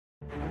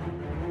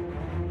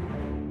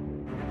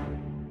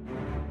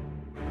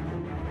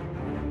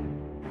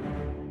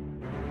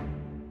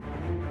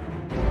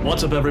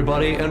What's up,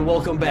 everybody, and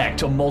welcome back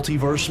to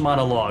Multiverse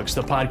Monologues,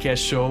 the podcast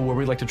show where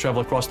we like to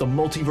travel across the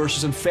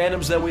multiverses and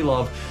fandoms that we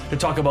love to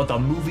talk about the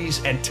movies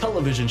and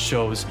television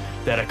shows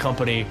that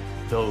accompany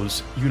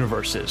those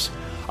universes.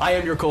 I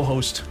am your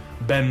co-host,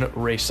 Ben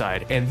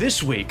Rayside, and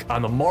this week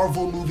on the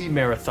Marvel Movie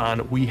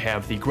Marathon, we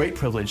have the great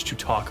privilege to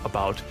talk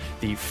about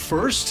the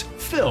first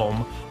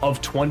film of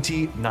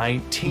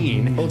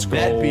 2019,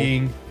 that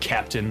being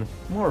Captain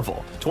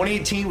Marvel.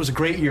 2018 was a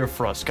great year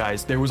for us,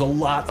 guys. There was a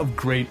lot of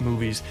great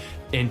movies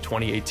in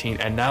 2018,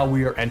 and now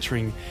we are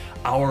entering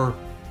our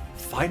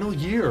final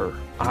year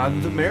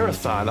on the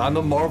marathon, on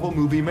the Marvel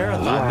Movie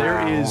Marathon. Wow.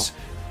 There is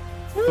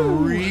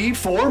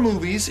 4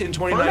 movies in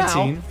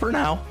 2019. For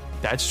now.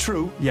 That's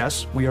true.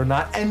 Yes, we are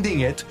not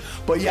ending it,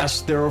 but yes,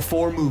 there are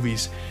 4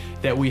 movies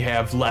that we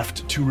have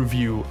left to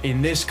review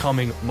in this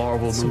coming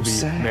Marvel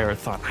Movie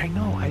Marathon. I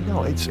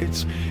know.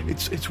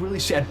 It's really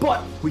sad,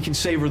 but we can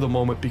savor the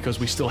moment because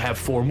we still have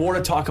 4 more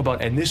to talk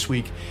about, and this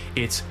week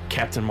it's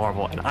Captain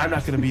Marvel, and I'm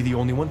not going to be the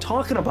only one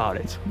talking about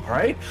it. All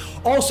right.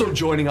 Also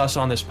joining us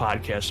on this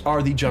podcast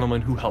are the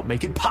gentlemen who helped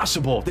make it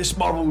possible. This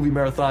Marvel Movie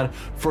Marathon.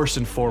 First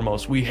and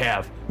foremost, we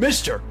have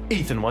Mr.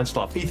 Ethan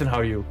Wensloff. Ethan, how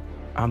are you?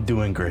 I'm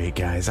doing great,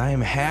 guys. I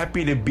am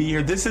happy to be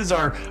here. This is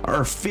our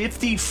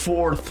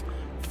 54th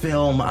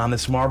film on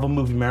this Marvel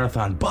Movie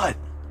Marathon, but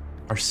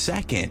our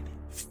second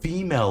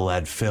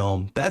female-led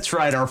film. That's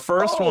right. Our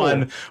first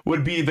one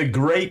would be the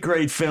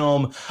great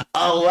film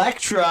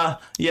Elektra.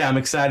 Yeah, I'm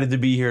excited to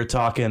be here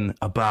talking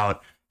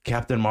about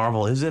Captain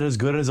Marvel. Is it as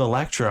good as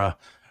Elektra?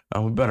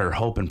 We better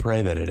hope and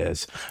pray that it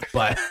is.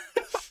 But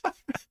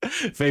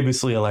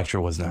famously, Elektra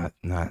was not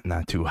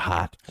too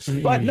hot.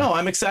 But no,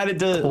 I'm excited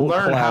to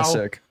learn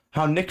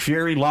how Nick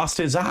Fury lost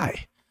his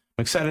eye.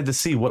 I'm excited to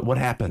see what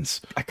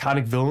happens.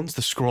 Iconic villains,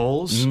 the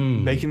Skrulls,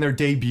 making their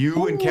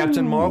debut in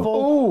Captain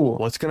Marvel.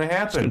 What's going to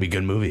happen? It's going to be a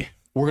good movie.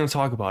 We're going to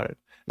talk about it.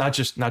 Not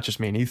just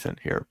me and Ethan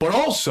here, but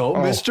also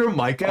Mr.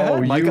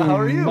 Micah. Micah, how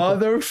are you?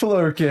 Mother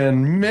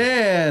flirkin',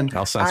 man.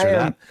 I'll censor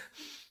that.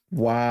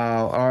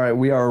 Wow. All right.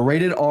 We are a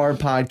rated R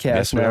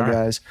podcast now,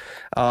 guys.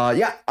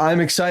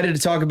 I'm excited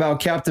to talk about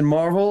Captain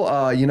Marvel.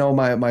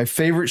 My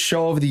favorite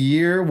show of the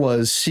year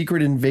was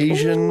Secret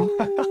Invasion.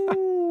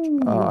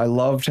 I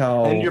loved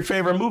how... And your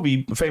favorite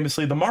movie,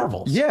 famously, The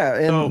Marvels. Yeah,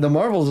 and The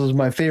Marvels is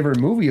my favorite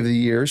movie of the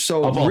year.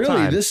 So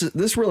really,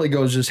 this really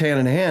goes just hand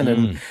in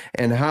hand,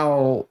 and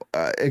how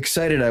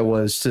excited I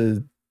was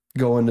to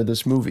go into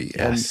this movie.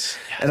 Yes.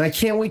 And I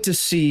can't wait to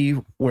see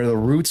where the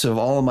roots of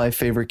all of my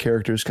favorite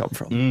characters come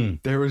from.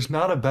 There is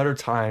not a better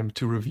time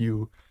to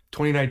review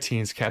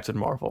 2019's Captain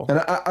Marvel. And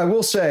I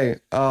will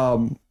say...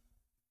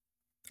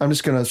 I'm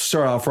just going to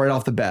start off right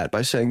off the bat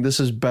by saying this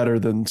is better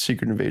than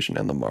Secret Invasion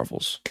and The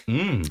Marvels.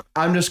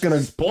 I'm just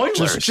going to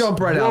just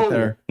jump right out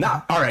there.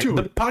 No, all right. Dude.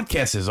 The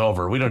podcast is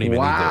over. We don't even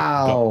need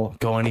to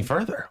go any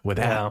further with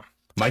that. Yeah.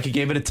 Mikey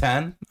gave it a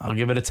 10. I'll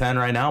give it a 10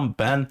 right now.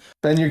 Ben,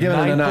 you're giving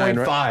it a 9,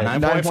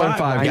 right?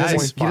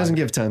 9.5. He doesn't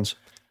give 10s.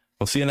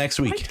 We'll see you next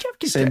week.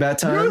 Same bad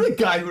time. You're the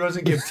guy who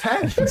doesn't give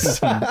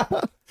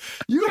 10s.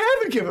 You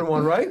haven't given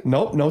one, right?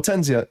 Nope, no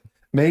 10s yet.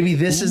 Maybe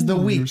this is the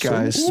week,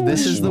 guys.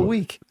 This is the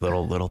week.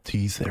 Little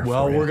tease there.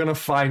 Well, we're going to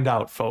find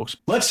out, folks.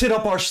 Let's hit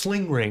up our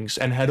sling rings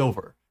and head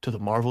over to the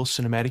Marvel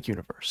Cinematic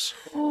Universe.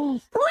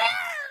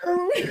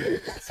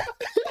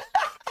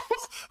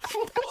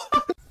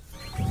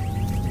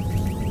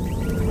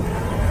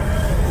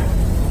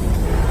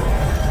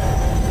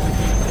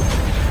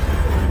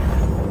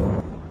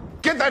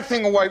 Get that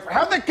thing away.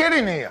 How'd they get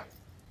in here?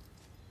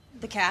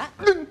 The cat?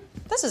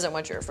 This isn't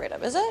what you're afraid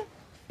of, is it?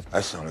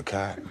 That's not a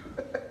cat.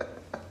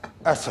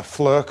 That's a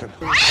flirkin'.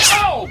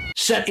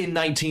 Set in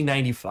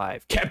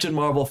 1995, Captain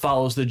Marvel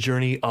follows the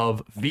journey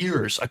of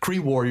Vers, a Kree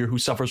warrior who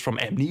suffers from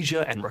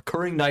amnesia and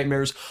recurring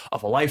nightmares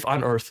of a life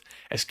on Earth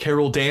as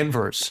Carol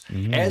Danvers.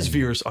 As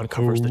Vers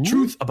uncovers the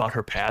truth about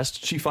her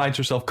past, she finds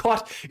herself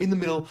caught in the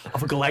middle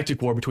of a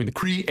galactic war between the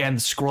Kree and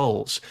the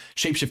Skrulls,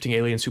 shape-shifting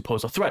aliens who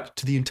pose a threat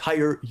to the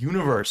entire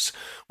universe.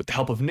 With the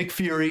help of Nick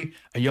Fury,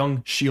 a young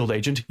S.H.I.E.L.D.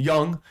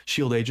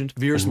 agent,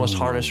 Vers must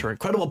harness her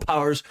incredible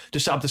powers to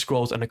stop the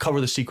Skrulls and uncover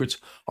the secrets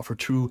of her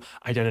true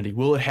identity.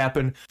 Will it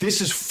happen? This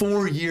is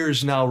 4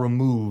 years now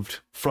removed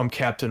from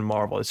Captain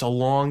Marvel. It's a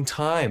long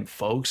time,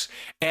 folks.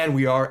 And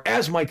we are,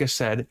 as Micah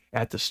said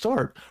at the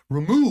start,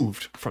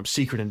 removed from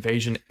Secret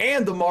Invasion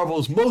and the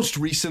Marvels most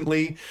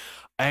recently.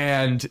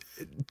 And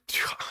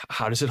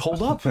how does it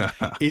hold up?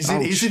 Is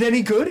it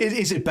any good?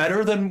 Is it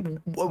better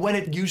than when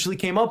it usually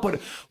came up?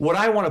 But what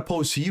I want to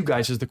pose to you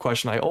guys is the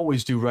question I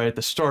always do right at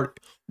the start.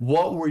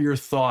 What were your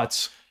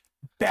thoughts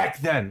back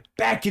then,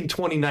 back in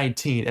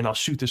 2019? And I'll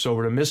shoot this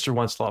over to Mr.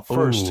 Wensloff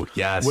first. Ooh,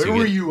 yes, Where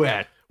were you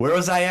at? Where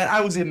was I at?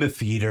 I was in the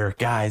theater,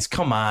 guys.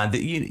 Come on.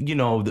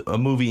 A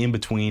movie in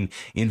between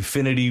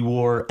Infinity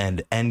War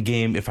and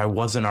Endgame. If I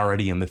wasn't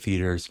already in the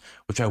theaters,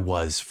 which I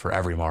was for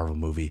every Marvel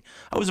movie,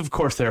 I was, of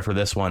course, there for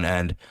this one.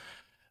 And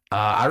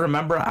I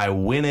remember I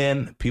went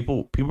in,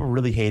 people were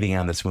really hating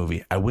on this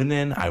movie. I went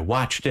in, I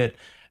watched it,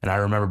 and I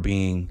remember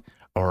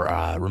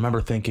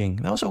remember thinking,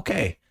 that was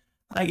okay.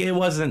 Like, it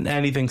wasn't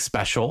anything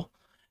special.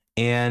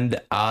 And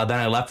then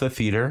I left the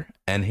theater,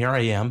 and here I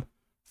am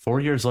 4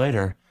 years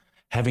later,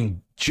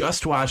 having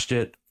just watched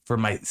it for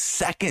my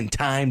second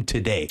time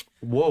today.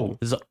 Whoa.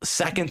 This is the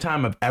second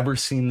time I've ever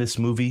seen this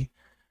movie.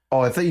 Oh,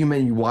 I thought you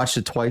meant you watched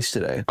it twice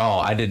today. Oh,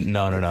 I didn't.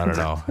 No.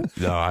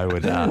 No, I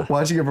would.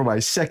 Watching it for my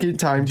second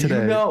time Do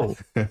today. you know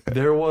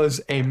there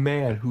was a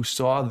man who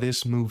saw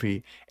this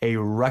movie a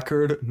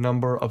record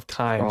number of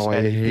times? Oh, I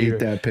at a hate theater?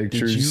 that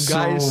picture Did you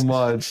guys, so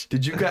much.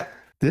 Did you guys?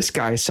 This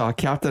guy saw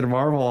Captain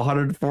Marvel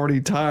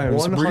 140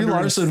 times. Brie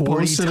Larson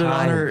 140 posted it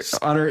on her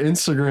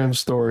Instagram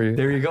story.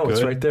 There you go. It's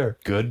Good. right there.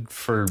 Good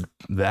for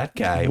that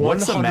guy.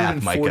 What's the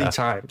math, 140 Micah?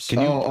 times.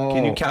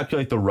 Can you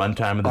calculate the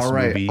runtime of this All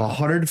right, movie?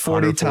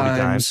 140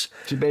 times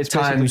It's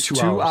basically times 2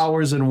 2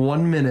 hours and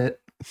 1 minute.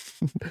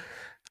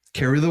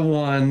 Carry the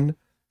one.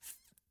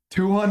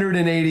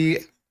 280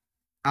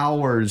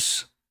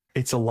 hours.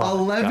 It's a lot.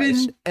 11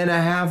 guys. and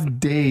a half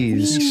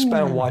days. He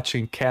spent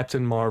watching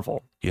Captain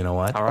Marvel. You know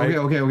what? All right.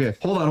 Okay.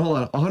 Hold on.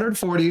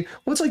 140.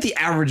 What's like the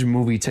average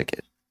movie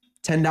ticket?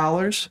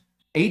 $10?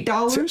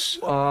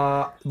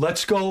 $8?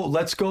 Let's go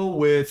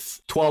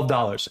with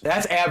 $12.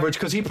 That's average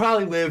because he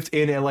probably lived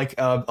in a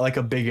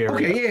big area.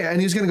 Okay, yeah, and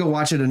he's gonna go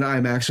watch it in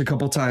IMAX a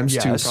couple times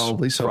too,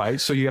 probably. So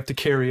right. So you have to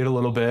carry it a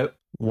little bit.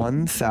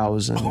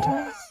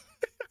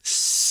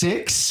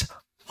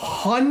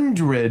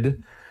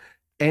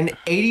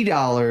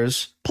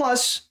 $1,680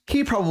 plus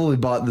he probably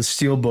bought the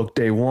Steelbook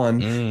day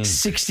one,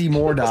 $60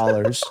 more.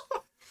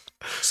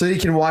 So he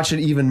can watch it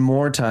even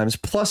more times,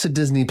 plus a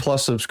Disney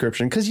Plus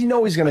subscription, because you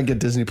know he's going to get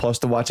Disney Plus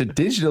to watch it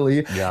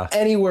digitally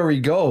anywhere he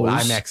goes.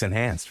 IMAX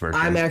enhanced version.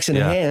 IMAX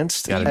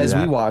enhanced Gotta do as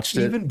we that. watched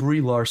it. Even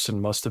Brie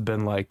Larson must have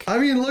been like, I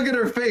mean, look at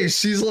her face.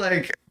 She's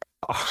like,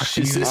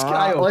 is this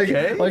guy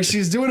okay? like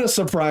she's doing a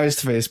surprised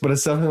face, but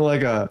it's definitely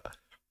like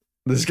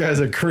this guy's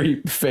a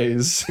creep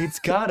face. It's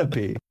gotta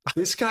be.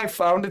 This guy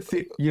found it.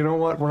 You know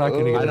what? We're not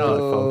going to get into it,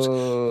 folks.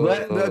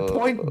 The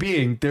point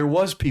being, there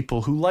was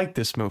people who liked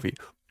this movie,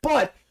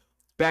 but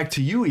back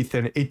to you,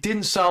 Ethan. It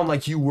didn't sound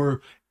like you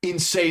were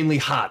insanely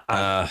hot.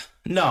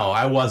 No,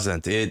 I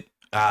wasn't. It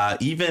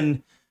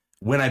even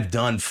when I've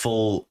done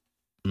full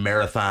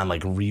marathon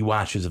like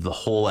rewatches of the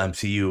whole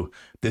MCU,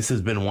 this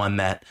has been one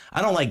that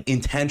I don't like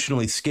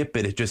intentionally skip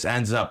it. It just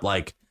ends up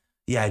like,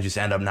 I just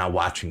end up not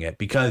watching it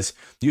because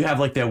you have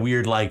like that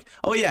weird like,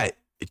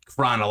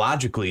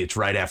 chronologically it's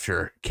right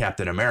after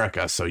Captain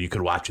America, so you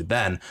could watch it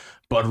then,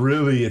 but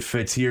really it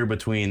fits here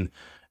between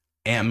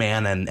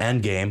Ant-Man and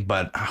Endgame,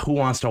 but who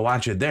wants to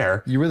watch it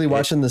there? You really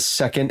watching the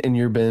second in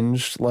your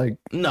binge? Like,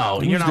 no,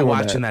 who's you're not doing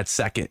watching that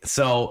second.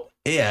 So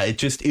yeah, it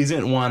just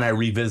isn't one I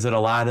revisit a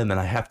lot. And then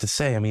I have to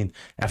say, I mean,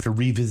 after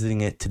revisiting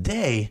it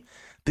today,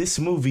 this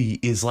movie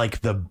is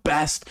like the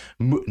best.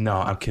 No,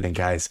 I'm kidding,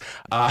 guys.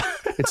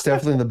 It's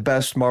definitely the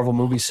best Marvel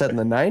movie set in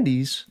the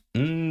 90s.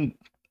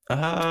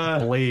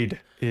 Blade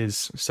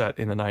is set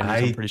in the 90s,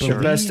 I'm pretty The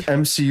sure. best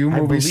MCU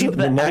movie set in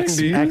the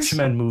 90s.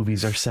 X-Men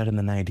movies are set in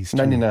the 90s. Too.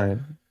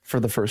 99 for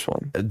the first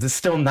one. It's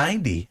still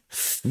 90,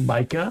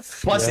 Micah.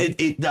 Plus, when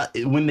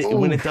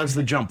it does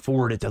the jump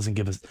forward, it doesn't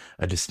give us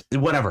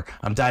whatever.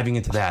 I'm diving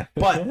into that,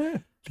 but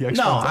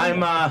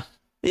no,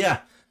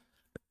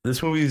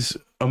 this movie's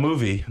a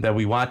movie that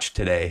we watched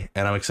today,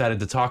 and I'm excited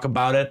to talk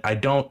about it. I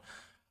don't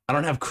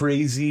have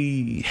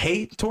crazy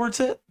hate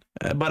towards it,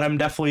 but I'm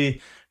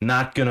definitely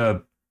not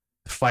gonna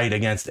fight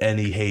against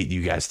any hate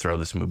you guys throw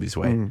this movie's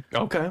way.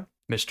 Okay.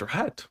 Mr.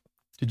 Het,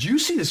 did you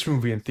see this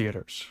movie in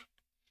theaters?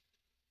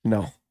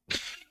 No.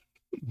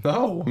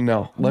 No.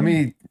 I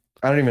don't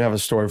even have a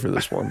story for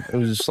this one. It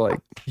was just like,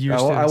 You I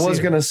didn't was see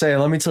it. going to say,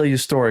 let me tell you a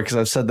story because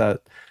I've said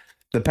that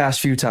the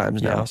past few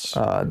times now, Yes.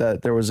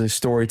 that there was a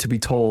story to be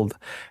told.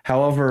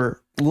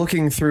 However,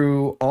 looking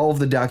through all of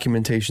the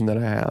documentation that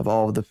I have,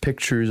 all of the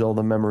pictures, all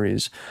the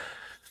memories,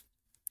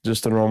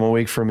 just a normal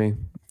week for me.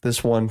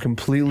 This one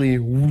completely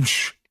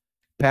whoosh,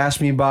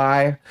 passed me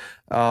by.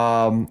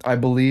 I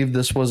believe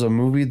this was a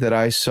movie that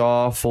I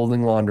saw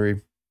folding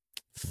laundry.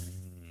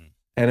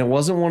 And it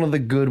wasn't one of the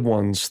good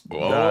ones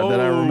that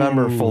I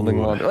remember folding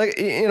laundry. Like,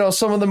 you know,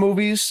 some of the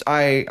movies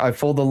I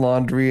folded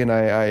laundry and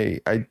I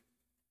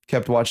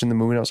kept watching the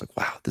movie and I was like,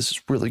 wow, this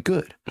is really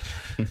good.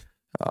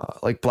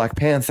 Like Black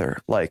Panther.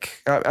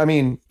 Like, I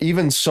mean,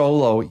 even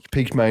Solo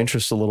piqued my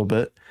interest a little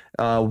bit.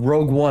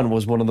 Rogue One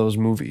was one of those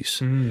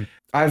movies.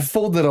 I've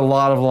folded a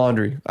lot of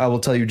laundry, I will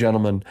tell you,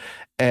 gentlemen.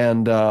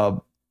 And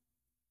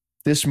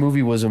this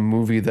movie was a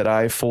movie that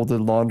I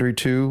folded laundry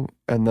to,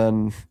 and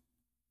then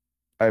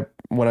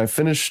when I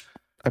finished,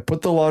 I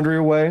put the laundry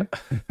away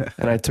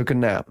and I took a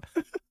nap.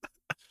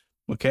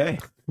 Okay.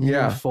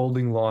 Yeah.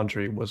 Folding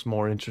laundry was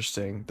more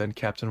interesting than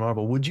Captain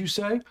Marvel, would you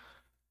say?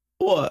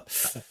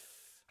 What?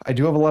 I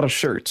do have a lot of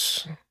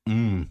shirts.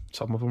 Some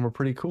of them are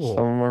pretty cool.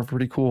 Some of them are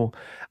pretty cool.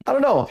 I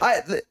don't know.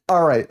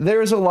 All right.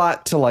 There's a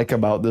lot to like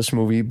about this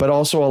movie, but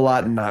also a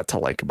lot not to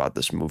like about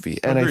this movie.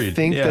 And I Agreed,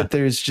 think yeah. that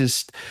there's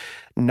just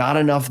not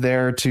enough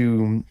there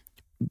to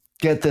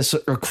get this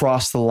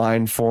across the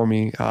line for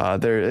me.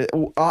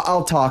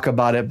 I'll talk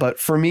about it, but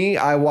for me,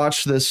 I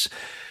watched this,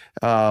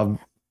 I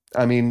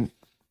mean,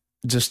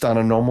 just on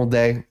a normal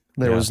day,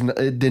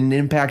 It didn't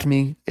impact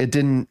me. It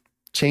didn't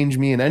change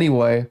me in any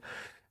way.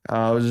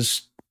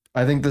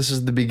 I think this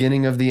is the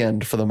beginning of the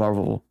end for the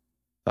Marvel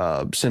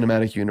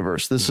cinematic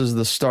universe. This is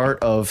the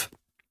start of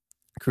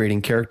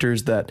creating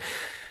characters that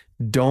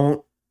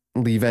don't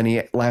leave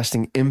any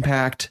lasting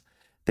impact.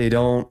 We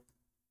don't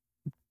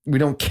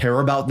care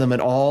about them at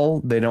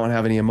all. They don't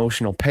have any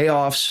emotional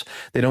payoffs.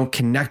 They don't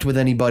connect with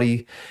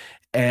anybody,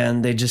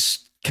 and they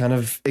just kind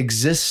of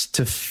exist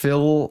to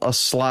fill a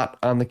slot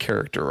on the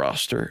character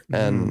roster.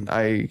 And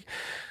I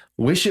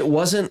wish it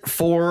wasn't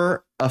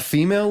for a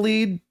female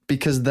lead,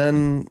 because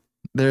then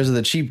there's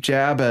the cheap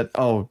jab at,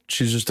 oh,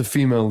 she's just a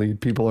female lead.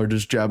 People are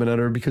just jabbing at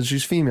her because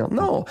she's female.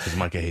 No. Because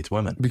Micah hates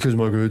women.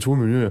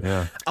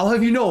 Yeah. I'll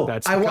have you know,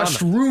 I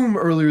watched Room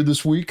earlier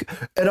this week,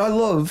 and I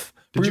love...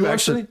 Did you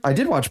actually? I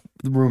did watch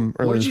Room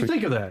earlier this week. What did you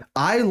think of that?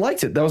 I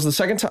liked it. That was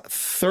the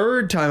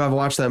third time I've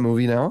watched that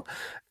movie now.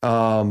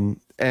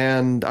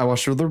 And I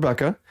watched it with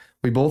Rebecca.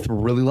 We both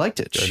really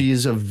liked it. Good. She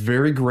is a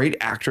very great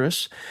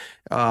actress.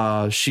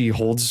 She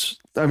holds...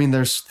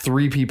 there's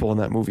 3 people in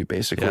that movie,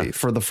 basically,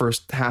 for the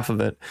first half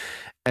of it.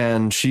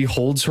 And she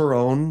holds her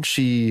own.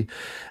 She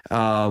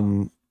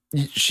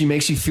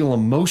makes you feel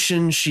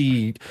emotion.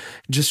 She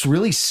just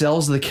really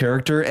sells the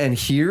character. And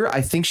here,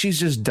 I think she's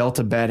just dealt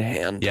a bad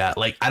hand. Yeah,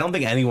 like, I don't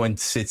think anyone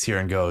sits here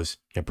and goes,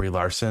 yeah, Brie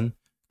Larson,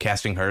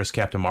 casting her as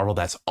Captain Marvel,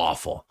 that's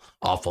awful.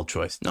 Awful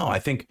choice. No, I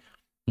think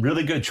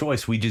really good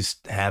choice. We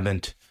just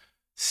haven't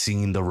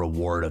seen the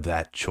reward of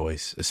that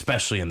choice,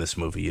 especially in this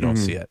movie. You don't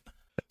see it.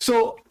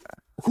 So...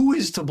 who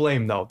is to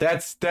blame, though?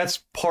 That's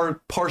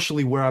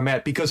partially where I'm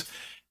at, because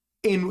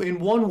in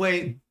one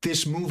way,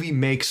 this movie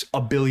makes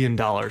 $1 billion.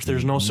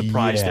 There's no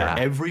surprise there.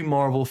 Every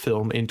Marvel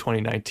film in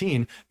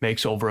 2019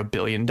 makes over $1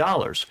 billion.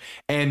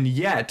 And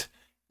yet,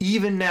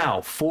 even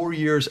now, 4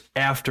 years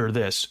after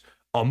this,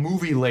 a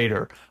movie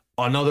later,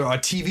 a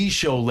TV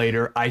show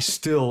later, I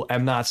still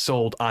am not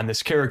sold on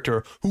this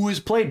character, who is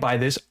played by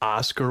this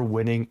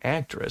Oscar-winning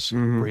actress,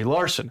 Brie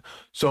Larson.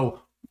 So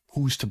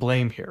who's to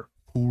blame here?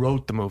 Who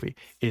wrote the movie?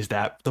 Is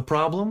that the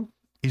problem?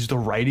 Is the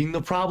writing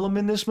the problem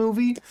in this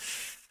movie?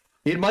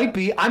 It might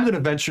be. I'm going to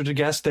venture to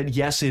guess that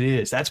yes, it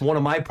is. That's one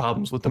of my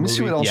problems with the movie.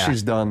 Let me see what else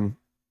she's done.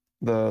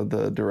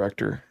 The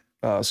director.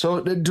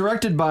 So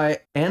directed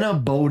by Anna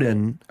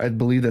Boden, I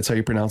believe that's how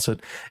you pronounce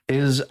it,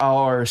 is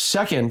our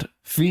second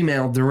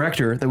female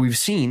director that we've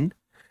seen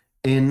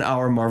in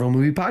our Marvel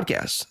movie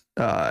podcast.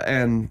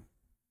 And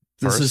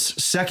this is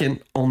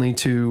second only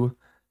to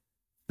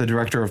the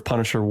director of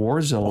Punisher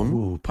Warzone.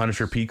 Ooh,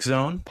 Punisher Peak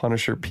Zone.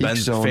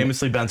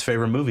 Famously Ben's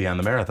favorite movie on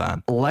the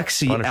marathon.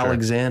 Lexi Punisher.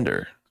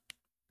 Alexander,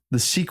 the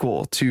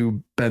sequel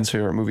to Ben's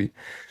favorite movie.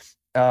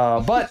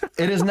 But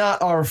it is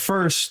not our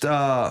first.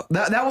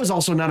 That was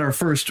also not our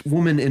first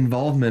woman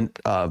involvement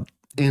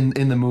in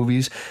the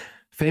movies.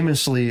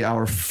 Famously,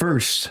 our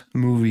first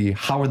movie,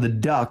 Howard the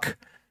Duck,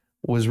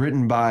 was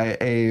written by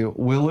a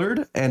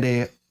Willard and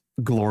a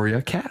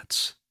Gloria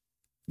Katz.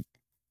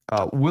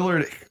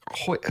 Willard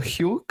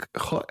Huyck.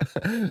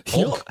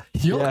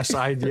 Yes,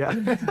 I do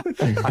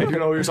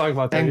know what you're talking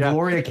about. And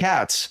Gloria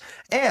Katz.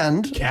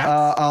 And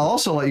I'll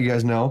also let you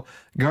guys know,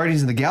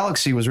 Guardians of the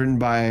Galaxy was written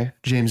by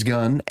James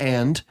Gunn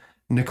and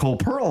Nicole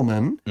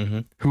Perlman,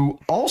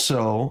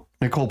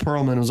 Nicole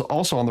Perlman was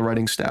also on the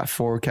writing staff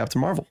for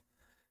Captain Marvel,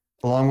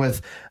 along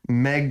with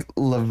Meg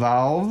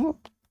Fauve,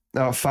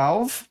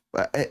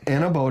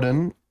 Anna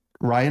Boden,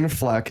 Ryan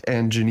Fleck,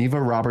 and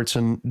Geneva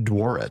Robertson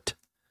Dworet.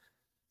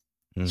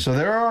 So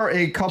there are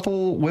a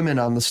couple women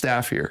on the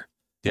staff here,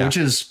 which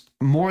is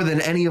more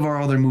than any of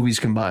our other movies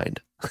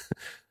combined.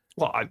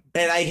 Well, I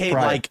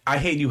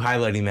hate you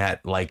highlighting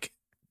that like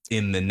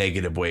in the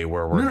negative way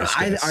where we're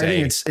I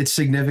think it's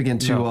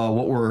significant to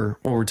what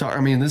we're talking.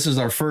 I mean, this is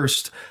our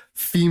first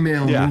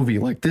female movie.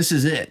 Like, this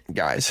is it,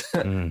 guys.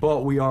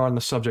 Well, we are on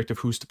the subject of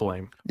who's to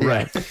blame,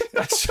 right?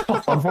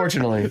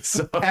 Unfortunately, and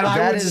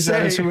that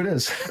is who it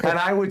is. And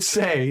I would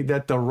say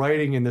that the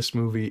writing in this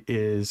movie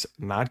is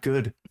not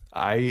good.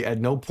 I, at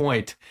no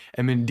point,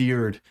 am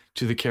endeared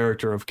to the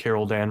character of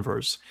Carol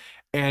Danvers.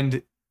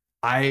 And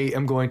I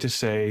am going to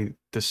say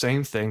the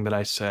same thing that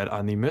I said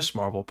on the Miss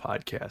Marvel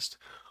podcast,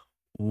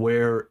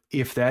 where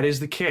if that is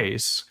the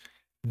case,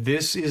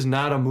 this is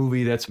not a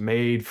movie that's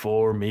made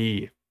for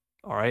me.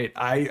 All right.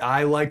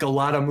 I like a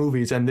lot of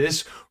movies, and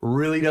this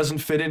really doesn't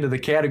fit into the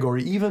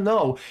category, even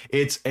though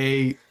it's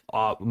a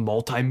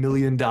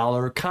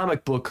multi-million-dollar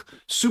comic book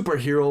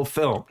superhero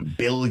film. $1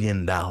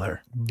 billion.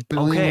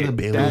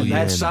 Okay,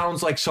 that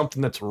sounds like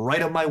something that's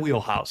right up my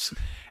wheelhouse.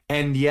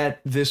 And yet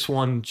this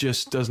one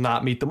just does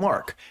not meet the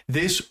mark.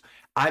 This,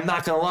 I'm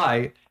not going to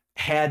lie,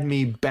 had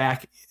me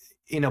back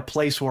in a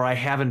place where I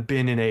haven't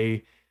been in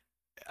a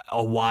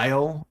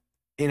while,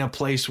 in a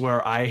place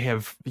where I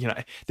have,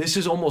 this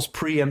is almost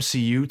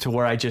pre-MCU, to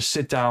where I just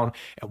sit down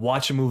and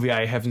watch a movie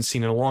I haven't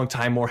seen in a long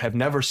time or have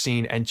never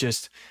seen and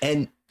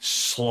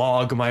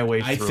slog my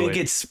way through it. I think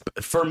it's,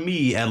 for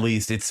me at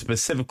least, it's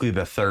specifically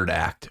the third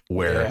act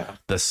where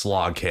the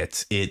slog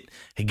hits. It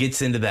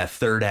gets into that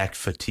third act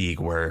fatigue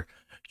where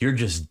you're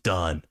just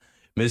done.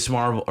 Ms.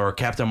 Marvel or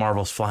Captain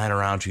Marvel's flying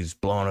around, she's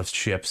blowing up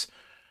ships,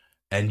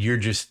 and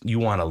you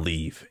want to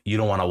leave. You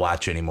don't want to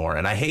watch anymore.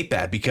 And I hate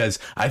that because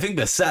I think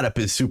the setup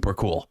is super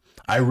cool.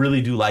 I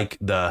really do like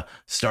the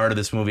start of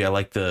this movie. I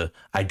like the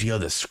idea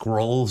of the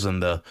Skrulls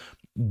and the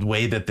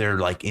way that they're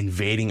like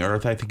invading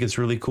Earth. I think is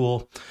really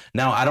cool.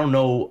 Now, I don't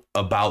know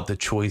about the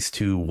choice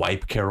to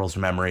wipe Carol's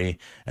memory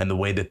and the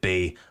way that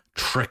they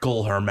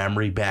trickle her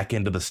memory back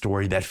into the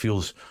story. That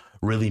feels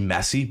really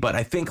messy, but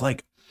I think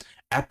like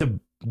at the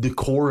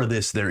core of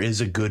this, there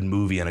is a good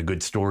movie and a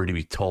good story to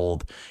be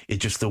told.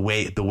 It's just the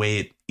way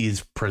it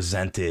is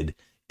presented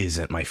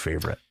isn't my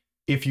favorite.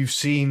 If you've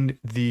seen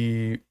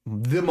the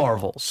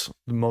Marvels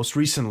most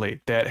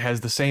recently, that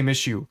has the same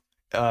issue.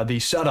 The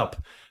setup,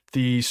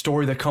 the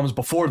story that comes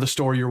before the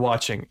story you're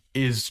watching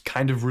is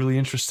kind of really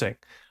interesting.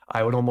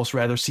 I would almost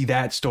rather see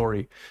that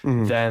story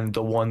than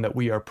the one that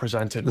we are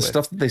presented with. The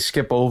stuff that they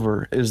skip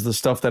over is the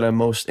stuff that I'm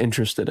most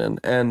interested in.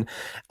 And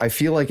I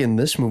feel like in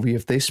this movie,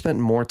 if they spent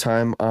more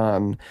time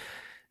on,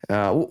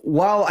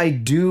 while I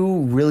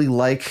do really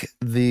like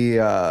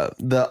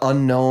the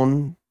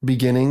unknown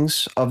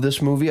beginnings of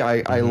this movie,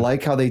 I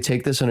like how they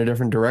take this in a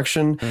different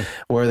direction,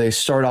 where they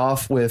start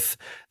off with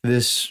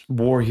this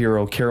war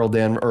hero, Carol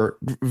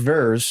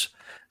Danvers,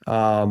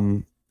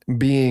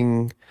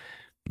 being...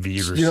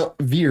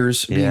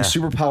 Veers being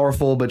super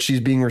powerful, but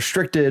she's being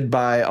restricted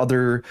by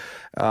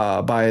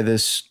by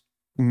this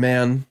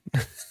man,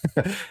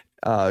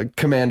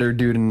 commander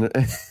dude in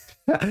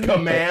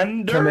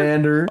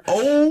Commander.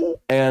 Oh,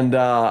 and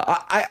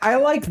I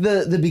like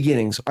the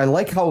beginnings. I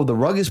like how the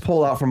rug is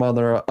pulled out from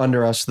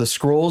under us. The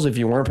Skrulls, if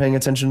you weren't paying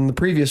attention in the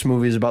previous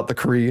movies about the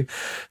Kree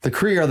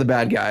are the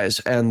bad guys,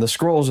 and the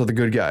Skrulls are the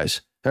good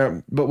guys.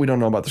 But we don't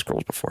know about the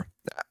Skrulls before.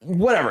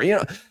 Whatever,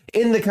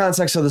 in the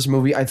context of this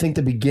movie, I think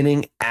the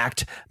beginning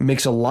act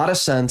makes a lot of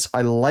sense.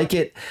 I like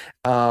it.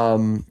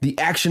 The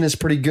action is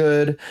pretty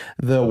good.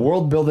 The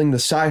world building, the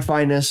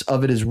sci-fi-ness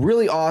of it is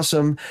really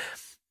awesome.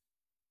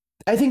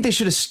 I think they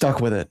should have stuck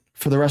with it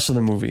for the rest of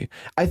the movie.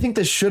 I think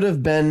this should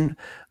have been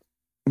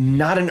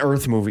not an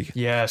Earth movie.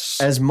 Yes.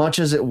 As much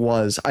as it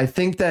was. I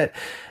think that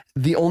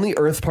the only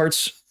Earth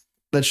parts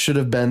that should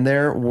have been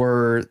there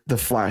were the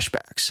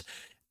flashbacks.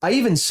 I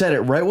even said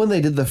it right when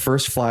they did the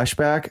first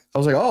flashback. I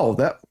was like, oh,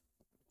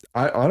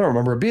 I don't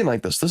remember it being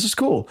like this. This is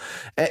cool.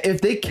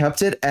 If they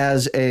kept it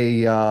as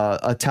a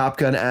Top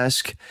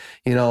Gun-esque,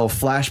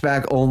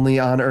 flashback only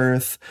on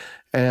Earth,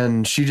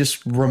 and she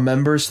just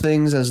remembers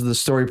things as the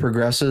story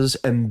progresses,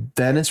 and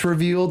then it's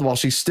revealed while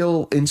she's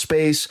still in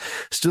space,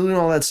 still doing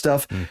all that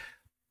stuff.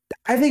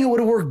 I think it would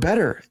have worked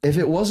better if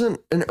it wasn't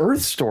an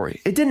Earth story.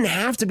 It didn't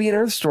have to be an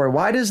Earth story.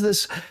 Why does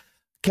this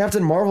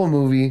Captain Marvel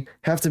movie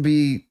have to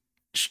be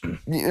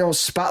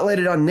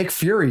spotlighted on Nick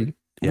Fury?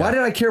 Yeah. Why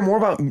did I care more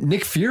about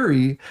Nick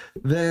Fury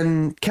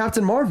than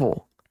Captain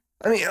Marvel?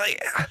 I mean,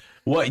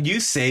 well, you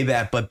say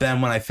that, but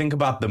then when I think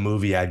about the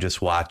movie I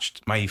just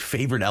watched, my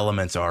favorite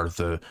elements are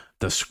the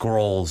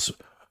Skrulls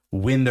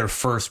when they're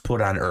first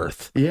put on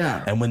Earth.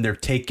 Yeah. And when they're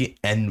taking,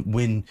 and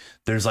when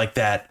there's like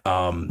that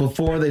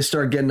before they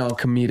start getting all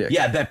comedic.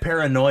 Yeah, that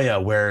paranoia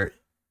where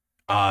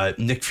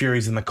Nick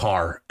Fury's in the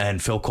car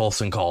and Phil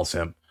Coulson calls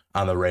him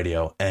on the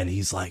radio, and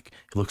he's like,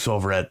 he looks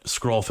over at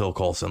Skrull Phil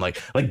Coulson,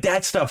 like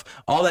that stuff.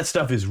 All that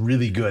stuff is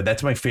really good.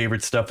 That's my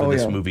favorite stuff in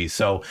this movie.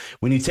 So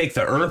when you take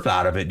the Earth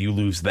out of it, you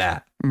lose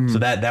that. So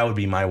that would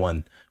be my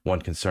one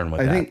concern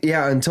with that. I think,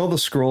 until the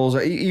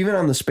Skrulls, even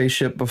on the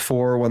spaceship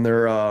before when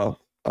they're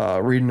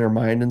reading their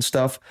mind and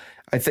stuff,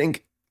 I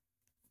think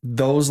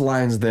those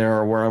lines there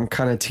are where I'm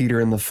kind of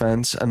teetering the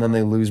fence, and then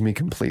they lose me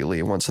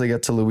completely. Once they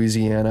get to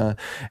Louisiana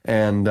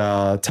and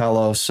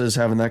Talos is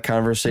having that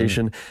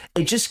conversation,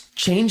 it just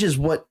changes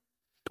what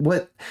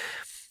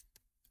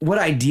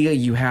idea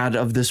you had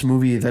of this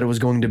movie that it was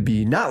going to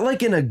be. Not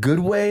like in a good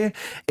way.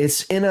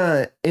 It's in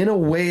a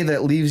way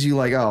that leaves you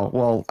like, oh,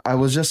 well, I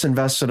was just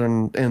invested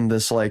in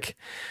this, like,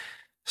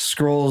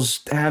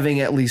 Skrulls having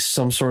at least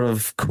some sort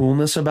of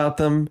coolness about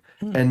them,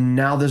 and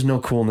now there's no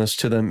coolness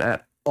to them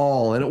at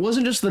all. And it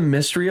wasn't just the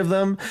mystery of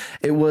them,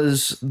 it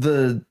was it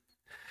was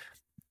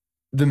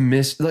the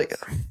mystery.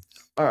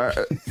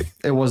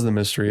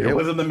 It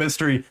wasn't the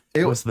mystery.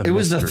 It was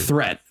the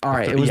threat. All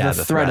right, it was the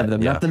threat of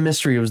them, not the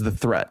mystery. It was the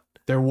threat.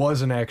 There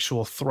was an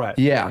actual threat.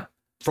 Yeah.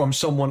 From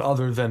someone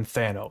other than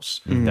Thanos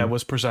that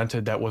was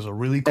presented. That was a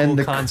really cool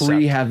concept.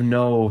 And the Kree have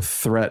no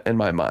threat in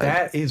my mind.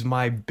 That is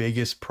my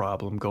biggest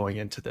problem going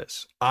into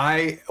this.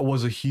 I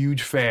was a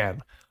huge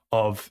fan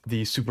of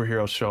the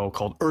superhero show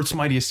called Earth's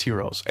Mightiest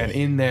Heroes. And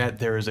in that,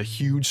 there is a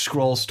huge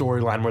Skrull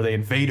storyline where they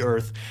invade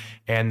Earth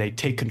and they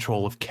take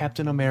control of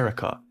Captain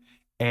America.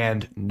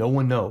 And no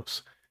one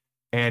knows.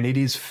 And it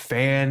is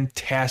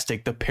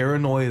fantastic. The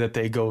paranoia that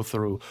they go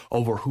through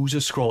over who's a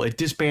Skrull. It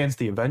disbands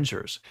the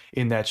Avengers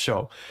in that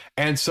show.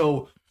 And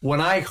so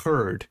when I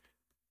heard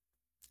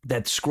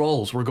that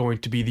Skrulls were going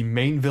to be the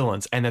main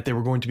villains and that they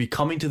were going to be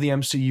coming to the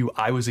MCU,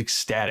 I was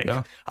ecstatic.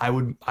 Yeah. I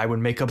would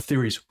make up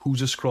theories.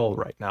 Who's a Skrull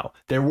right now?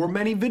 There were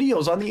many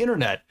videos on the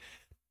internet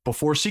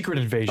before Secret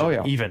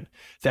Invasion even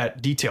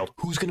that detailed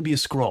who's going to be a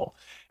Skrull.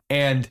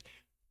 And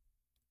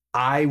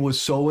I was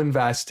so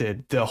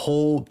invested. The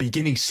whole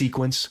beginning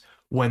sequence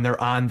when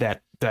they're on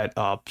that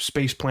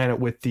space planet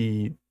with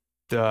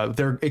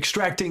they're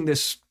extracting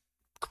this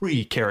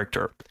Kree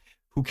character.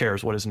 Who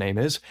cares what his name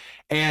is?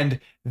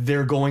 And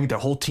their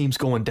whole team's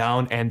going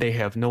down and they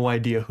have no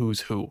idea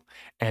who's who.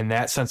 And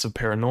that sense of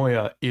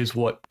paranoia is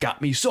what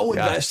got me so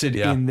invested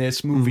in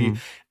this movie. Mm-hmm.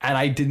 And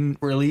I didn't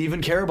really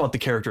even care about the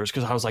characters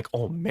because I was like,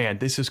 oh man,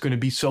 this is going to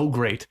be so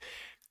great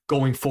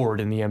going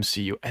forward in the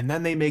MCU. And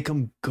then they make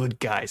them good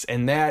guys.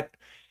 And that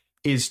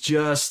is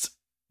just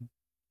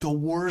the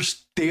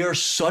worst. They are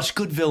such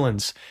good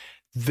villains.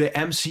 The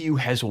MCU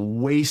has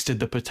wasted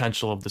the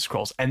potential of the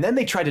Skrulls. And then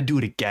they try to do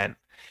it again.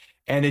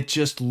 And it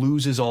just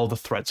loses all the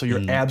thread. So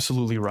you're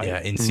absolutely right.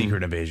 Yeah, in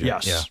Secret Invasion.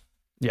 Yes. Yeah.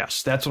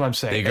 Yes, that's what I'm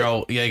saying.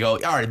 They go,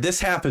 all right,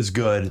 this half is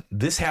good.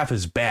 This half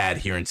is bad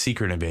here in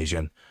Secret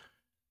Invasion.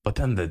 But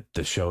then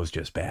the show's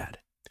just bad.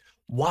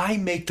 Why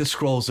make the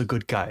Skrulls a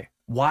good guy?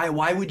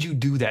 Why would you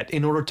do that?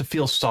 In order to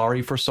feel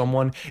sorry for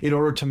someone? In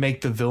order to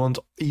make the villains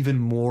even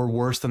more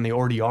worse than they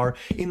already are?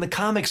 In the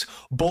comics,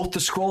 both the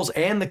Skrulls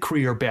and the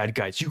Kree are bad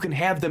guys. You can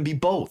have them be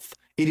both.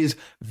 It is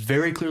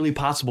very clearly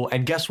possible.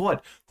 And guess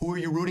what? Who are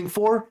you rooting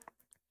for?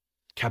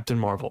 Captain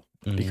Marvel,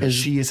 because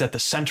she is at the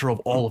center of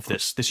all of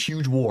this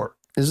huge war.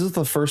 Is this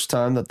the first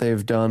time that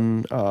they've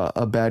done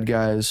a bad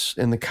guys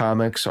in the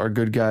comics are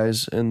good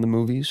guys in the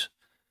movies?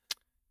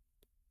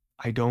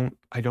 I don't know.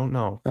 I don't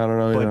know.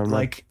 But I'm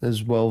like, not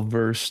as well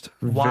versed.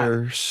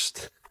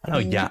 No,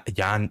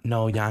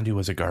 Yondu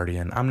was a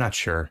Guardian. I'm not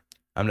sure.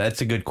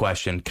 That's a good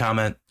question.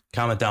 Comment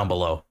down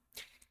below.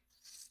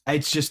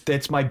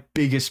 That's my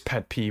biggest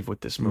pet peeve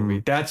with this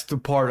movie. That's the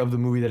part of the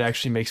movie that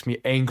actually makes me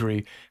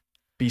angry.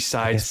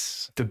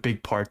 Besides the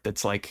big part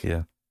that's like,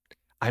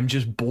 I'm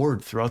just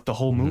bored throughout the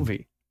whole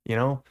movie, you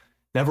know?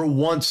 Never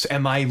once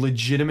am I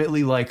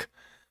legitimately like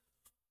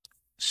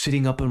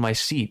sitting up in my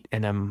seat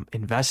and I'm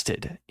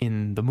invested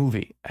in the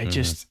movie.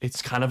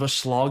 It's kind of a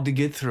slog to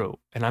get through.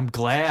 And I'm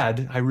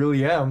glad, I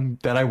really am,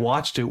 that I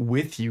watched it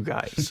with you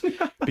guys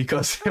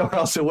because or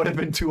else it would have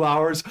been 2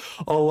 hours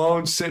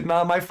alone sitting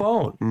on my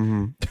phone.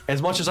 Mm-hmm.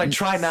 As much as I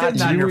try not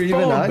to. You were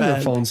even on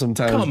your phone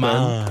sometimes. Come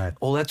on.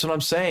 Well, that's what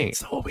I'm saying.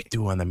 That's what we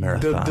do on the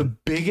marathon. The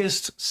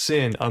biggest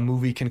sin a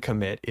movie can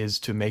commit is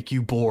to make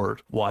you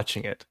bored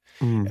watching it.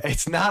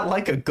 It's not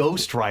like a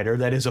Ghost Rider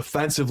that is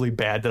offensively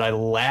bad that I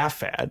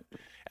laugh at.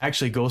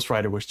 Actually, Ghost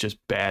Rider was just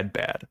bad.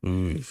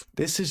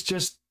 This is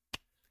just,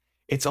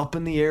 it's up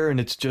in the air and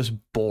it's just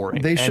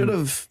boring. They should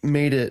have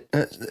made it.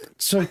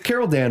 So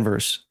Carol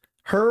Danvers,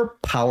 her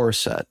power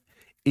set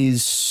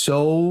is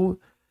so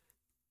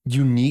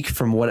unique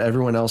from what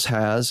everyone else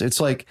has. It's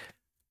like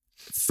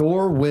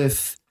Thor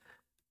with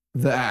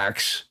the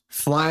axe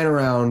flying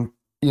around,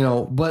 you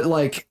know, but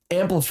like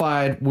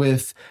amplified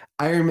with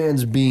Iron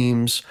Man's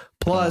beams,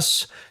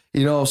 plus,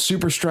 you know,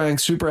 super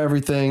strength, super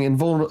everything,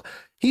 invulnerable.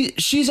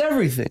 She's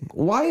everything.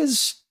 Why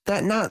is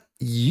that not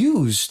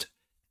used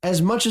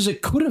as much as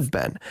it could have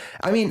been?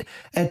 I mean,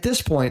 at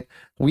this point,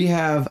 we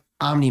have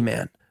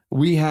Omni-Man.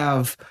 We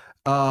have,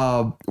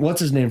 what's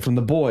his name from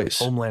The Boys?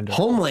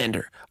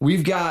 Homelander.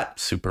 We've got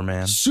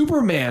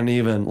Superman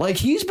even. Like,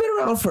 he's been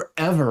around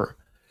forever.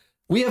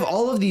 We have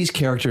all of these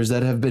characters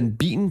that have been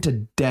beaten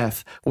to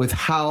death with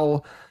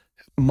how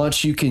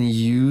much you can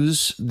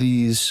use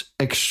these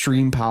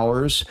extreme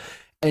powers.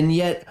 And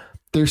yet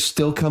they're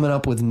still coming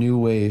up with new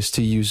ways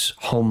to use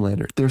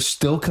Homelander. They're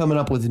still coming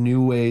up with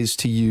new ways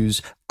to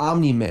use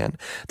Omni-Man.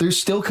 They're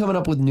still coming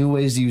up with new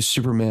ways to use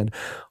Superman.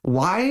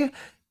 Why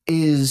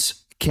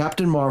is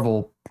Captain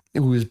Marvel,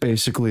 who is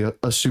basically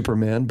a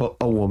Superman, but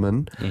a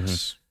woman,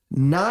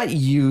 not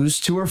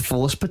used to her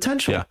fullest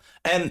potential? Yeah.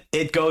 And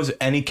it goes,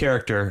 any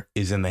character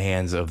is in the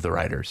hands of the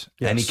writers.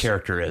 Yes. Any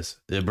character is.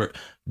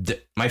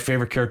 My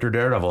favorite character,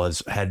 Daredevil,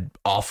 has had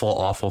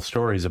awful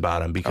stories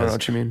about him because. I know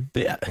what you mean.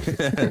 Yeah.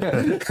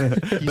 Ben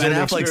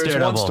Affleck's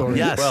Daredevil.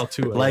 Yes. Well,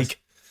 too. Like,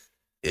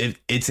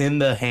 it's in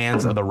the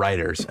hands of the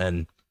writers,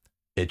 and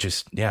it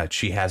just,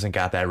 she hasn't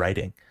got that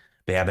writing.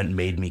 They haven't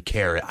made me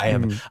care. I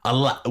have a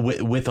lot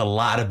with a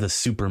lot of the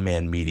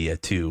Superman media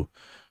too,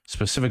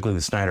 specifically the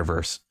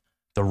Snyderverse.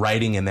 The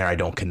writing in there, I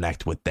don't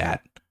connect with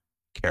that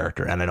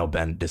character. And I know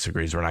Ben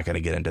disagrees. We're not going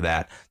to get into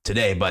that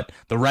today, but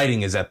the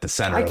writing is at the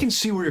center. I can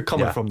see where you're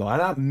coming from, though. I'm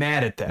not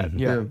mad at that.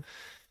 Yeah.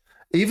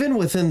 Even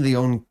within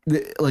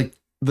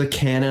the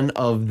canon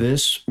of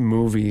this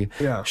movie,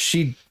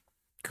 she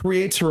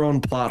creates her own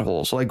plot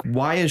holes. Like,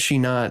 why is she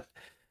not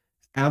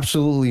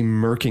absolutely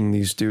murking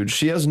these dudes?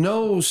 She has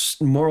no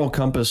moral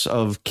compass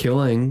of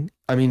killing.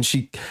 I mean,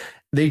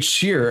 they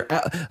cheer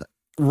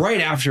right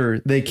after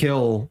they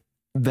kill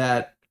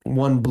that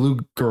one blue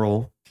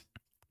girl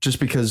just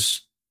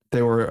because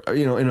they were,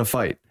 you know, in a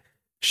fight.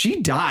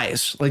 She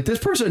dies. Like, this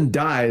person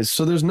dies.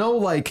 So there's no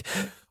like,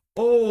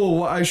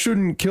 oh, I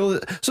shouldn't kill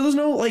it. So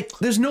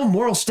there's no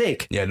moral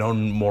stake. Yeah, no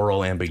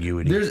moral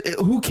ambiguity.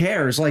 Who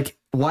cares? Like,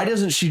 why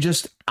doesn't she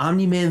just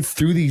Omni-Man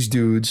through these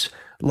dudes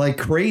like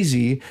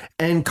crazy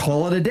and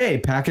call it a day.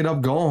 Pack it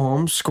up, go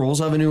home. Skrulls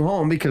have a new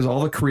home because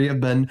all the Kree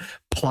have been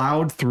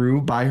plowed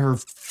through by her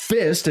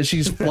fist as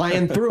she's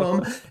flying through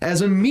them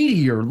as a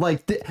meteor.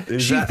 Like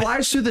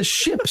flies through the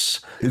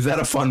ships. Is that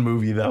a fun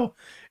movie though?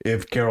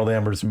 If Carol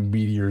Danvers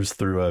meteors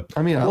through a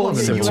I love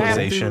it.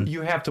 civilization.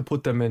 You have to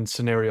put them in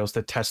scenarios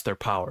that test their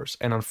powers,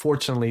 and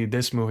unfortunately,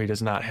 this movie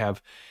does not have.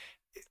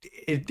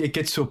 It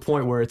gets to a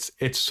point where it's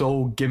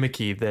so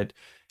gimmicky that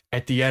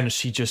at the end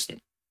she just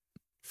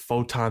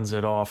photons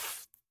it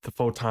off. The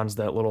photons,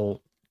 that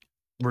little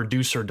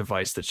reducer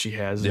device that she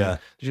has. Yeah,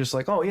 she's just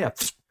like, oh yeah,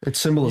 it's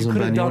symbolism,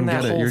 man. You don't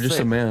get it. You're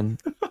just a man.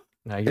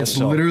 I guess it's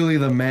so. literally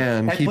the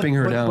man keeping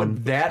her down.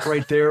 But that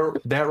right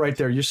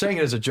there, you're saying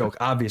it as a joke,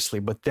 obviously,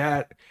 but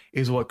that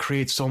is what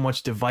creates so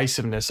much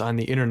divisiveness on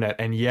the internet.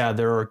 And yeah,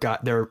 there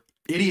are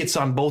idiots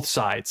on both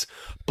sides,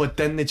 but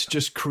then it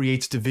just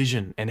creates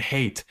division and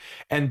hate.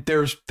 And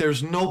there's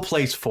no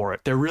place for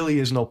it. There really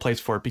is no place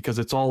for it because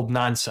it's all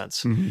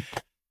nonsense. Mm-hmm.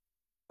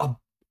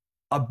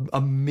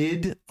 A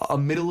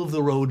middle of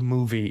the road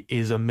movie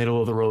is a middle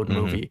of the road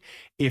movie.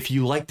 If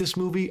you like this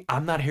movie,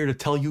 I'm not here to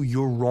tell you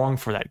you're wrong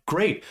for that.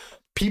 Great.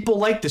 People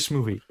like this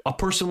movie. A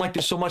person liked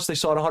it so much they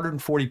saw it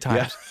 140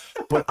 times.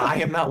 Yeah. But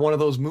I am not one of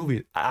those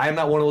movies. I am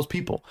not one of those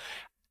people.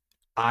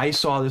 I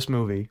saw this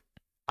movie.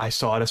 I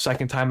saw it a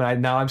second time,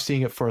 and now I'm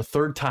seeing it for a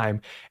third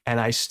time, and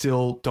I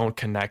still don't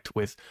connect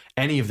with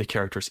any of the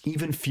characters.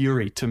 Even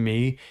Fury, to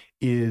me,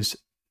 is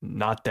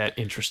not that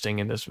interesting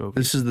in this movie.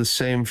 This is the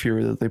same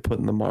Fury that they put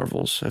in the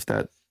Marvels, if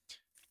that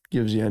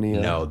gives you any...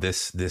 No,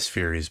 this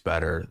Fury is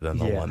better than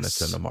the one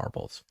that's in the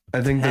Marvels.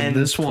 I think that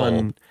this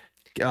one...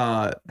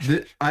 I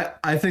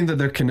think that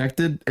they're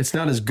connected. It's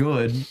not as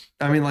good.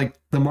 I mean, like,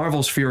 the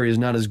Marvel's Fury is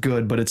not as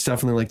good, but it's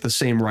definitely like the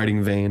same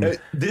writing vein.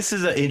 This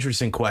is an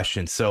interesting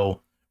question.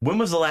 So, when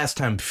was the last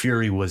time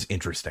Fury was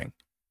interesting?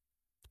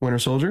 Winter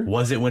Soldier?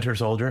 Was it Winter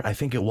Soldier? I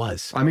think it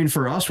was. I mean,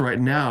 for us right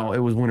now, it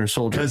was Winter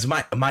Soldier. Because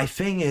my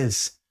thing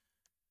is,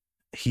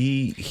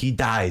 he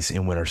dies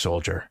in Winter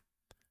Soldier,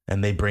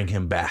 and they bring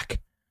him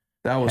back.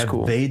 That was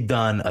cool. Have they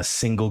done a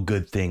single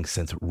good thing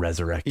since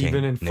resurrecting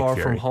Even in Nick Far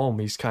Fury? From Home,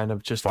 he's kind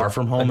of just Far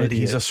From Home,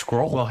 he's a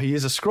Skrull. Well, he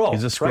is a Skrull.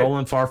 He's a Skrull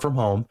in Far From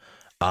Home.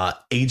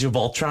 Age of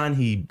Ultron,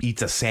 he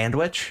eats a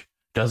sandwich.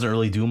 Doesn't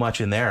really do much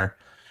in there.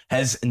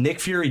 Has Nick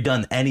Fury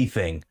done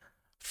anything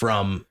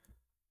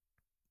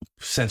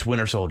since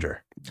Winter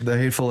Soldier? The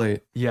Hateful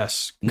Eight.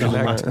 Yes.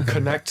 No.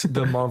 Connect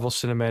the Marvel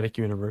Cinematic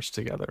Universe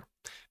together.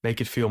 Make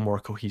it feel more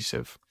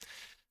cohesive.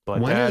 But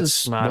when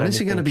is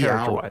he going to be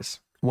out?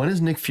 When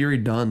is Nick Fury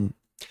done?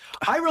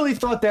 I really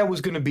thought that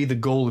was going to be the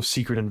goal of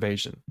Secret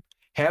Invasion.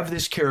 Have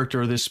this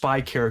character, this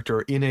spy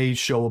character, in a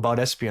show about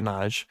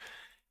espionage.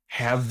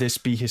 Have this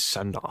be his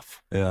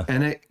send-off. Yeah.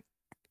 And it,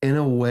 in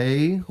a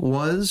way,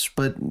 was,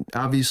 but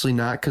obviously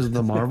not because of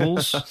the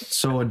Marvels.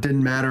 So it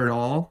didn't matter at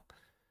all.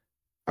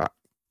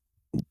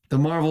 The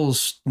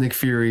Marvels Nick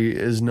Fury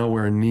is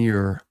nowhere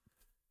near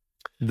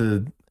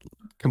the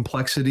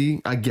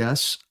complexity, I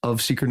guess, of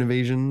Secret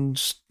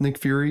Invasion's Nick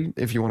Fury,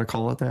 if you want to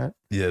call it that.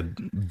 Yeah,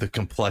 the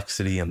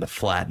complexity and the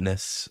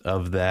flatness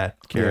of that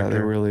character. Yeah,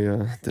 they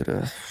really did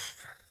a...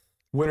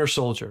 Winter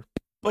Soldier.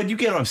 But you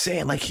get what I'm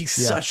saying? Like, he's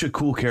such a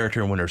cool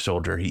character in Winter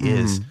Soldier. He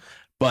is.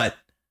 But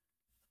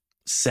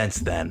since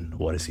then,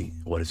 what has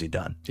he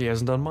done? He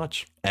hasn't done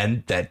much.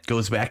 And that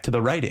goes back to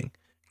the writing.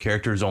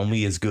 Character is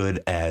only as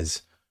good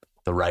as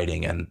the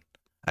writing, and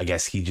I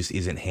guess he just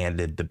isn't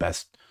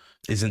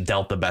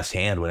dealt the best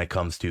hand when it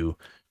comes to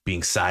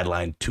being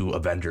sidelined to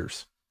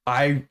Avengers.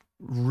 I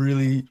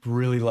really,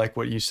 really like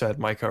what you said,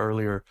 Micah,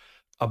 earlier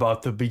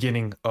about the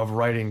beginning of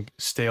writing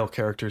stale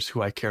characters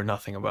who I care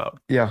nothing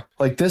about. Yeah,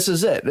 like this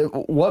is it.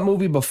 What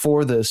movie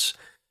before this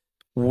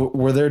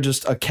were there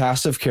just a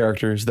cast of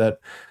characters that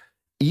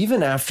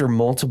even after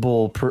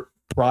multiple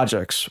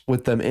projects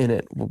with them in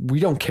it, we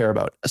don't care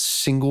about a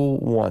single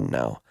one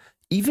now.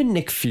 Even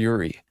Nick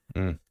Fury.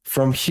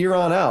 From here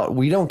on out,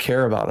 we don't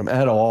care about him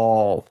at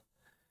all.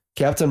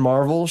 Captain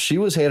Marvel, she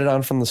was hated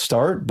on from the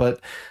start, but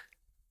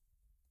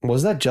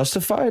was that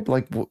justified?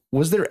 Like,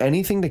 was there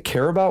anything to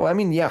care about? I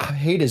mean, yeah,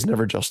 hate is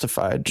never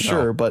justified,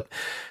 sure, but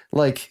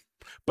like...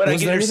 But I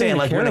get what you're saying,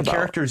 like, when a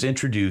character is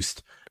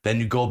introduced, then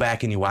you go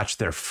back and you watch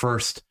their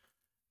first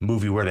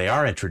movie where they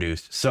are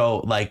introduced. So,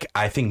 like,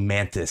 I think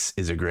Mantis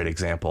is a great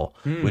example.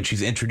 When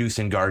she's introduced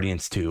in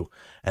Guardians 2,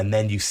 and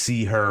then you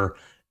see her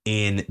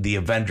in the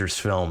Avengers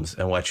films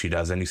and what she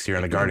does, and you see her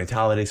in the Guardians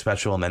Holiday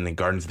Special, and then in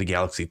Guardians of the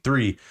Galaxy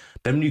 3.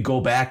 Then when you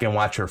go back and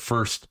watch her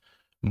first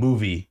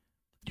movie,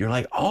 you're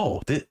like,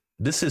 oh,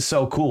 this is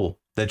so cool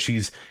that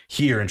she's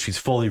here and she's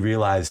fully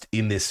realized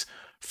in this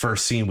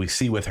first scene we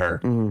see with her.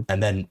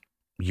 And then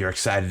you're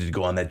excited to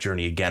go on that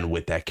journey again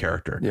with that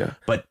character. Yeah.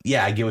 But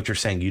yeah, I get what you're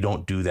saying. You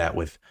don't do that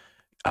with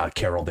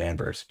Carol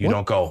Danvers. You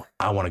don't go,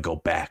 I want to go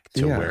back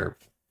to where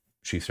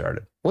she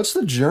started. What's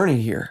the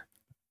journey here?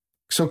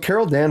 So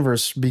Carol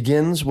Danvers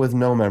begins with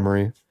no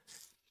memory,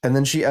 and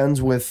then she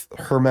ends with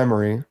her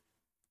memory,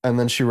 and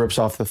then she rips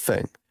off the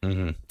thing.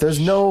 There's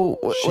no...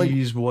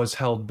 She was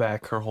held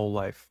back her whole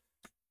life.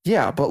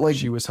 Yeah, but like...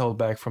 She was held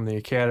back from the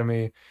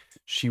academy.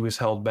 She was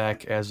held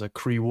back as a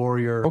Kree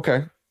warrior,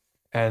 Okay.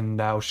 and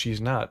now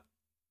she's not.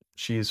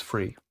 She is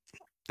free.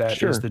 That is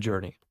Sure. the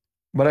journey.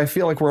 But I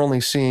feel like we're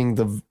only seeing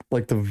the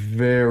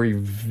very,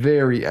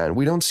 very end.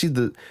 We don't see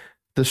the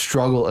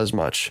struggle as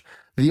much.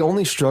 The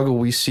only struggle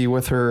we see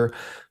with her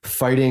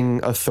fighting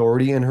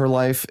authority in her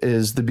life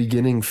is the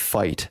beginning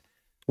fight,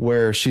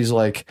 where she's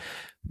like,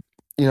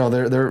 you know,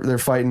 they're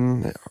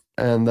fighting,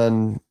 and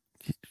then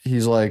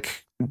he's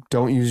like,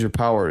 "Don't use your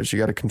powers. You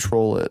got to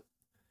control it."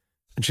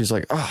 And she's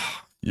like,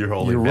 "Ah, You're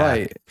holding you're back.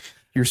 right.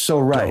 You're so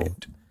right."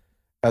 Don't.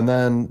 And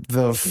then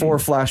the 4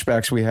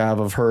 flashbacks we have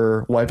of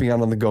her wiping out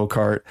on the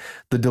go-kart,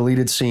 the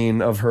deleted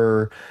scene of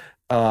her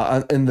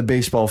in the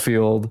baseball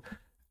field,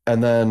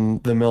 and then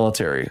the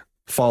military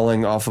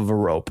falling off of a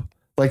rope.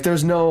 Like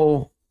there's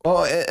no,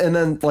 and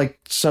then like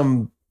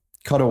some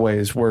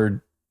cutaways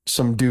where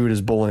some dude is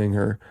bullying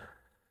her.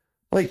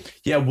 Like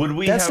Yeah, would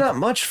we that's have, not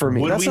much for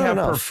me. Would That's we not have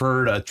enough.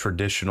 preferred a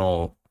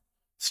traditional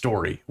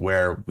story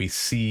where we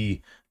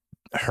see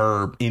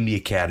her in the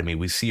academy,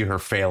 we see her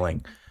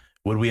failing?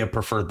 Would we have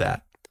preferred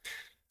that?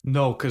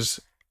 No,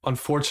 because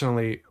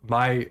unfortunately,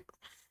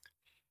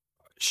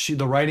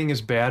 the writing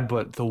is bad,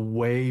 but the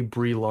way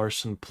Brie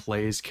Larson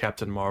plays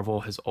Captain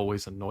Marvel has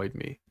always annoyed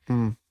me.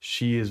 Hmm.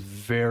 She is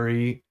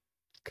very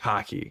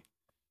cocky.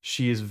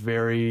 She is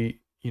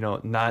very,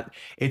 not.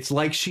 It's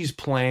like she's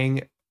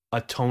playing a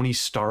Tony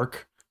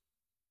Stark,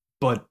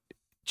 but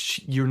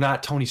you're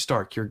not Tony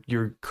Stark.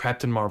 You're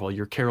Captain Marvel.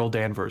 You're Carol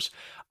Danvers.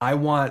 I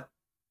want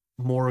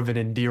more of an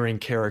endearing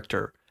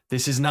character.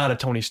 This is not a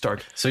Tony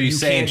Stark. So you're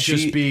saying can't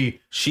just be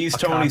she's a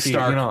Tony cocky,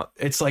 Stark.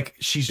 It's like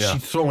she's Yeah.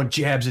 throwing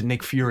jabs at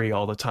Nick Fury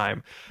all the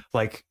time.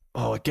 Like,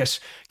 oh, I guess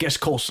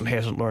Coulson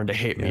hasn't learned to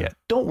hate me Yeah. yet.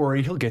 Don't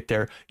worry, he'll get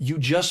there. You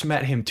just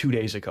met him 2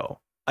 days ago.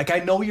 Like, I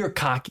know you're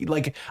cocky.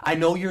 Like, I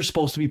know you're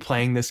supposed to be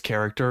playing this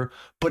character,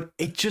 but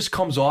it just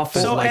comes off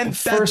as So, like, and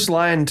First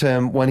line to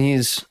him when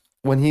he's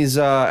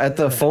at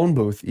the phone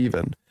booth,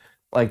 even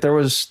like there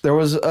was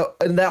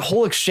and that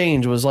whole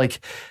exchange was like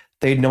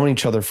they'd known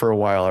each other for a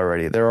while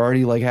already. They're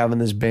already like having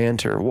this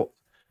banter.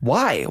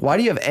 Why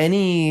do you have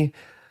any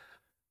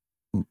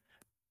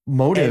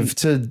motive And-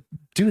 to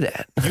do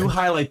that? You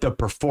highlight the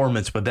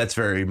performance, but that's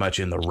very much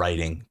in the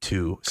writing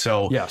too.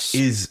 So Yes. are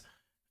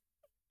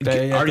that's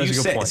you a good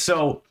saying point.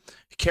 so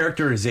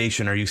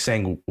characterization? Are you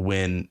saying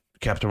when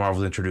Captain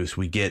Marvel's introduced,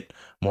 we get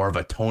more of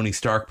a Tony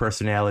Stark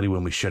personality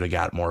when we should have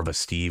got more of a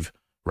Steve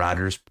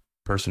Rogers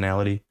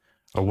personality?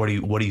 Or what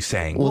are you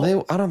saying?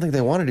 Well, I don't think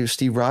they want to do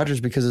Steve Rogers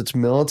because it's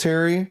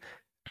military.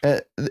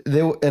 And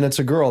it's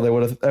a girl.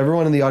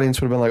 Everyone in the audience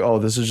would have been like, "Oh,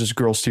 this is just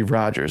girl Steve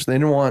Rogers." They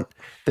didn't want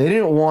but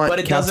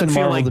it Captain doesn't feel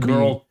Marvel like to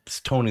girl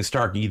Tony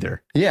Stark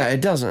either. be. Yeah,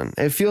 it doesn't.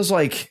 It feels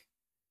like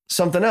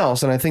something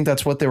else, and I think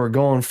that's what they were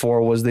going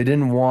for. Was they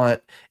didn't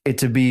want it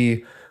to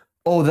be,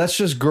 "Oh, that's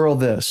just girl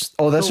this.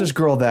 Oh, that's So- just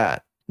girl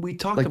that." we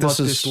talked Like, about this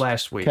is this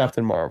last week.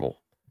 Captain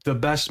Marvel. The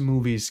best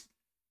movies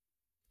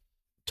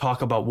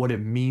talk about what it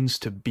means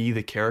to be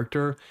the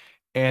character,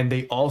 and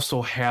they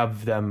also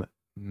have them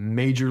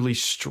majorly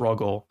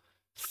struggle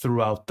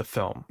throughout the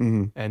film.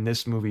 hmm And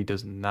this movie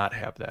does not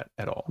have that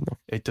at all.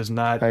 It does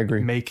not I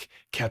agree. make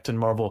Captain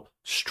Marvel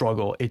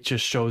struggle. It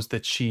just shows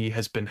that she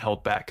has been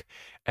held back.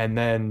 And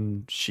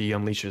then she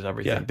unleashes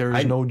everything. Yeah, There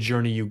is no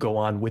journey you go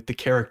on with the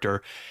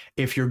character.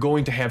 If you're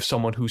going to have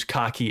someone who's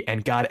cocky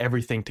and got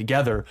everything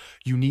together,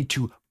 you need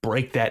to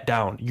break that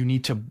down. You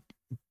need to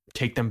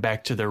take them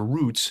back to their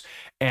roots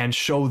and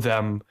show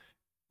them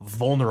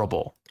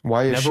vulnerable.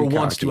 Why is Never she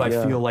once cocky? do I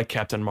Yeah. feel like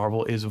Captain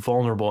Marvel is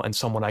vulnerable and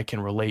someone I can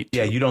relate to.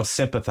 Yeah, you don't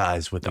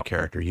sympathize with the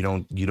character. You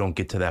don't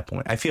get to that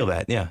point. I feel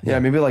that. Yeah. Yeah,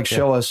 maybe like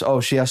show us,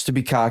 oh, she has to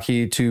be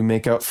cocky to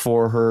make up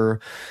for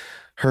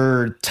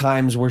her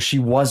times where she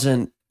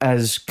wasn't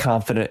as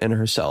confident in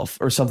herself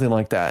or something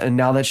like that. And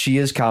now that she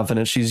is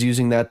confident, she's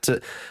using that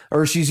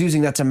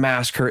to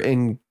mask her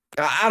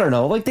I don't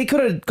know. Like they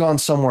could have gone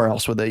somewhere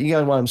else with it. You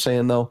got what I'm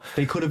saying though?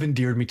 They could have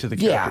endeared me to the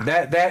Yeah.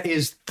 character. That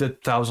is the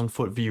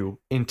 1,000-foot view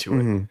into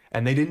it. Mhm.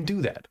 And they didn't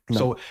do that.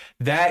 So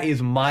that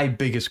is my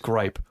biggest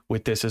gripe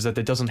with this, is that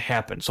it doesn't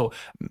happen. So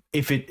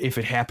if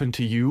it happened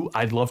to you,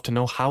 I'd love to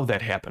know how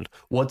that happened.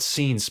 What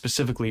scenes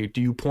specifically do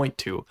you point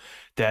to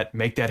that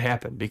make that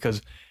happen?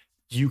 Because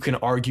you can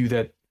argue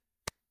that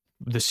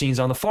the scenes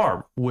on the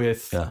farm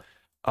with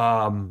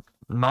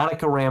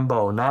Monica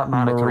Rambeau, not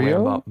Monica Maria?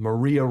 Rambeau,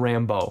 Maria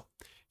Rambeau.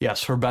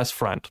 Yes, her best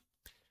friend.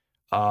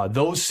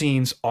 Those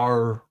scenes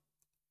are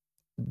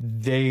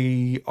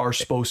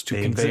supposed to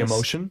They convey exist.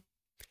 emotion.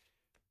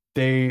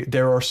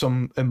 There are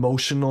some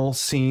emotional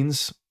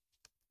scenes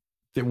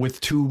with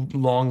two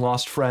long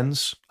lost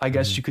friends, I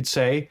guess you could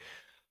say.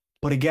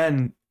 But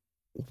again,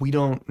 we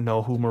don't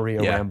know who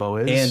Maria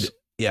Rambeau is.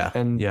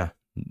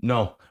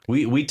 No,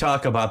 we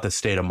talk about the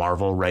state of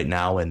Marvel right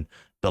now and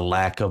the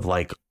lack of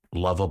like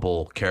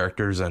lovable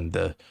characters and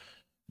the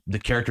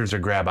characters are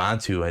grab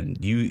onto,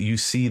 and you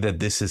see that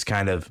this is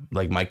kind of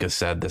like Micah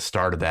said, the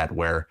start of that,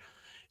 where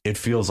it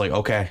feels like,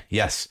 okay,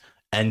 yes,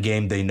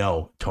 Endgame, they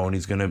know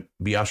Tony's gonna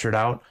be ushered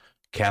out,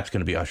 Cap's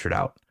gonna be ushered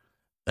out,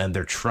 and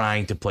they're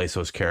trying to place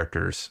those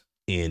characters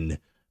in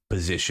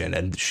position,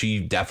 and she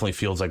definitely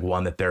feels like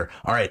one that they're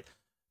all right.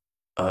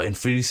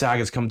 Infinity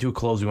Saga is coming to a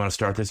close. We want to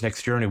start this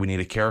next journey. We need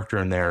a character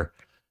in there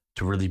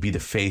to really be the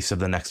face of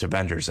the next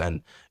Avengers,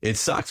 and it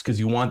sucks because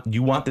you want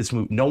this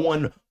movie. No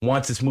one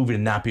wants this movie to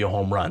not be a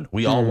home run.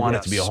 We all want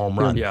it to be a home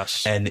run,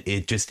 and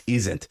it just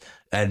isn't.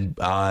 And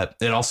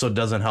it also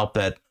doesn't help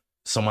that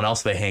someone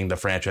else they hang the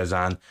franchise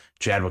on,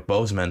 Chadwick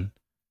Boseman,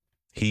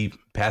 he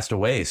passed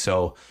away.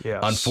 So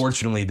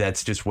unfortunately,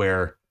 that's just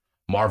where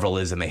Marvel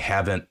is, and they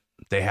haven't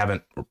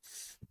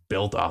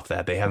built off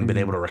that. They haven't been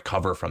able to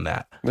recover from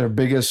that. Their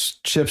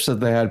biggest chips that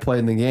they had played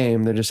in the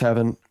game, they just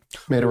haven't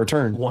made a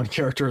return. One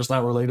character is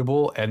not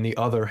relatable, and the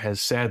other has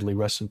sadly,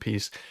 rest in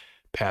peace,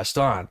 passed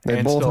on.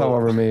 They both,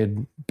 however,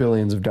 made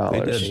billions of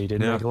dollars. They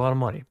did make a lot of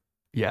money.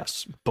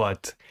 Yes,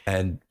 but...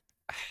 And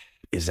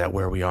is that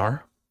where we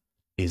are?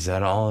 Is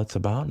that all it's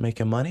about,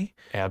 making money?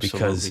 Absolutely.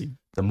 Because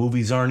the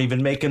movies aren't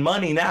even making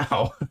money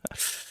now.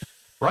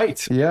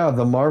 Right. Yeah,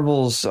 the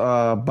Marvel's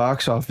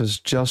box office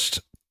just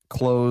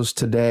closed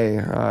today,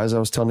 as I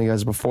was telling you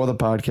guys before the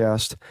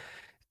podcast.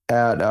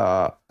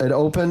 It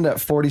opened at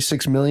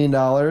 $46 million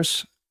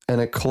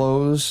and it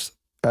closed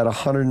at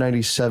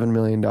 $197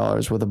 million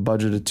with a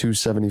budget of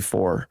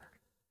 $274.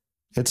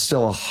 It's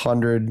still it's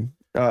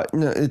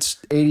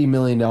 $80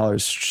 million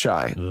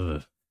shy.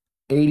 Ugh.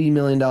 $80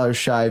 million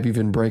shy of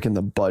even breaking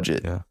the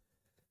budget. Yeah.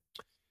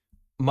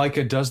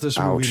 Micah, does this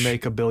movie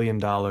make $1 billion?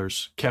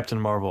 Captain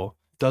Marvel,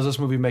 does this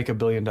movie make $1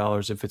 billion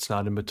if it's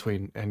not in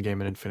between Endgame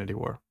and Infinity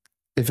War?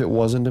 If it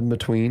wasn't in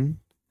between,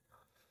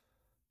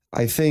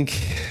 I think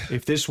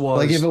if this was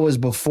like if it was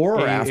before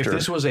or after, if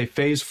this was a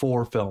Phase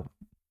 4 film,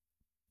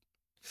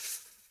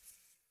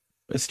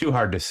 it's too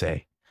hard to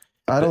say.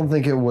 I don't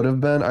think it would have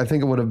been. I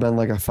think it would have been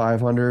like a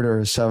 500 or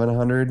a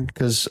 700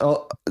 because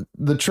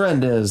the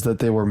trend is that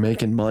they were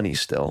making money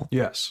still.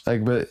 Yes,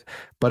 like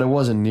but it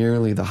wasn't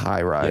nearly the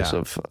high rise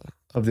of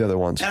the other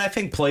ones. And I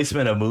think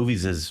placement of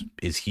movies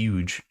is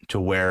huge to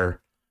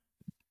where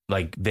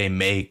like they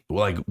make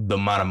like the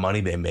amount of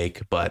money they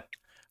make. But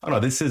I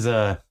don't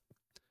know.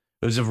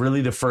 It was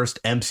really the first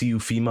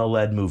MCU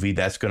female-led movie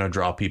that's going to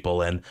draw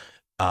people in.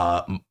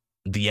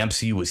 The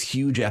MCU was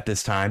huge at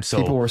this time, so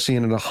people were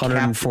seeing it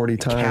 140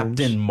 times.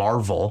 Captain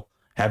Marvel,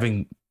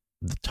 having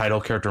the title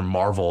character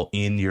Marvel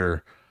in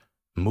your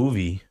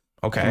movie.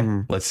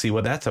 Okay, let's see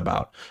what that's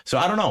about. So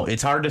I don't know.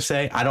 It's hard to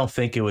say. I don't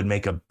think it would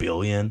make $1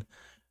 billion,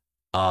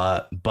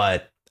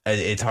 but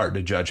it's hard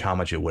to judge how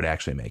much it would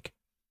actually make.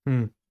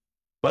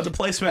 But the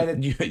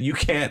placement, you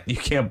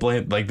can't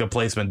blame. Like the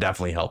placement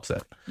definitely helps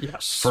it.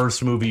 Yes.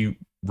 First movie,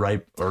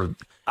 right? Or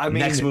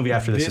next movie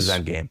after this is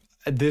Endgame.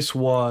 This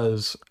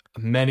was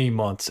many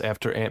months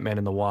after Ant-Man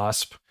and the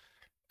Wasp,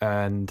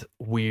 and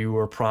we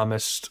were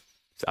promised.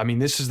 I mean,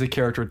 this is the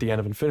character at the end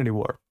of Infinity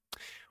War.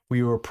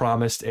 We were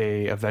promised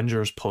a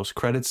Avengers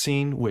post-credit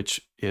scene,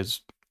 which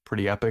is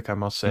pretty epic, I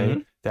must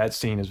say. That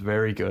scene is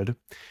very good.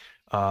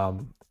 A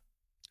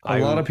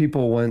lot of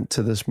people went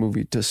to this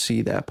movie to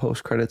see that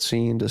post-credit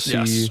scene, to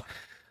see,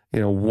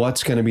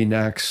 what's going to be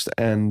next,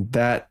 and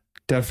that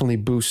definitely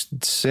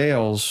boosted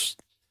sales.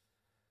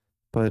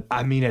 But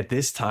I mean, at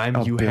this time,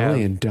 $1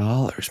 billion,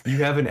 man.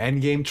 You have an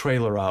Endgame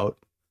trailer out.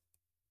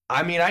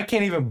 I mean, I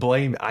can't even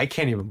blame.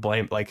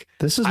 Like,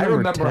 this is. I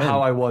remember 10. how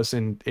I was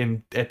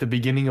in at the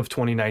beginning of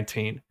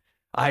 2019.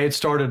 I had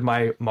started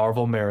my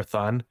Marvel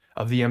marathon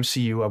of the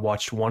MCU. I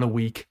watched one a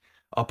week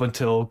up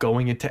until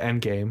going into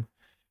Endgame,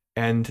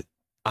 and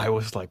I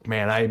was like,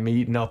 man, I'm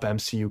eating up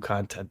MCU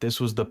content.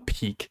 This was the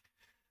peak.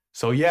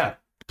 So yeah,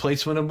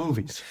 placement of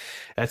movies.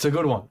 That's a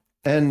good one.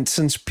 And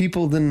since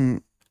people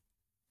didn't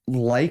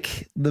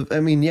like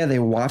they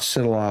watched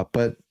it a lot,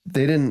 but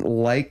they didn't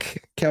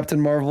like Captain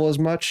Marvel as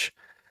much.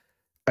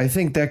 I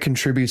think that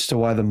contributes to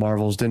why the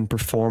Marvels didn't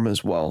perform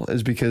as well,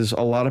 is because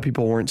a lot of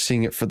people weren't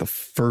seeing it for the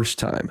first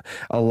time.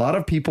 A lot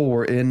of people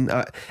were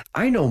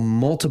I know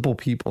multiple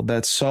people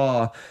that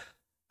saw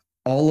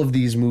all of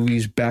these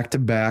movies back to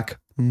back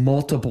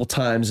multiple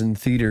times in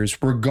theaters,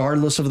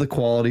 regardless of the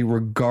quality,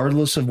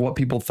 regardless of what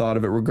people thought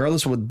of it,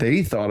 regardless of what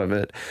they thought of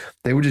it.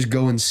 They would just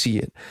go and see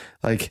it.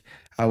 Like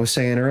I was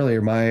saying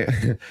earlier,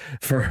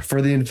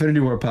 for the Infinity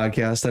War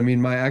podcast, I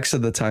mean, my ex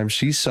at the time,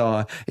 she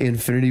saw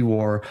Infinity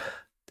War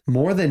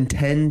more than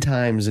 10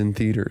 times in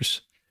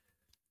theaters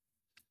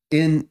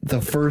in the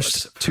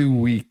first 2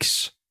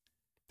 weeks.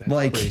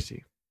 That's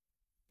crazy.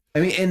 I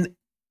mean, and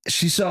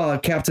she saw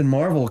Captain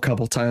Marvel a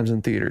couple times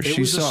in theaters. It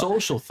was a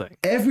social thing.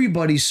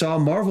 Everybody saw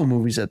Marvel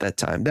movies at that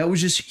time. That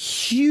was just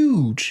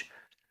huge.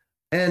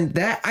 And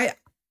that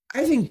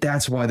I think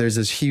that's why there's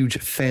this huge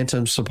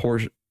phantom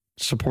supporting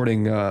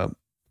of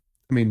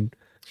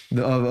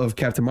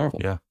Captain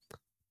Marvel. Yeah.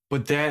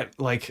 But that,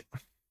 like,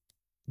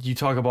 you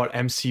talk about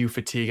MCU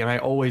fatigue, and I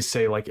always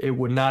say, like, it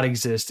would not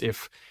exist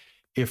if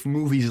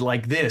movies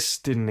like this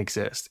didn't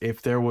exist.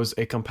 If there was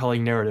a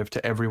compelling narrative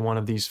to every one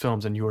of these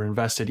films and you were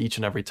invested each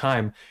and every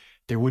time,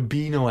 there would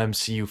be no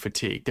MCU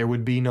fatigue. There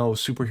would be no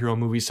superhero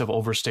movies have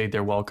overstayed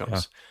their welcomes.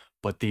 Yeah.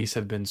 But these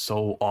have been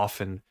so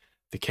often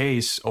the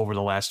case over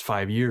the last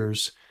 5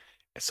 years.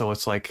 So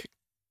it's like,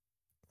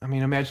 I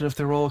mean, imagine if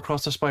they were all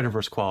across the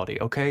Spider-Verse quality,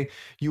 okay?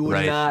 You would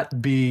Right.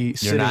 not be You're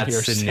sitting not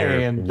here sitting there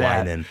saying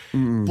that.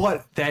 whining.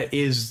 But that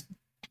is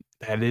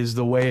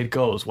the way it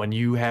goes when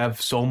you have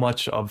so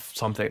much of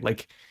something.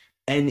 Like,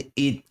 And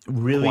it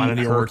really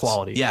Quantity over hurts.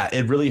 quality. Yeah,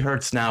 it really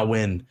hurts now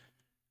when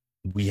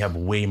we have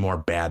way more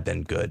bad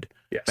than good.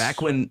 yes.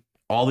 Back when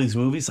all these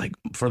movies, like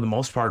for the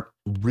most part,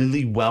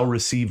 really well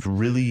received,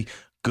 really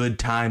good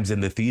times in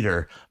the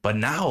theater. But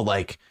now,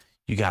 like,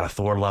 you got a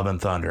Thor: Love and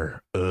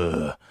Thunder.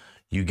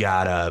 You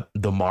got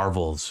the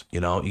Marvels. You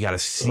know, you got a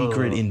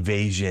Secret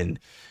Invasion.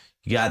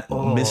 You got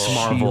Miss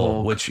Marvel,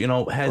 She-Hulk. which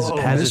has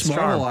Miss its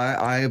Marvel, charm.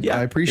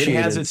 I appreciate it.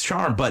 It has its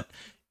charm, but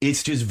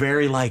it's just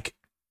very like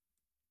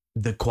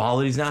the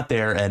quality's not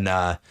there. And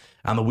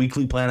on the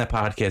Weekly Planet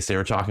podcast, they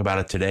were talking about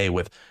it today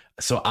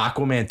so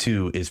Aquaman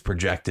 2 is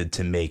projected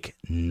to make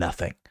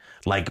nothing,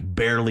 like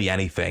barely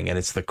anything. And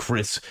it's the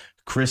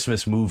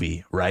Christmas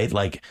movie, right?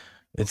 Like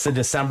it's a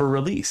December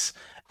release.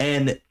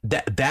 And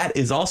that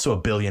is also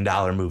 $1 billion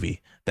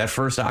movie. That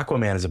first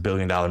Aquaman is $1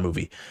 billion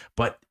movie,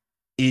 but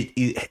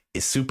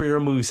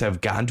superhero movies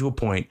have gotten to a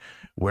point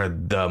where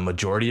the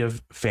majority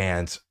of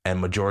fans and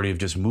majority of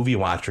just movie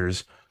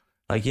watchers,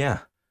 like, yeah,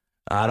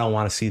 I don't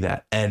want to see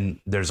that. And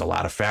there's a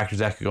lot of factors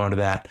that could go into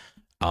that.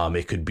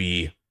 It could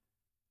be,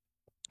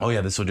 oh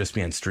yeah, this will just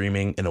be on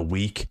streaming in a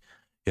week.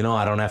 You know,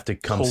 I don't have to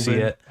come see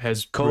it.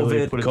 Has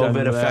really put it down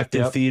COVID to that.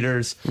 affected Yep.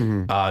 theaters.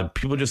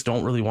 People just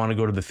don't really want to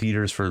go to the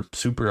theaters for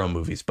superhero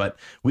movies. But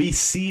we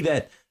see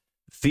that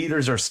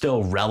theaters are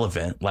still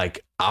relevant.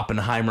 Like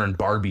Oppenheimer and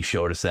Barbie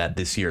showed us that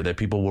this year, that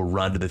people will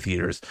run to the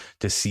theaters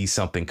to see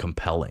something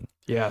compelling.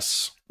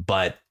 Yes.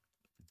 But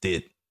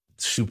the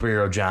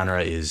superhero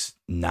genre is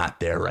not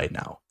there right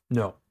now.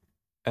 No.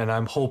 And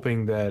I'm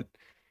hoping that,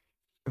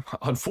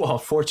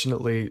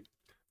 unfortunately,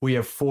 we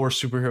have 4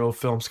 superhero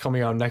films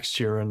coming out next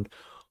year, and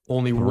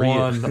only 3.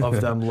 one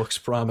of them looks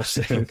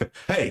promising.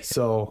 Hey,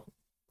 So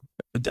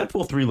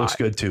Deadpool 3 looks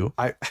good too.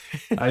 I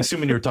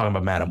assuming you were talking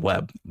about Madam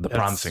Web, the That's-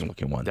 promising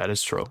looking one. that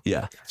is true.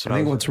 Yeah. That's I what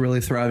think was- what's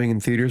really thriving in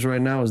theaters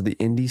right now is the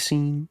indie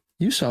scene.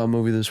 You saw a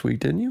movie this week,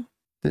 didn't you?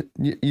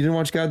 You didn't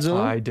watch Godzilla?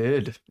 I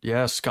did.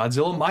 Yes.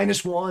 Godzilla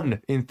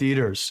 -1 in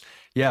theaters.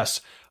 Yes.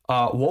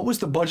 What was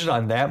the budget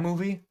on that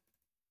movie?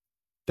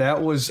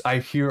 That was, I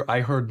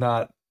heard,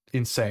 not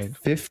insane,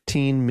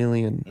 15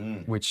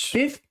 million. which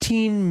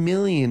 15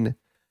 million.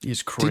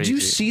 is crazy. Did you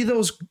see the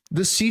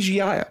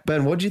CGI?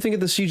 Ben, what did you think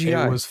of the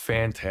CGI? It was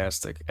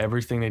fantastic.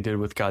 Everything they did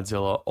with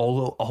Godzilla,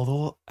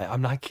 although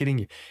I'm not kidding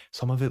you,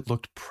 some of it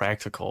looked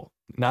practical.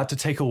 Not to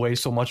take away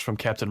so much from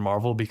Captain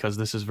Marvel, because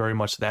this is very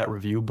much that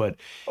review, but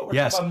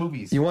yes,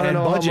 movies. you want to and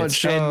know budgets,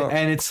 how much?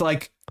 and it's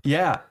like,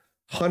 yeah,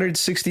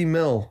 160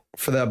 mil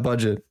for that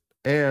budget.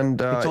 And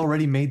it's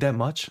already made that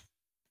much.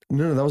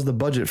 no, that was the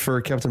budget for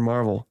Captain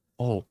Marvel.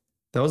 Oh,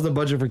 That was the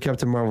budget for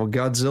Captain Marvel.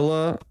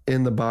 Godzilla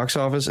in the box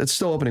office. It's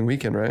still opening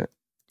weekend, right?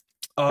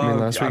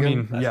 last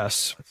weekend?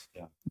 yes.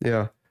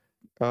 Yeah.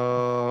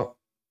 Well,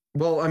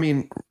 I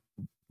mean,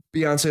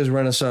 Beyonce's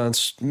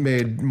Renaissance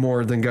made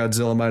more than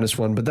Godzilla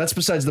 -1, but that's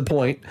besides the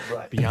point.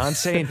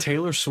 Beyonce and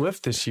Taylor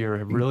Swift this year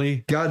have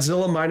really.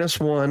 Godzilla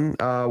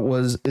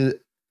 -1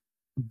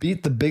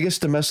 beat the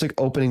biggest domestic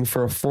opening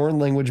for a foreign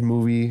language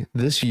movie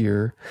this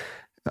year.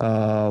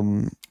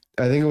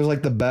 I think it was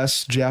like the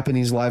best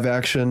Japanese live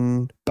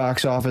action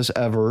box office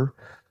ever.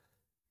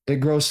 It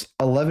grossed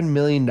 $11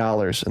 million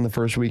in the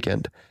first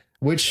weekend,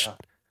 which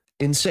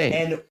insane.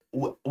 And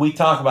we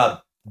talk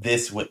about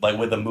this with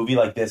a movie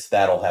like this,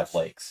 that'll have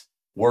legs.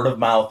 Word of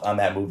mouth on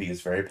that movie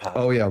is very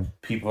popular. Oh yeah,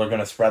 People are going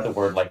to spread the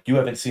word. Like, you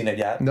haven't seen it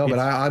yet. no, but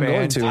It's I'm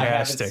going to. I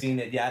fantastic. haven't seen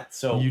it yet.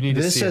 So You need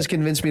to This see has it.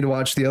 convinced me to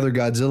watch the other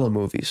Godzilla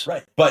movies.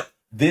 right, but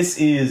this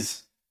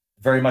is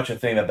very much a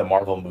thing that the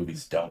Marvel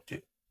movies don't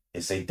do.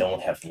 Is they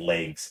don't have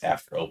legs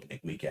after opening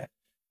weekend.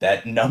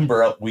 That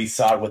number we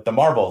saw with the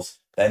Marvels,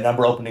 that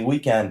number opening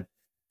weekend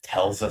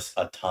tells us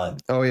a ton.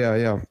 Oh yeah,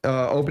 yeah.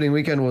 Opening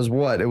weekend was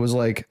what? It was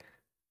like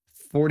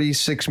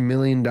 $46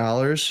 million,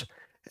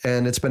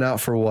 and it's been out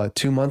for what,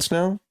 2 months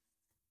now?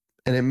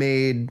 And it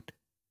made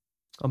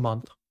A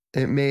month.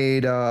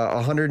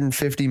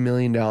 $150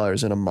 million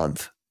in a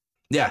month.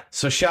 Yeah.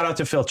 So shout out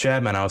to Phil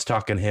Chapman. I was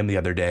talking to him the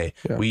other day.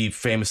 Yeah. We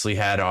famously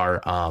had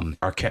our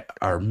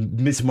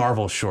Miss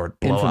Marvel short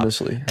blow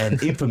Infamously. up,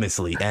 and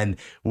infamously. And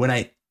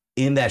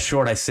in that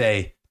short, I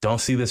say, don't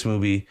see this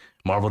movie.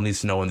 Marvel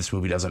needs to know when this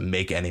movie doesn't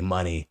make any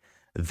money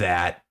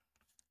that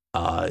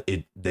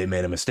they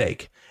made a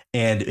mistake.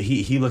 And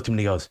he looked at me and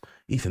he goes,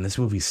 Ethan, this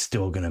movie's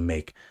still gonna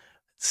make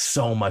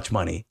so much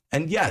money.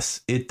 And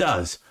yes, it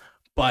does.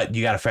 But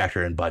you got to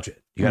factor in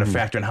budget. You got to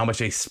factor in how much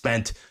they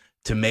spent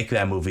to make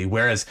that movie.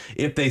 Whereas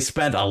if they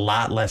spent a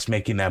lot less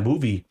making that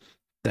movie,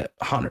 that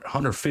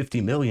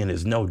 150 million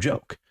is no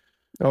joke,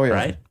 Oh yeah.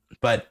 right?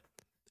 But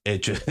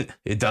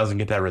it doesn't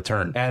get that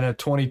return. And a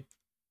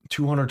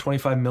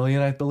 225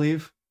 million, I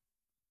believe,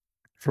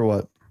 For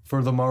what?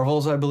 for the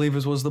Marvels, I believe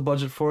was the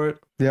budget for it.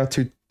 Yeah,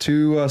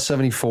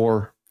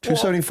 274.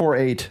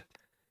 274.8.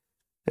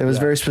 It was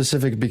very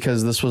specific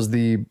because this was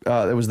it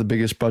was the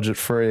biggest budget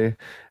for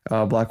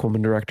a black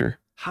woman director.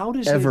 How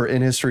does ever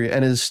in history,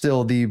 and is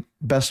still the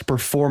best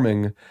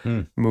performing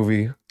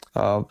movie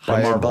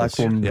by a black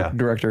woman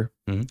director.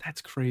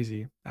 That's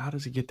crazy. How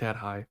does it get that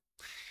high?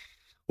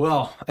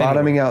 Well,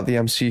 Bottoming out the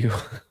MCU.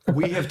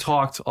 we have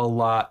talked a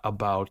lot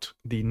about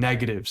the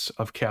negatives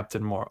of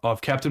Captain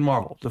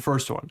Marvel, the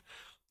first one.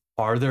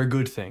 Are there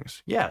good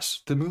things?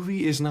 Yes, the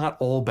movie is not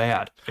all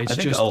bad. It's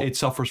just it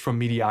suffers from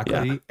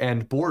mediocrity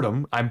and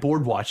boredom. I'm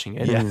bored watching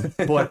it.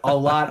 But a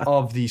lot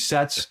of the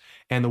sets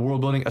and the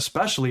world building,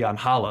 especially on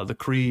Hala, the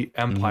Kree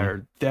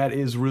Empire, that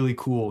is really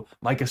cool.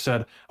 Like I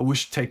said, I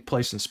wish it take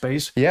place in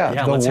space.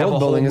 Yeah, the let's have a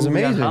world whole building is movie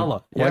on amazing.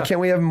 Hala. Why can't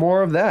we have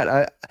more of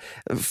that?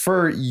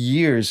 For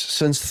years,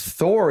 since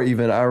Thor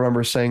even, I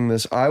remember saying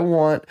this, I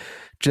want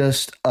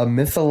just a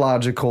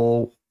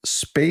mythological,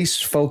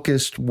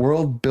 space-focused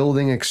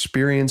world-building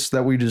experience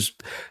that we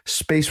just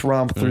space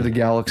romp through the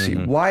galaxy.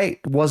 Why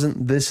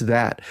wasn't this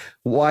that?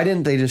 Why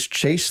didn't they just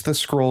chase the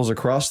Skrulls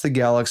across the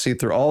galaxy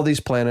through all these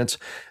planets?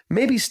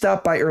 Maybe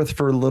stop by Earth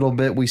for a little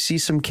bit. We see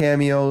some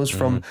cameos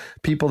from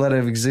people that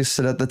have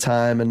existed at the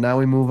time, and now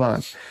we move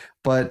on.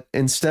 But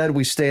instead,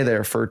 we stay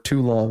there for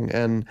too long.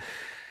 And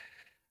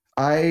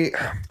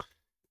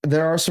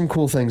there are some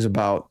cool things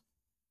about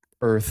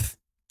Earth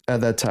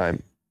at that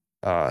time.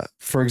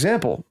 For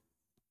example,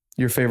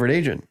 your favorite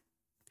agent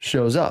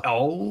shows up.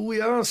 Oh,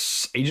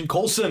 yes. Agent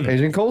Coulson.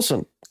 Agent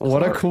Coulson.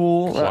 What a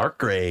cool... Clark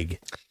Gregg.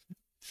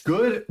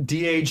 Good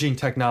de-aging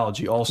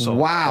technology also.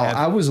 Wow. And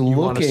I was you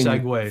want to looking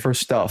segue. for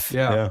stuff.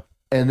 Yeah.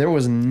 And there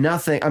was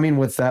nothing... I mean,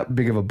 with that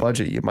big of a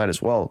budget, you might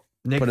as well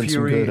Nick put in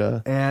Fury some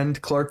good... and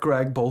Clark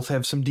Gregg both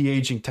have some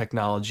de-aging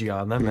technology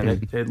on them,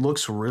 and it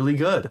looks really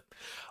good.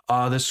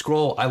 The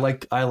Skrull,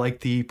 I like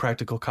the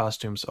practical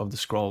costumes of the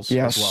Skrulls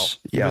as well.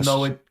 Even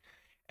though it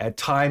at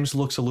times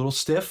looks a little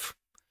stiff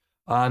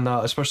on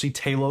especially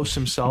Talos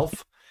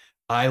himself,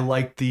 I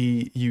like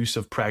the use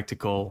of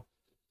practicalness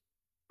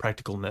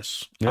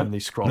on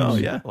these Skrulls.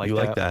 No, you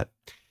like that.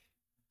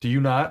 Do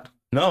you not?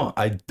 No,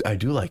 I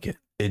do like it.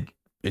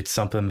 It's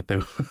something that they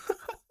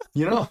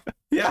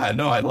Yeah,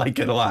 no, I like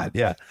it a lot.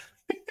 Yeah.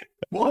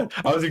 What?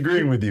 I was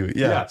agreeing with you.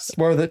 Yeah. Yes.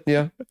 Worth it,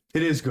 yeah.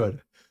 It is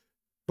good.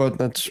 But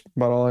that's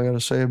about all I got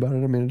to say about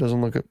it. I mean, it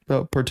doesn't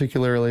look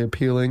particularly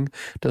appealing.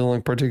 It doesn't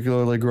look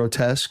particularly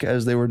grotesque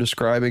as they were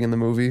describing in the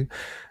movie.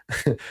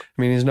 I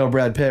mean, he's no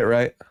Brad Pitt,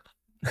 right?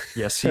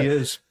 Yes, he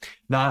is.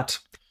 Not.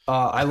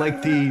 I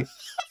like the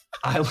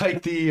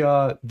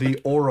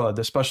aura,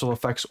 the special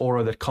effects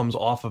aura that comes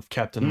off of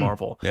Captain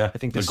Marvel. Yeah, I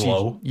think the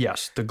glow.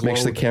 Yes, the glow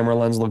Makes the camera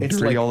lens look It's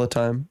dirty like- all the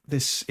time.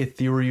 This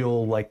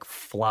ethereal like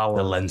flower.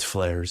 The lens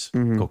flares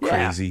Mm-hmm. go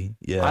crazy.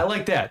 Yeah. I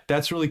like that.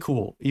 That's really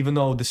cool. Even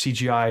though the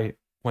CGI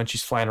when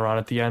she's flying around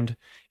at the end,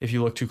 if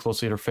you look too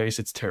closely at her face,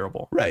 it's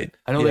terrible. Right.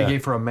 I know they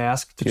gave her a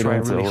mask to You try don't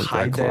and have to really look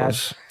hide that.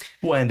 close.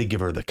 Well, and to give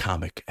her the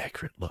comic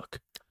accurate look.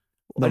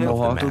 The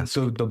mohawk.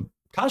 The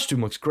costume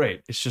looks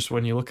great. It's just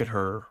when you look at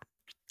her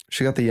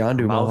She got the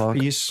Yondu mohawk.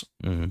 mouthpiece,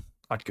 Mhm.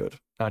 not good.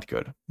 Not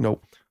good.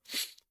 Nope.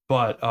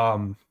 But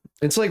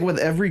It's like with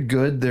every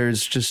good,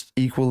 there's just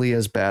equally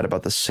as bad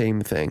about the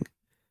same thing.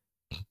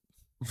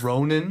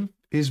 Ronan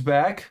is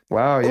back.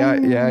 Wow.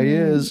 Yeah, he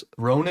is.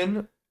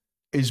 Ronan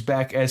is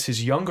back as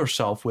his younger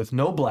self with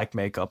no black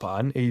makeup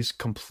on. He's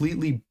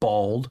completely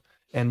bald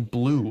and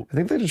blue. I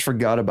think they just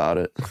forgot about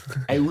it.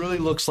 It really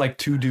looks like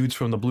two dudes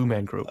from the Blue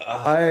Man Group.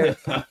 I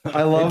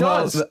love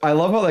does.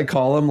 how they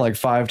call him like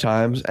 5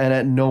 times, and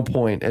at no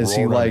point is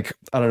he Ronan. like,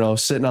 I don't know,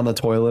 sitting on the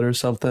toilet or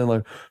something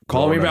like,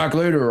 call me Ronan. back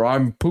later,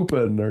 I'm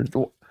pooping, or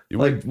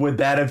like Would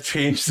that have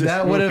changed this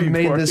that would have movie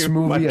made for this you?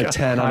 movie My a God.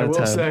 10 out I of will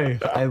 10. say,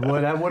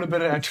 that would have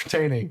been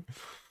entertaining.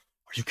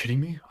 Are you kidding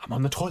me? I'm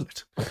on the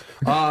toilet.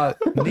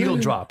 Needle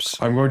drops.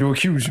 I'm going to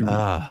accuse you.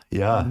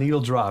 Yeah.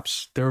 Needle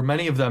drops. There were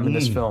many of them in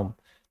this film.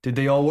 Did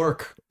they all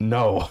work?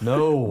 No.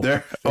 No.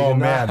 There. They Oh did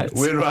man. not.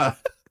 When,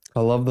 I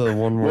love the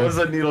one what where was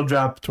the needle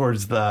drop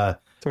towards the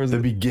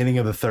beginning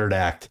of the third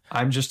act?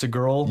 I'm just a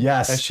girl.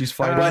 Yes. As she's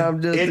fighting. But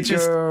I'm just it a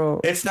just- girl.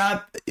 It's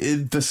not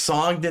the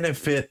song didn't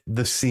fit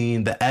the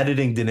scene. The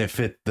editing didn't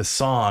fit the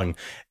song.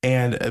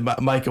 And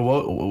Micah,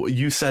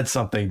 you said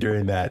something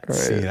during that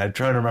scene. I'm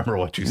trying to remember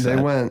what you They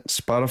said. went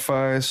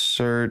Spotify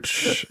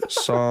search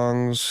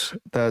songs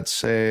that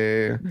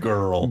say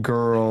Girl.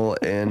 girl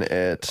in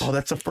it. Oh,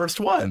 that's the first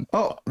one.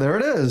 Oh, there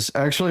it is.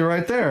 Actually,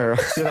 right there.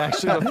 Is it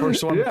actually the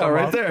first one? to Yeah, come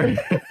right up?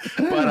 there.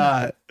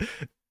 But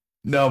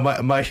no, my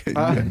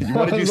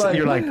what did you say?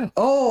 You're like,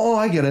 oh,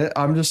 I get it.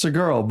 I'm just a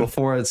girl.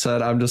 Before it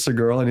said I'm just a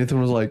girl, and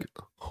Ethan was like,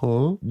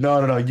 huh?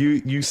 no.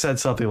 You said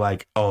something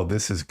like, oh,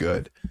 this is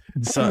good.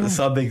 So,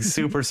 something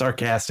super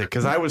sarcastic.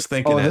 Because I was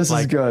thinking, Oh, that, this is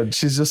like, good.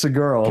 She's just a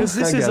girl. because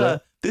I get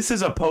it. this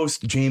is a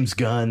post James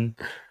Gunn,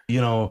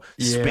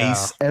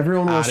 space,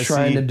 Everyone was Odyssey,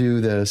 trying to do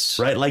this.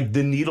 right? Like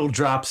the needle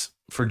drops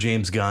for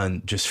James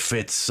Gunn just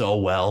fit so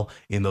well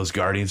in those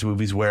Guardians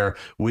movies. Where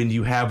when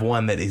you have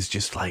one that is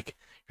just like,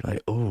 you're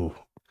like, ooh,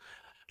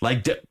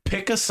 like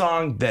pick a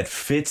song that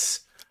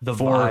fits The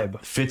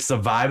vibe. fits the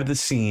vibe of the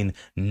scene,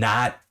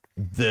 not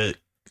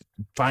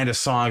find a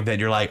song that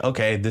you're like,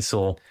 okay,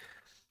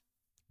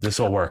 This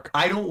will work.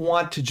 I don't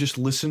want to just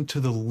listen to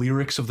the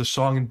lyrics of the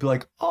song and be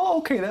like, oh,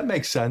 okay, that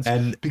makes sense.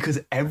 And because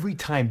every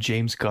time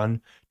James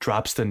Gunn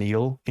drops the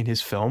needle in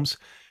his films,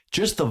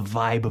 just the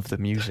vibe of the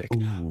music.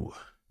 ooh,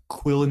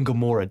 Quill and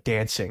Gamora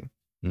dancing.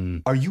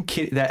 Are you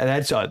kidding?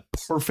 That's a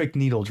perfect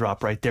needle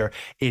drop right there.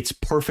 It's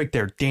perfect.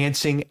 They're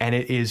dancing, and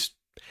it is.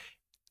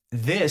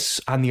 This,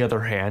 on the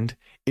other hand,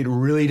 it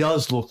really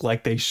does look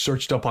like they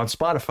searched up on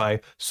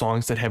Spotify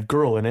songs that have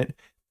girl in it.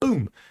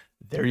 Boom.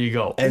 There you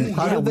go. And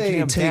how do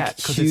they take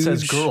because it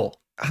says huge- girl?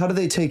 How do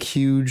they take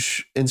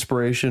huge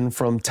inspiration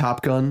from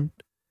Top Gun,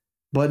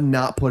 but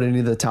not put any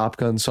of the Top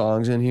Gun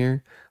songs in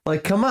here?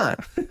 Like, come on.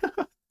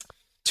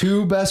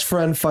 Two best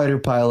friend fighter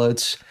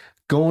pilots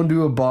go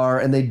into a bar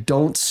and they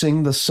don't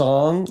sing the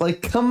song.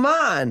 Like, come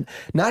on.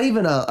 Not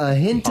even a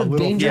hint A of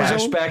little danger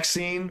zone. flashback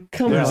scene.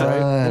 Come there's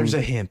on.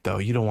 a hint though.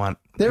 You don't want.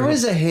 There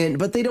is a hint,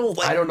 but they don't.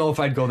 I don't know if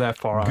I'd go that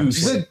far.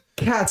 honestly.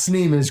 The cat's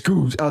name is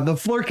Goose. The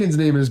Flurkin's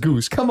name is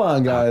Goose. Come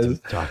on,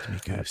 guys. Talk to me,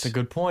 Goose. That's a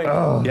good point.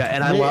 Yeah,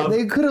 and I love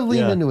They could have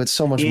leaned yeah. into it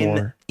so much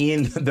more.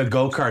 in the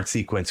go-kart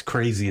sequence.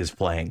 Crazy is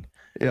playing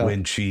Yeah.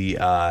 when she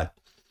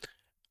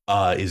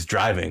is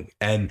driving,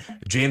 and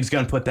James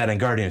Gunn put that in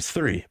Guardians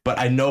 3. But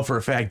I know for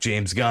a fact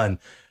James Gunn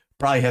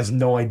probably has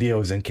no idea it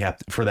was in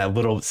for that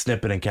little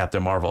snippet in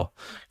Captain Marvel,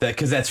 that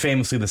because that's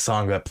famously the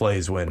song that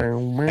plays when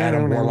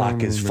Adam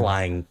Warlock is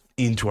flying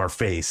into our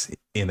face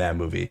in that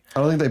movie. I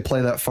don't think they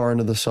play that far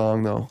into the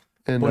song though.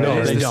 And Well, no,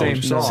 it's they the don't.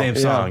 same song. Same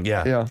song,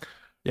 yeah. Yeah.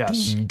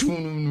 Yes.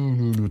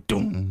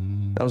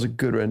 That was a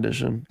good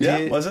rendition. Yeah,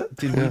 Did- was it?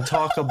 Did we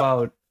talk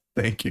about?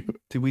 Thank you.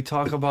 Did we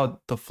talk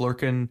about the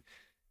Flurkin,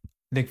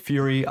 Nick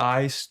Fury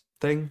eyes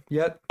thing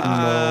yet?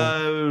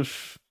 No.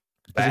 'Cause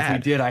if we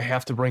did, I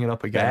have to bring it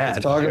up again. Bad.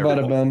 It's Talk about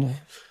it, terrible. Ben.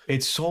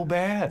 It's so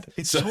bad.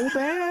 It's so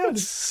bad.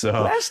 So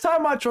Last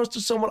time I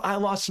trusted someone, I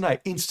lost an eye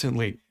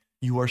instantly.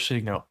 You are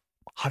sitting there.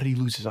 How did he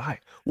lose his eye?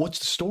 What's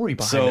the story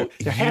behind So it?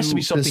 There has to be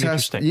This something has-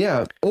 interesting.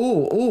 Yeah.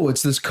 Oh,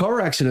 it's this car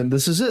accident.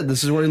 This is it.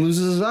 This is where he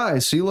loses his eye.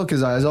 See, look,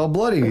 his eye's all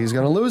bloody. He's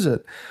gonna lose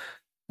it.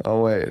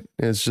 Oh wait,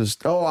 it's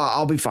just. Oh,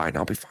 I'll be fine.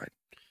 I'll be fine.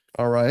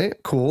 All right,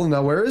 cool.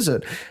 Now where is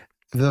it?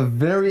 The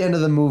very end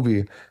of the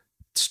movie.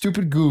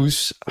 Stupid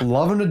Goose,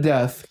 love him to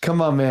death.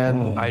 Come on,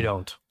 man. I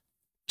don't.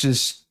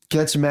 Just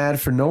gets mad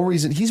for no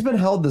reason. He's been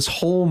held this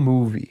whole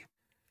movie.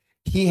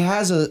 He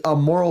has a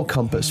moral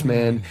compass,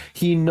 man.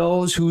 He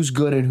knows who's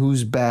good and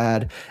who's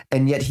bad,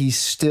 and yet he's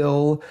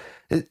still.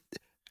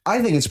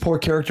 I think it's poor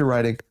character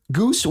writing.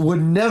 Goose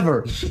would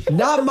never,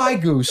 not my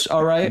Goose,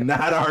 all right?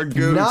 not our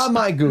Goose, Not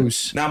my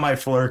Goose, not my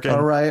Flurkin.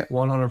 all right?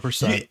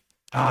 100%.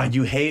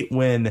 You hate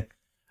when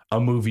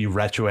a movie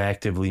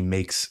retroactively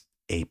makes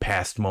a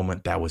past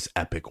moment that was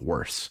epic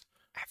worse.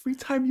 Every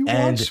time you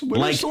And watch Winter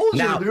like Soldier,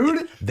 now,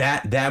 dude.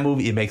 that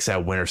movie, it makes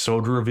that Winter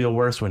Soldier reveal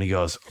worse when he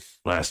goes,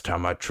 "Last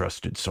time I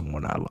trusted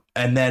someone I love,"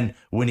 and then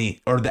when I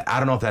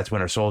don't know if that's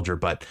Winter Soldier,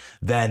 but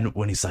then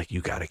when he's like,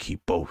 "You got to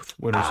keep both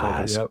Winter Soldier,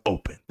 eyes yep.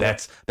 open,"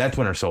 that's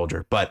Winter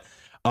Soldier. But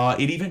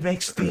it even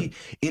makes the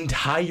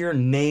entire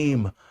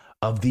name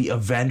of the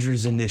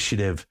Avengers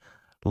Initiative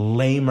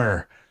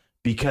lamer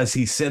because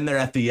he's sitting there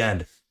at the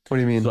end. What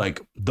do you mean? Like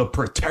the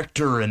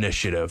Protector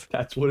Initiative.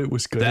 That's what it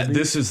was going to That be.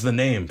 this is the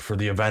name for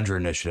the Avenger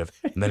Initiative.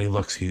 And then he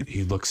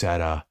looks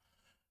at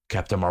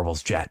Captain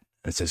Marvel's jet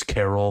and it says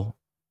Carol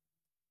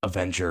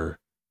Avenger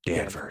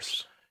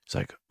Danvers. It's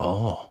like,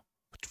 oh,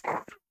 it's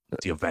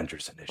the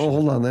Avengers Oh, Initiative.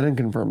 hold on. They didn't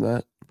confirm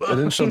that. They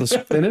didn't show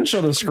the. They didn't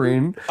show the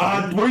screen.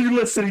 Were you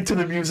listening to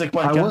the music,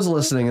 Mike? I was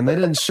listening, and they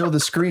didn't show the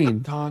screen.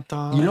 Dun,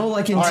 dun. You know,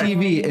 like in All right.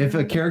 TV, if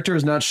a character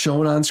is not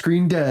shown on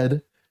screen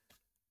dead,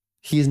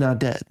 he's not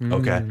dead.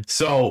 Okay.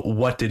 So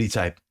what did he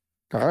type?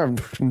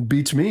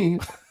 Beats me.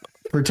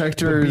 The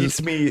Protectors.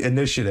 Beats Me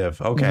Initiative.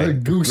 The Okay.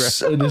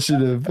 Goose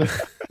Initiative.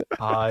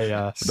 Ah,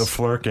 yes. The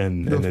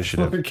Flurkin The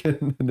Initiative.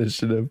 Flurkin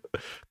Initiative.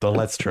 The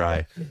Let's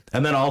Try.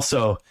 And then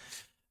also,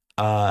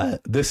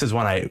 this is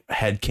when I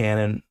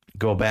headcanon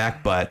go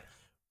back, but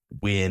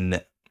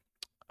when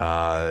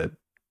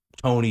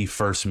Tony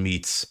first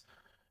meets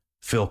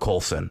Phil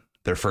Coulson,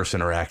 their first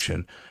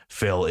interaction,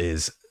 Phil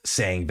is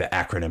saying the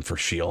acronym for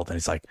SHIELD, and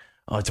he's like,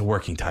 oh, it's a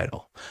working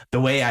title. The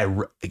way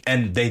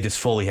and they just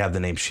fully have the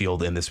name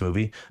SHIELD in this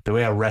movie. The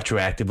way I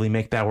retroactively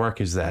make that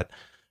work is that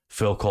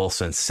Phil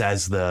Coulson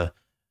says the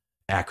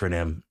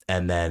acronym,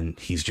 and then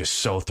he's just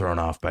so thrown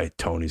off by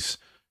Tony's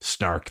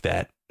snark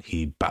that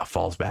he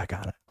falls back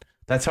on it.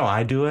 That's how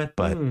I do it,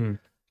 but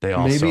they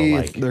also Maybe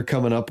like they're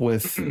coming up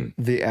with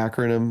the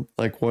acronym,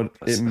 like what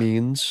it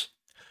means.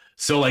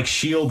 so like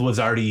SHIELD was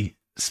already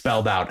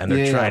spelled out, and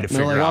they're trying to They're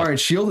figure like, out. all right,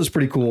 Shield is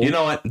pretty cool. You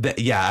know what?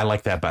 Yeah, I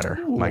like that better.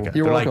 Micah.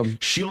 you're They're welcome.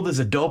 like, SHIELD is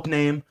a dope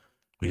name.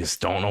 We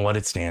just don't know what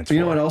it stands for.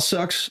 You know what else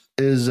sucks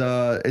is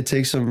it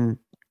takes them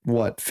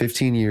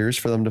 15 years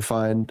for them to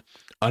find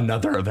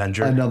Another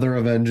Avenger. another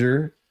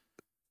Avenger.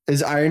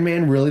 Is Iron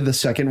Man really the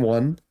second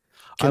one?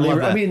 I love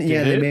that.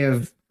 They may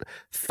have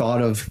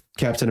thought of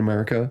Captain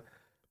America,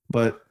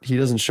 but he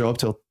doesn't show up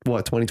till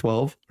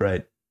 2012.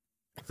 Right.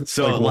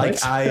 So Like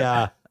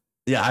what?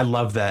 Yeah, I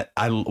love that.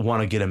 I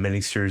want to get a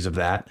mini series of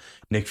that.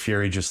 Nick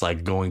Fury just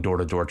like going door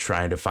to door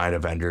trying to find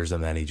Avengers,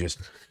 and then he just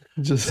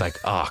like,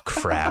 oh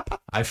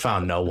crap, I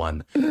found no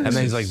one. And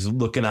then he's like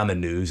looking on the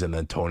news, and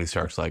then Tony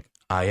Stark's like,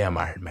 I am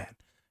Iron Man.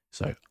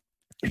 It's like,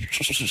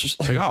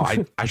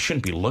 oh, I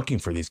shouldn't be looking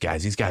for these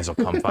guys. These guys will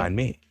come find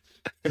me.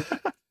 I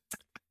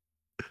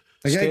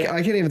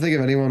can't even think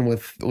of anyone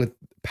with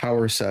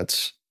power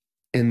sets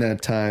in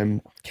that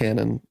time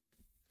canon.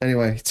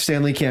 Anyway,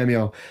 Stanley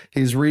cameo.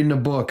 He's reading a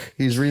book.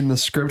 He's reading the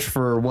script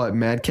for what?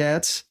 Mad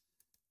Cats?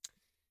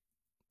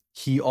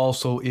 He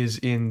also is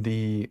in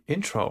the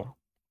intro,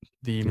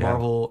 the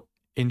Marvel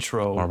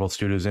intro. Marvel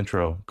Studios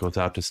intro goes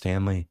out to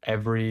Stan Lee.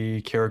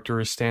 Every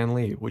character is Stan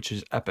Lee, which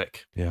is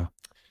epic. Yeah.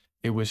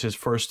 It was his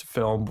first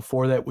film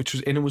before that,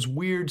 and it was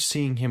weird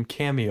seeing him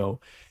cameo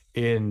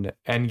in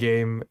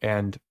Endgame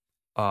and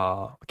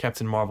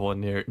Captain Marvel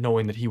in there,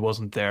 knowing that he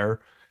wasn't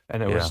there.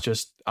 And it was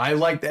just,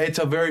 it's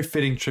a very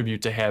fitting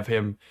tribute to have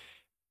him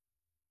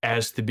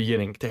as the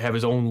beginning, to have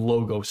his own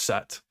logo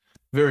set.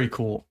 Very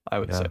cool, I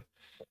would say.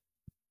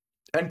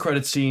 End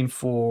credit scene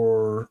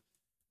for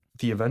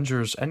the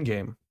Avengers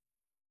Endgame.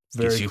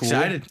 Very Gets you cool.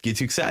 excited.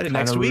 Gets you excited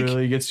next week.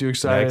 Really gets you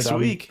excited. Next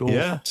week.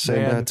 Yeah.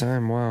 Same that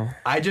time. Wow.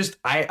 I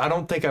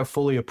don't think I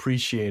fully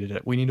appreciated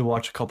it. We need to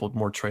watch a couple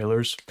more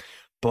trailers.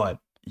 But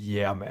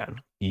yeah,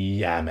 man.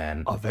 Yeah,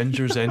 man.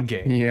 Avengers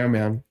Endgame. Yeah,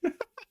 man.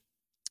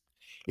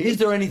 Is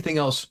there anything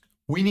else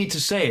we need to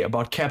say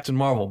about Captain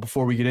Marvel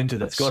before we get into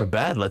this? Let's go to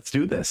bed. Let's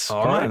do this.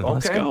 All right.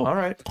 Let's go. All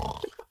right.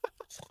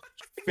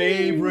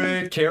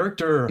 Favorite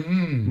character?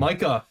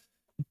 Micah.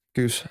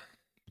 Goose.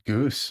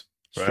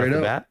 Straight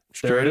up.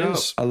 There it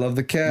is. I love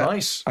the cat.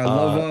 Nice. I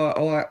love,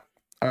 all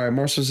right.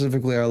 More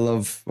specifically, I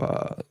love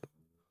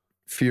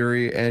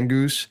Fury and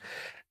Goose.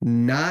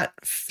 Not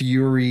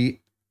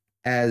Fury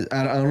as,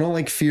 I don't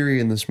like Fury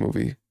in this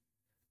movie,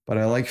 but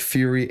I like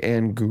Fury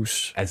and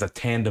Goose. As a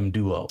tandem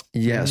duo.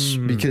 Yes,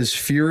 because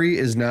Fury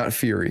is not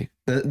Fury.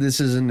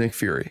 This isn't Nick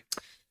Fury.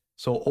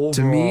 So overall,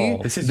 to me,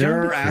 this is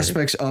there Nick are Fury.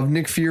 aspects of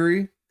Nick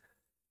Fury,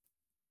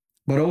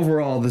 but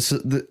overall,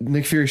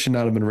 Nick Fury should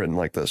not have been written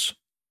like this.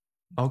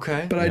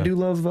 okay. But I do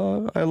love,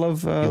 I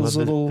love You love this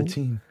little the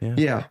team.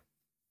 Yeah.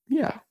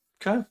 Yeah.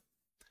 Okay.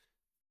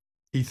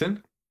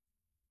 Ethan?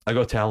 I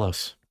go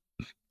Talos.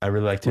 I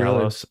really like Really?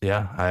 Talos.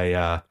 Yeah.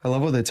 I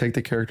love how they take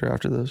the character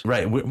after this.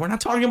 Right. We're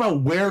not talking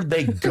about where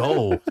they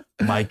go,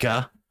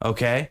 Micah.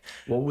 Okay.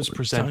 What was Talking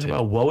presented?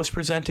 about what was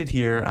presented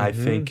here. I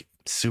think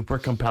super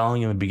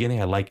compelling in the beginning.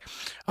 I like,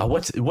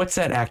 what's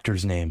that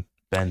actor's name?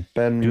 Ben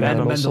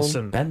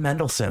Mendelsohn. Ben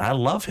Mendelsohn. I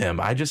love him.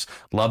 I just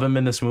love him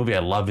in this movie. I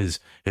love his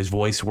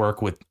voice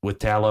work with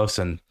Talos,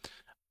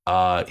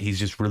 and he's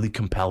just really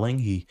compelling.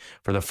 He,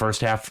 for the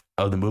first half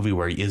of the movie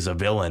where he is a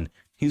villain,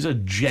 he's a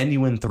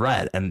genuine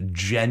threat and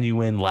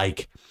genuine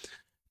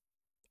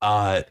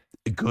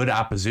good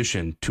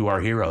opposition to our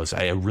heroes.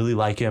 I really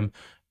like him,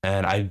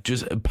 and I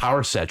just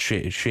power set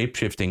shape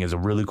shifting is a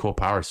really cool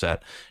power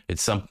set.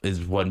 Is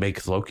what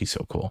makes Loki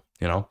so cool,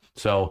 you know.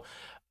 So,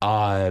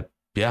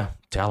 yeah,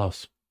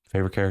 Talos,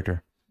 favorite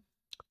character.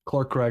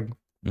 Clark Gregg.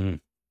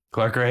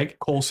 Clark Gregg.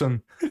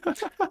 Coulson.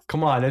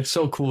 Come on, it's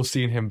so cool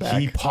seeing him back.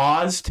 He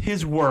paused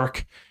his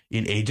work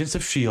in Agents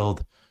of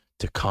S.H.I.E.L.D.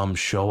 to come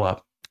show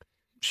up,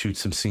 shoot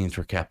some scenes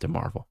for Captain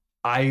Marvel.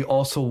 I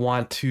also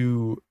want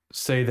to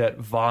say that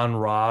Von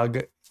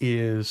Rogg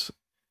is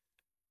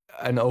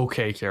an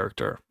okay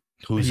character.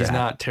 He's He's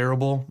not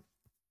terrible.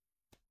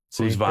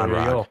 Who's Von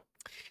there you Rogg?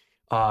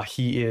 go.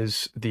 He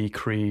is the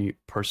Kree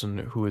person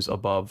who is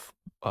above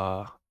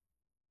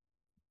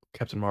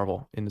Captain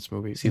Marvel in this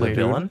movie. Is he the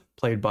villain?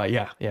 Played by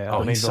Oh, the he main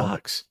villain.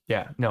 sucks.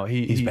 Yeah, no,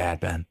 He's bad,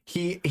 Ben.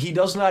 He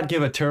does not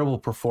give a terrible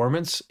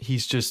performance.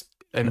 He's just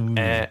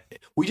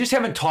we just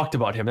haven't talked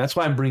about him. That's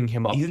why I'm bringing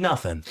him up. He's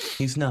nothing.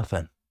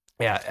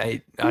 Yeah,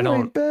 I You don't.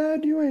 ain't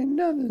bad. You ain't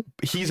nothing.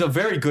 He's a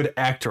very good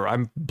actor.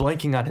 I'm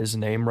blanking on his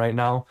name right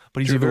now, but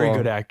he's Jude a very Law.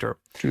 good actor.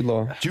 Jude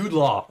Law. Jude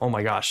Law. Oh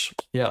my gosh.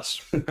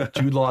 Yes.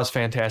 Jude Law is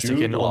fantastic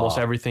Jude in Law. almost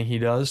everything he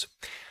does.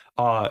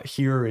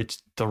 Here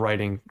it's the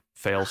writing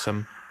fails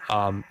him.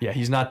 Yeah,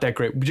 he's not that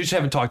great. We just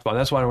haven't talked about it.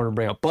 That's why I want to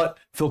bring up. But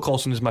Phil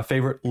Coulson is my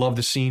favorite. Love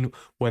the scene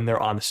when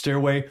they're on the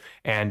stairway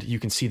and you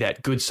can see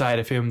that good side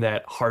of him,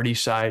 that hearty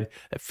side,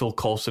 that Phil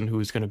Coulson who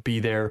is going to be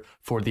there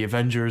for the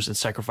Avengers and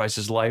sacrifice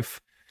his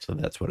life. So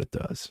that's what it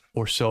does.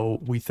 Or so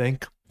we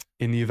think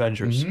in the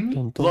Avengers.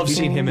 Love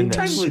seeing him in He this.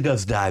 technically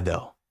does die,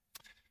 though.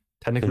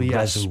 Technically, They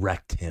yes.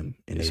 resurrect him.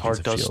 In His Agents heart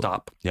of does S.H.I.E.L.D..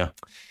 stop. Yeah.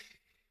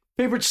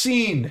 Favorite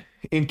scene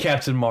in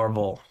Captain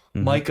Marvel?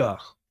 Micah.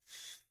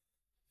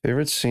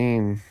 Favorite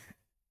scene.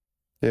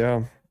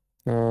 Yeah.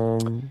 I'll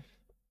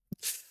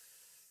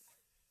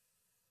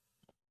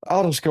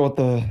just go with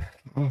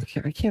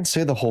I can't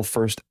say the whole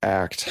first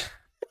act.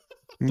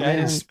 That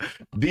is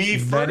The many,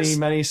 first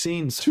many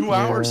scenes. 2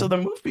 hours of the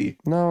movie.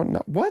 No,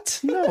 what?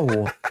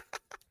 No.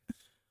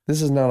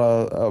 This is not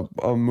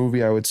a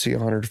movie I would see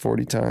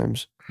 140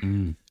 times.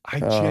 I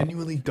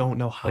genuinely don't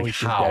know how Like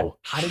he did how?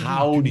 that.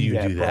 How do you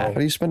do that? How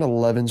do you spend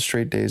 11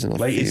 straight days in a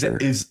Like, theater?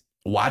 is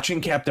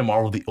watching Captain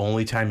Marvel, the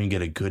only time you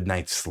get a good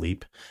night's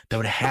sleep, that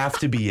would have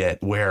to be it,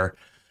 where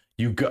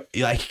you go,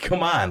 like,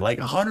 come on, like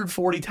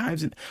 140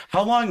 times.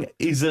 How long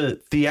is a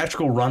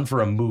theatrical run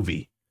for a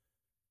movie?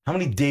 How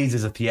many days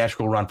is a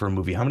theatrical run for a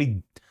movie? How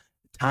many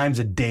times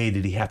a day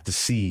did he have to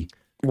see?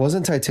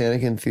 Wasn't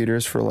Titanic in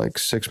theaters for like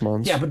 6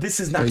 months? Yeah, but this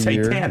is not A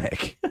year?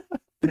 Titanic.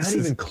 Not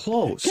even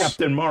close.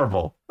 Captain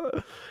Marvel.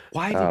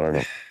 Why? I don't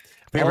know.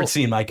 Favorite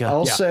scene, Micah?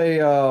 I'll Yeah.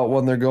 say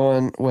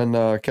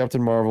when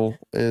Captain Marvel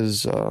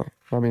is, I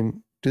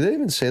mean, do they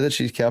even say that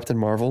she's Captain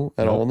Marvel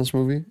at all in this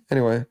movie?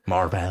 Anyway,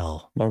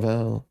 Marvel.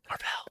 Marvel.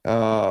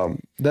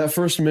 That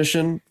first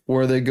mission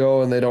where they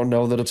go and they don't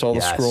know that it's all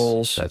Yes, the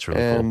scrolls. that's really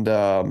cool.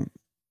 and,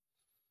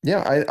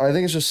 yeah, I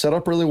think it's just set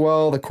up really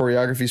well. The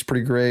choreography is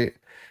pretty great.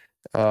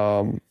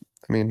 I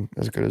mean,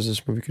 as good as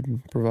this movie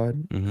could provide.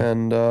 Mhm.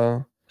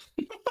 And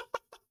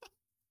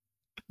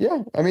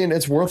yeah, I mean,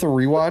 it's worth a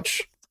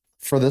rewatch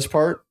for this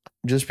part,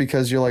 just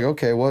because you're like,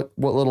 okay, what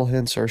little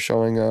hints are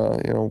showing,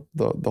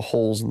 the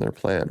holes in their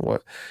plan?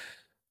 What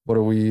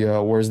are we?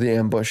 Where's the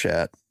ambush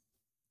at?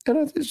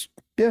 And it's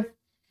yeah.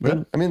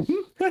 Yeah. I mean,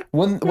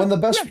 when the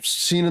best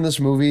scene in this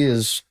movie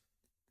is,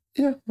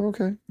 yeah,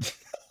 okay.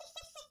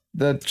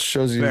 That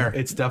shows you. Fair.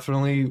 It's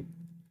definitely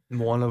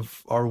one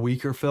of our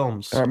weaker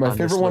films. All right, my on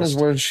this favorite one is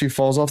list. when she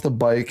falls off the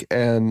bike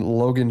and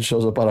Logan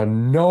shows up out of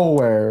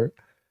nowhere.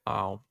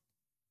 Wow.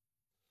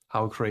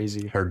 How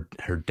crazy. Her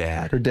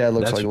dad. Her dad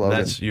looks that's, like Logan.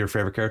 That's your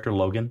favorite character,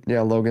 Logan?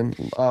 Yeah, Logan.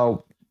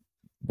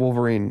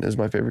 Wolverine is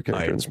my favorite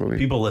character in this movie.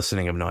 People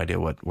listening have no idea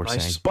what we're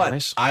Nice, saying. But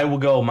nice. I will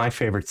go, my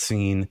favorite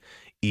scene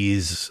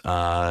is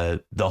the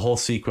whole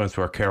sequence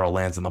where Carol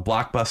lands in the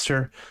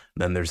Blockbuster.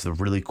 Then there's the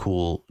really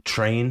cool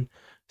train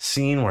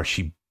scene where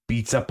she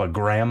beats up a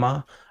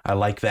grandma. I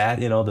like that.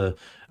 It's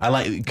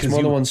Because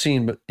more than one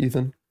scene, but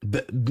Ethan.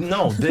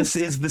 no, this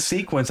is the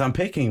sequence I'm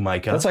picking,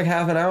 Micah. That's like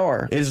half an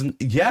hour.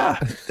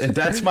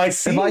 That's my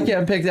scene. If I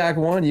can't pick Act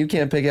 1, you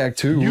can't pick Act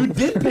 2. You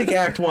did pick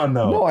Act 1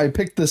 though. No, I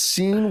picked the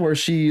scene where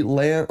she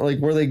where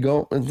they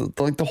go,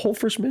 like the whole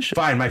first mission.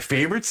 Fine. My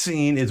favorite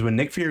scene is when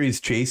Nick Fury is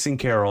chasing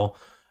Carol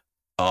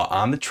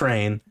on the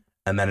train,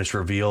 and then it's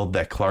revealed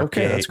that Clark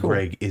that's cool.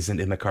 Gregg isn't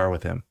in the car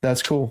with him.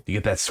 That's cool. You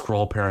get that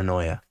scroll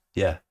paranoia.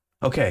 Yeah.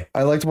 Okay.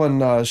 I liked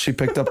when she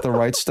picked up the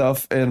right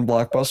stuff in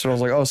Blockbuster. I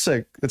was like, oh,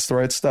 sick. It's the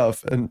right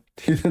stuff. And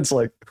Ethan's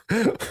like,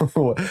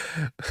 what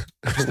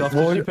Stuff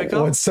did she pick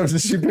up? What stuff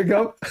did she pick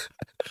up?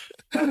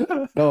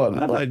 No,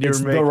 I thought it's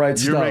the right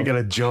you're stuff. making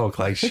a joke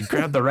like she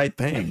grabbed the right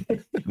thing.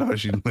 No,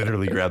 she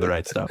literally grabbed the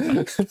right stuff.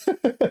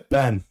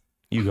 Ben,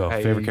 you go.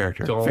 I Favorite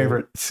character. don't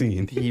Favorite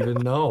scene. Even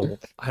know.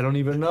 I don't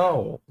even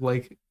know.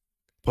 Like,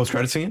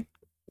 Post-credit scene?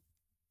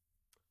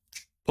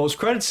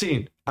 post-credit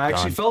scene. I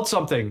actually Gone. felt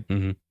something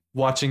Mhm.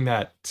 watching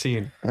that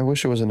scene. I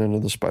wish it was an Into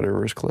the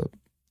Spider-Verse clip.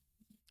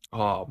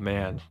 Oh,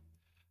 man.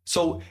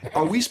 So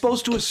are we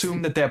supposed to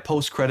assume that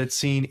post-credit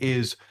scene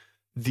is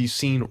the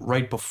scene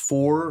right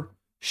before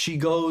she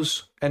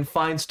goes and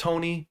finds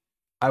Tony?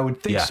 I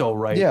would think Yeah. so,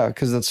 right? Yeah,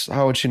 because that's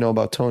how would she know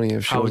about Tony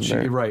if she How would wasn't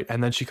she? there? Right.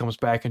 And then she comes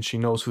back and she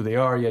knows who they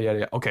are.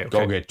 Yeah. Okay.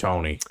 Go get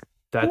Tony.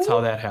 That's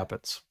how that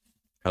happens.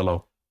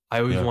 Hello. I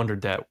always Yeah.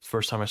 wondered that.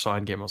 First time I saw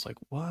Endgame, I was like,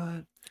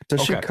 what?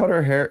 Does she Okay. cut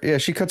her hair? Yeah,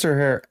 she cuts her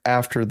hair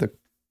after the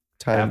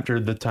time. After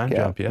the time yeah,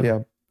 jump, yeah.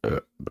 yeah.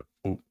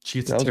 She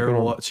gets That a was a good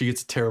terrible. one. She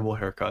gets a terrible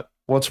haircut.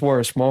 What's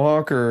worse,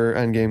 Mohawk or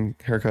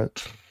Endgame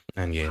haircut?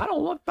 And yeah. I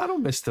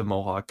don't miss the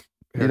mohawk.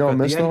 You don't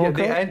miss the whole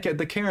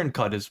the Karen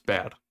cut is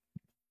bad.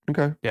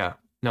 Okay, Yeah.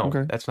 No,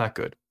 Okay. that's not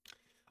good.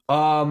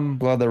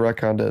 glad they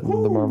retconned it in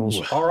the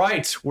Marvels. All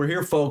right, we're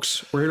here,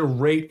 folks. We're here to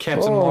rate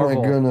Captain Oh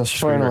Marvel. my goodness!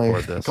 Screen Finally,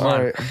 record this. Come All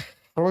on. right.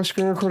 How do I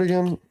screen record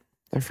again?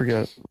 I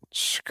forget.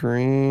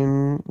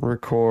 Screen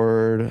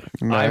record.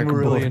 I'm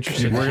really MacBook.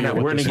 interested. We're gonna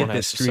What this get one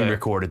this has to screen say.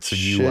 recorded so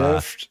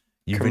Shift,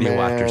 you video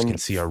watchers can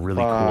Command see our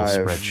really 5.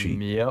 cool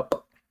spreadsheet. Yep.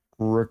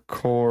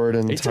 Record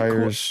It's a cool,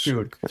 entire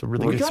dude. It's a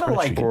really We good gotta,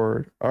 like, spreadsheet.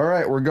 record. All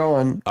right, we're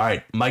going. All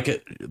right, Micah,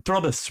 throw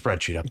the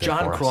spreadsheet up there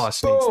John for us.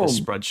 Cross needs this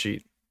Boom.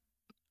 spreadsheet.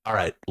 All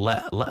right,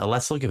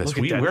 let's look at this.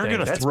 Look at that We're thing.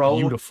 gonna That's throw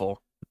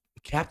beautiful.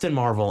 Captain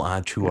Marvel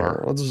onto Yeah,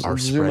 our let's our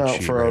zoom out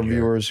spreadsheet for our right here.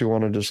 viewers who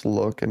want to just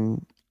look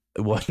and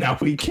Well, now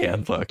we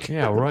can look.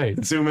 Yeah,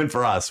 right. Zoom in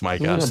for us,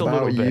 Micah. This is Just a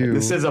little about bit. you.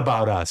 This is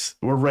about us.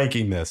 We're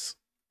ranking this.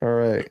 All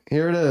right,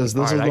 here it is. This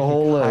All is right, the I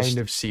whole can list. kind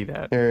of see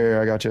that. Here,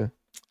 I got you.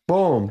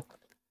 Boom.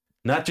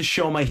 Not to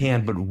show my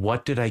hand, but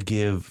what did I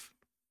give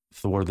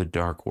Thor: The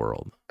Dark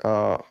World? 10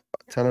 out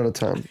of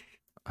 10.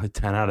 A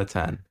 10 out of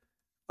 10.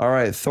 All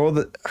right,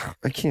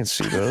 I can't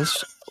see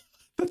this.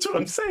 That's what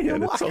I'm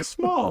saying. It's so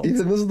small.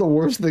 Ethan, this is the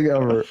worst thing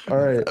ever. All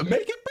right.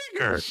 Make it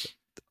bigger.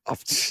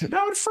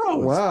 Now it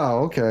froze. Wow.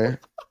 Okay.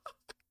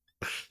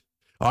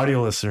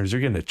 Audio listeners,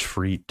 you're getting a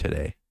treat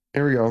today.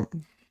 Here we go.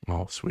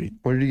 Oh, sweet.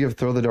 What did you give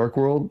Throw the Dark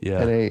World?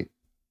 Yeah. An 8.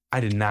 I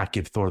did not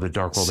give Thor: The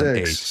Dark World an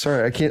 8. 6.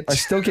 Sorry, I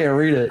still can't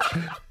read it.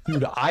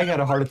 Dude, I had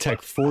a heart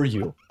attack for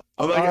you.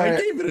 I'm like, All I right.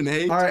 gave it an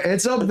 8. All right,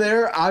 it's up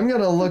there. I'm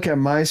going to look at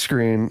my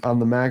screen on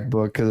the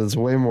MacBook because it's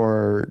way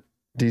more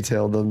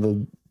detailed than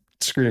the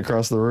screen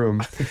across the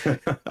room.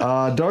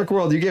 Dark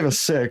World, you gave a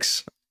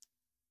 6.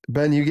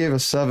 Ben, you gave a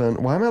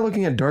 7. Why am I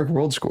looking at Dark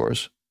World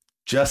scores?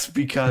 Just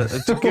because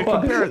it's a good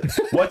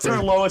comparison. What's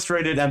our lowest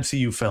rated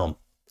MCU film?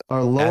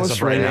 Our lowest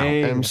of right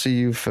rated now.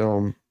 MCU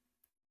film.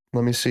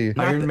 Let me see.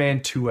 Iron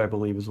Man 2, I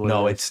believe, is what.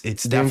 No, it is.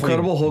 it's The definitely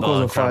Incredible Hulk The was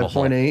a Incredible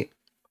Hulk. 5.8.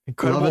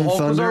 Incredible Love and Hulk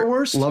was Thunder. our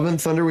worst. Love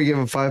and Thunder, we gave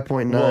a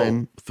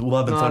 5.9. Whoa,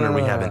 Love and No, Thunder, no,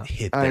 we no, haven't no.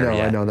 hit I there know,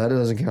 yet. I know. That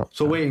doesn't count.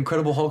 So wait,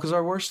 Incredible Hulk is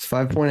our worst.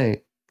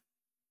 5.8.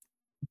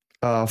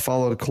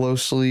 Followed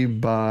closely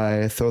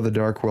by Thor: The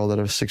Dark World at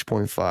a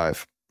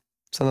 6.5.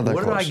 It's not that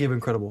What close. did I give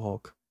Incredible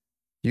Hulk?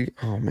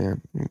 Oh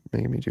man, you're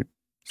making me do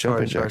Sorry,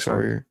 jumping sorry, jacks sorry.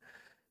 over here.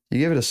 You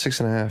gave it a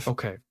 6.5.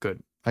 Okay,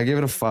 good. I gave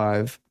it a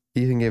 5.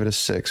 Ethan gave it a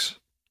 6.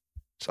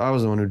 So I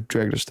was the one who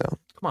dragged us down.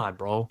 Come on,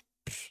 bro.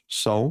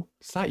 So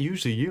It's not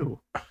usually you.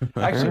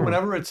 Actually,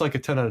 whenever it's like a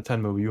 10 out of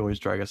 10 movie, you always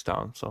drag us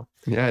down. So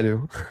yeah, I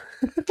do.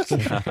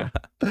 gotta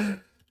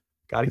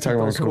We're keep talking,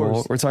 those about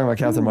cool. scores. We're talking about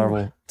Captain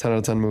Marvel, 10 out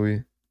of 10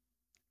 movie.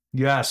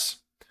 Yes.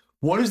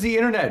 What does the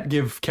internet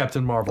give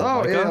Captain Marvel? Oh,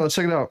 Micah? yeah, let's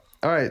check it out.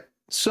 All right.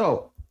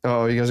 So, you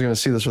guys are going to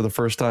see this for the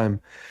first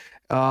time.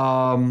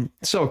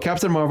 So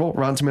Captain Marvel,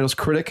 Rotten Tomatoes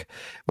critic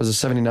was a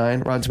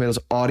 79. Rotten Tomatoes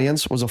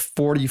audience was a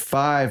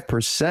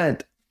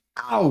 45%.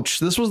 Ouch.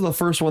 This was the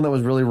first one that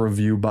was really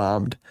review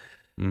bombed.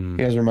 Mhm. You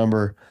guys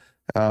remember?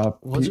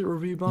 Was it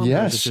review bomb?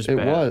 Yes, it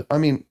was. I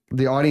mean,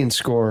 the audience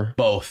score,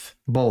 Both.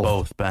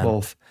 both, Ben.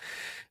 both.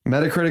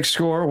 Metacritic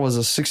score was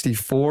a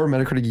 64.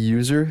 Metacritic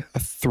user, a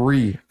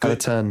 3 out of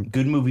 10.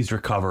 Good movies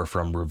recover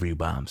from review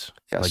bombs.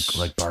 Yes.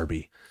 Like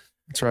Barbie.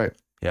 That's right.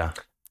 Yeah.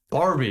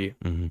 Barbie.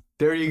 hmm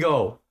There you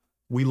go.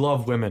 We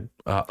love women.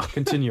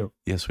 Continue.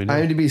 Yes, we do.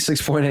 IMDb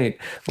 6.8.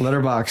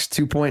 Letterbox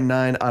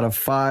 2.9 out of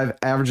 5,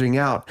 averaging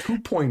out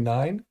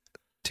 2.9.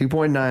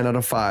 2.9 out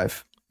of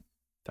 5.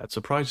 That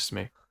surprises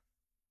me.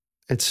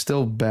 It's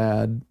still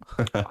bad.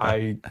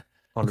 I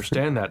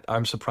understand that.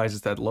 I'm surprised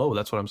it's that low.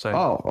 That's what I'm saying.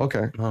 Oh,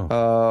 okay.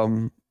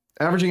 Oh.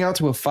 Averaging out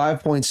to a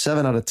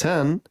 5.7 out of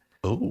 10,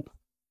 Oh.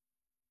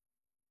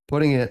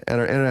 putting it at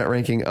our internet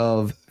ranking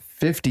of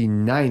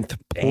 59th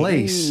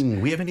place.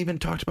 Dang, we haven't even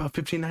talked about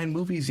 59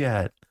 movies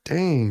yet.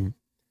 Dang.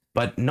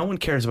 But no one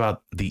cares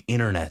about the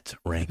internet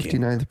ranking.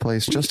 59th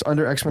place. Just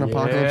under X-Men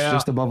Apocalypse, Yeah.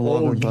 just above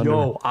Love and Thunder.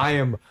 Yo, I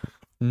am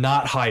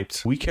not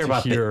hyped. We care to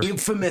about hear. the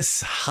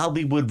infamous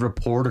Hollywood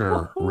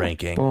Reporter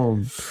ranking.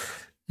 Boom.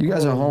 You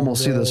guys at home will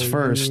see this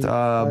first.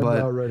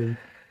 But ready.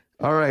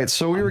 all right,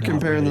 so we were not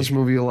comparing ready. this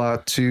movie a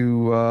lot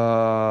to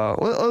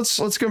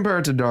let's compare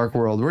it to Dark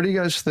World. Where do you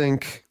guys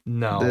think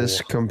No.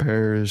 this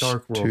compares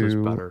Dark World is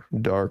to better.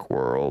 Dark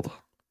World?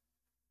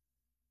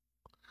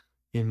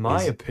 In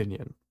my Is-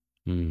 opinion,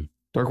 Hmm,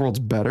 Dark World's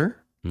better?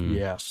 hmm.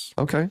 yes.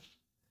 Okay.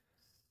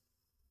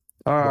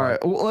 All right.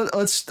 Well,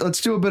 let's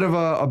do a bit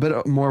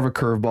more of a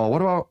curveball.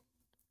 What about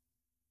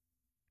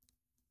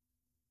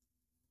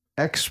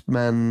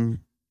X-Men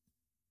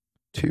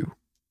 2?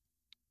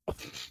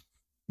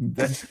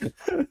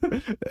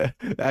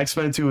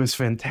 X-Men 2 is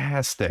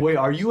fantastic. Wait,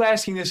 are you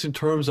asking this in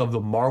terms of the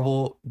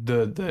Marvel,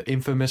 the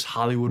infamous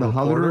Hollywood The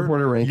Reporter? Hollywood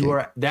Reporter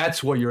ranking.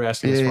 That's what you're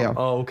asking. Yeah, this yeah. from.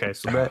 Oh, okay.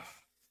 So that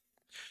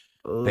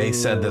They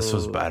said this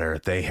was better.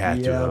 They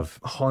had to have.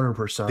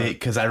 100%.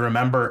 Because I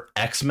remember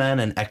X-Men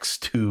and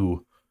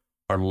X2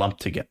 are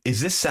lumped together. Is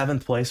this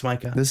 7th place,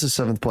 Micah? This is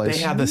 7th place.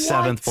 They have the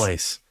 7th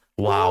place.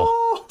 Wow.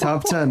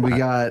 Top 10. We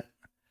got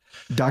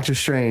Doctor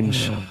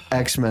Strange,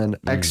 X-Men,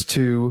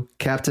 X2,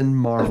 Captain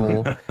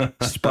Marvel,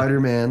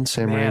 Spider-Man,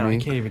 Sam Man, I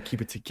Raimi, can't even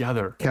keep it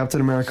together. Captain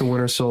America: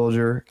 Winter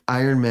Soldier,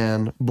 Iron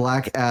Man,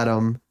 Black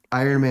Adam,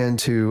 Iron Man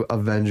 2,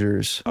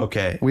 Avengers.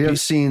 Okay. We have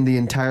seen the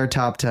entire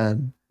top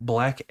 10.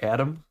 Black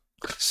Adam.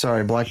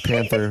 Sorry, Black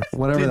Panther,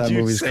 whatever Did that you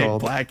movie's say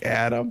called. Black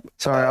Adam?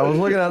 Sorry, I was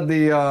looking at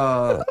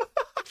the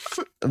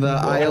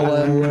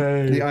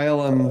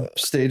ILM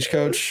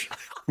Stagecoach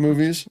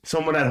movies.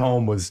 Someone at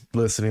home was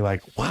listening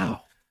like,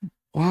 wow.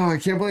 Wow, I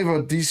can't believe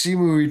a DC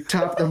movie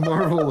topped the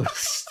Marvel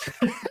list.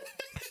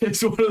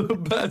 It's one of the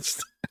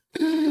best.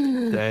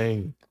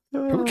 Dang.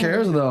 Who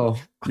cares though?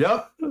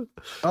 Yep.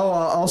 Oh,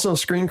 also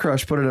Screen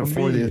Crush put it at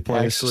 40th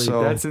place. Actually,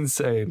 so that's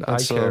insane.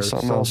 that's, I care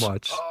something so else.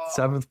 much.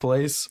 7th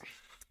place.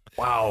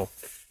 Wow.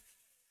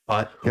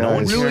 But Guys, no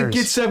one Will it cares.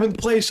 get 7th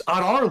place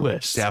on our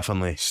list?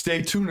 Definitely.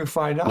 Stay tuned to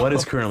find out. What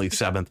is currently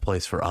 7th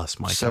place for us,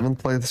 Mike? 7th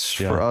place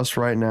Yeah. for us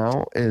right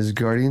now is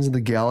Guardians of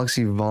the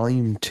Galaxy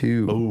Volume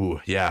 2.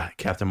 Ooh, yeah.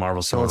 Captain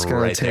Marvel's so it's gonna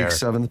right take there.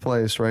 7th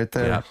place right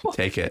there. Yeah,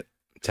 take it.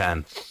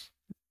 10.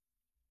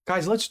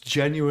 Guys, let's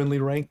genuinely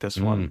rank this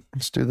one.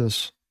 Let's do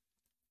this.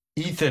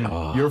 Ethan,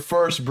 Oh. you're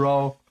first,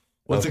 bro.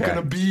 What's it Okay.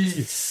 gonna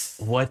be?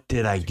 What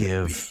did I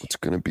give It's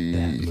gonna be.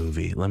 that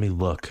movie? Let me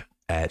look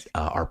at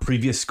our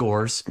previous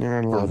scores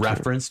You're not for allowed to.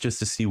 reference just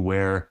to see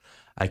where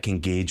I can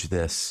gauge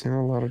this. You're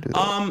not allowed to do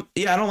that.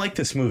 Yeah, I don't like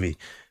this movie.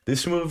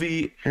 This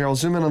movie, Here, I'll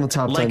zoom in on the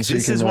top 10. like, so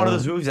this you is can, one of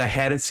those movies I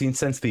hadn't seen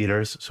since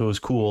theaters, so it was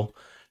cool.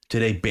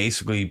 Today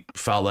basically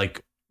felt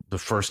like the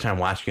first time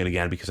watching it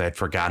again because I had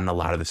forgotten a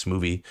lot of this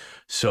movie.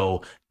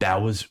 So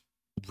that was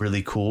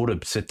really cool to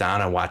sit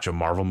down and watch a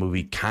Marvel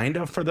movie kind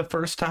of for the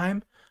first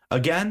time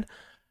again.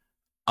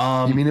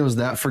 You mean it was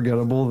that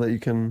forgettable that you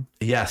can?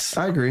 Yes.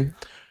 I agree.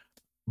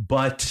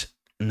 But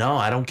No,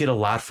 I don't get a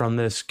lot from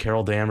this.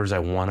 Carol Danvers,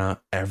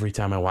 every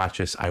time I watch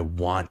this, I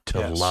want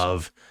to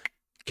love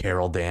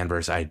Carol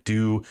Danvers. I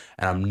do,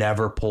 and I'm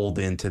never pulled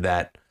into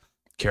that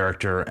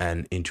character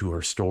and into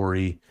her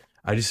story.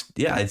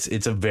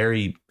 It's a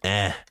very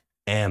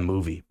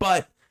movie,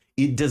 but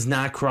it does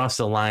not cross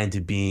the line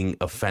to being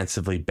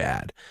offensively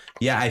bad.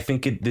 Yeah, I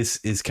think this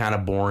is kind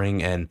of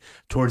boring, and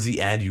towards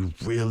the end, you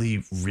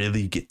really,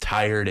 really get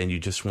tired, and you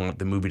just want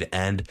the movie to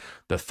end.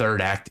 The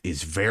third act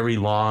is very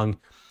long,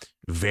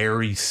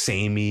 very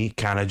samey,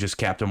 kind of just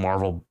Captain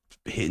Marvel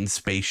hitting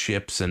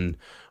spaceships and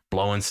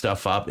blowing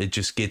stuff up. It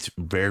just gets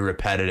very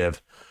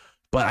repetitive.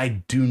 But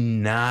I do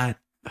not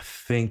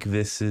think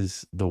this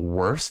is the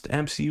worst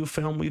MCU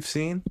film we've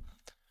seen.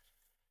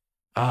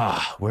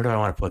 Where do I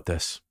want to put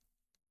this?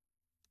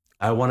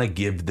 I want to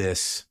give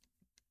this,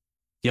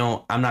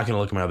 I'm not going to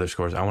look at my other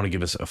scores. I want to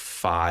give this a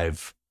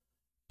 5.5.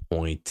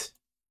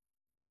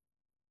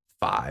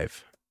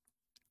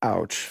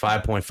 Ouch.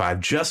 5.5,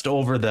 just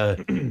over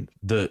the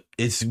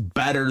it's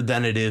better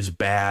than it is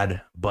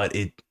bad, but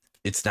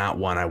it's not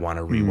one I want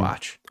to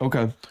rewatch.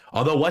 Okay.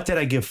 Although, what did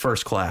I give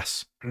First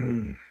Class?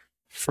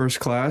 First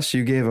Class,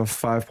 you gave a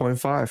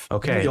 5.5.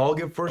 Okay. We all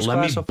give First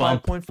Class a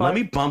 5.5. Let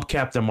me bump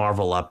Captain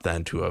Marvel up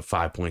then to a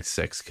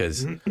 5.6,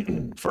 because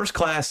First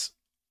Class,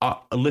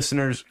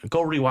 listeners,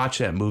 go rewatch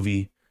that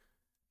movie.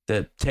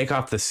 Take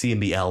off the C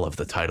and the L of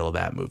the title of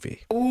that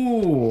movie.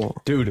 Ooh.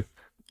 Dude,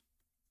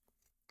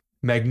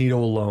 Magneto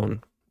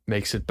alone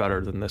makes it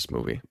better than this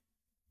movie.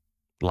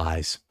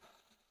 Lies.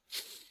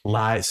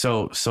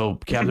 So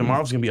Captain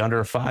Marvel's gonna be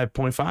under a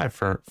 5.5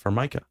 for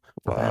Micah.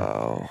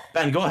 Wow.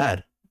 Ben, go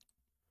ahead.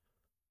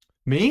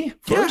 Me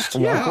first?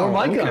 Yeah. Or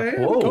Micah?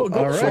 Okay. Whoa.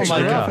 All right.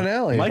 Micah. Grand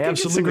finale. Micah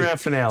gets the Absolutely. grand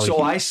finale. So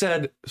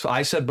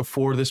I said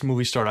before this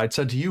movie started, I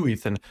said to you,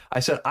 Ethan, I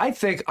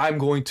think I'm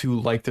going to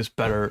like this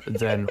better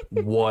than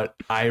what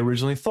I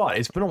originally thought.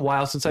 It's been a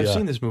while since I've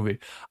seen this movie.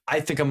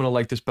 I think I'm going to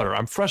like this better.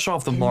 I'm fresh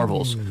off the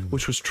Marvels,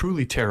 which was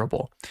truly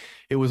terrible.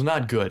 It was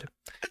not good.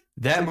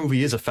 That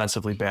movie is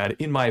offensively bad,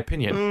 in my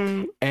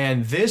opinion.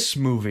 And this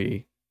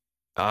movie,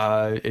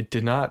 it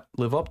did not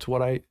live up to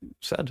what I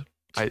said.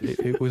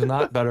 It was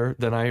not better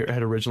than I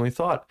had originally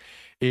thought.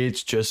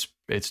 It is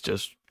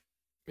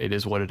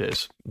what it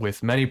is,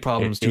 with many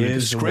problems due to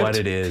the script. What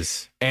it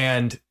is,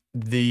 and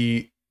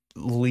the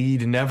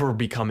lead never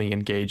becoming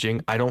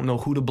engaging. I don't know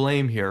who to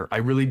blame here. I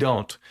really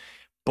don't.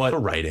 But the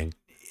writing.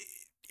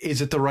 Is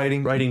it the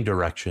writing? Writing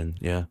direction,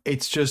 yeah.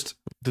 It's just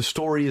the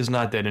story is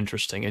not that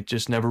interesting. It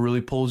just never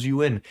really pulls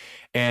you in.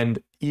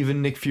 And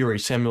even Nick Fury,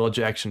 Samuel L.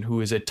 Jackson,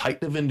 who is a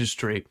titan of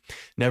industry,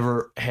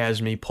 never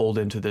has me pulled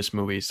into this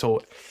movie.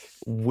 So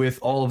with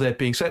all of that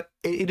being said,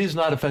 it is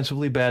not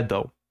offensively bad,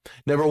 though.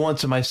 Never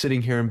once am I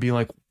sitting here and being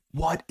like,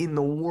 what in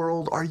the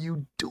world are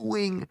you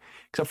doing?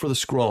 Except for the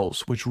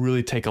Skrulls, which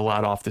really take a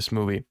lot off this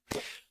movie.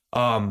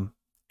 And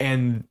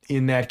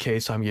in that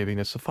case, I'm giving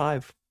this a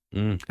 5.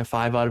 A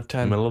 5 out of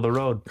 10. Middle of the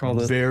road.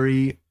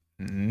 Very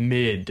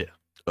mid.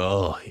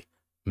 Oh,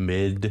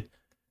 mid.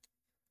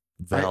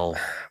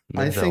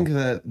 I think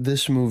that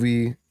this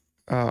movie,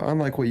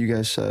 unlike what you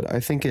guys said, I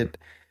think it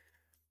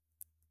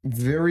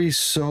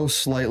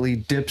slightly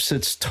dips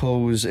its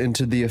toes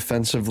into the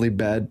offensively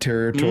bad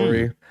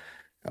territory.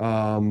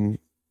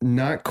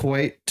 Not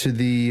quite to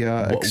the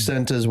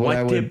extent as what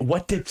I would.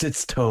 What dips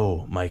its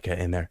toe, Micah,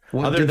 in there?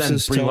 What Other dips than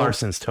its Brie toe?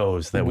 Larson's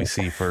toes that we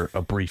see for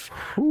a brief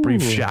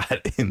shot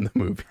in the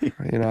movie.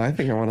 I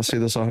think I want to see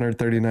this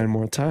 139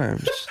 more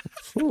times.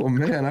 Oh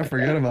man, I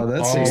forgot about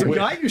that It's a scene.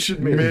 guy you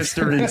should meet.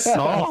 Mystery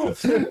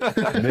solved.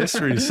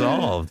 Mystery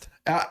solved.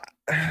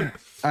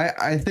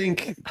 I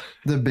think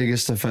the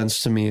biggest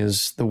offense to me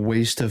is the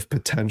waste of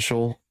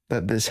potential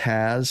that this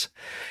has.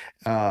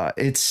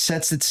 It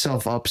sets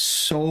itself up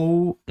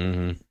so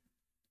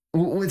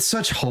with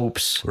such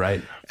hopes,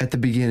 right, at the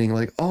beginning,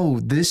 like, oh,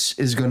 this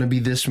is going to be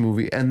this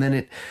movie, and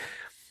then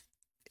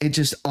it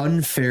just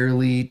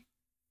unfairly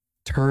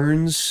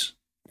turns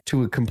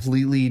to a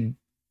completely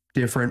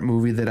different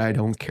movie that I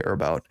don't care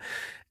about.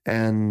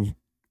 And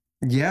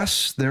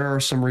yes, there are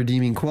some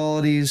redeeming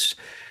qualities,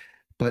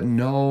 but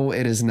no,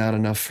 it is not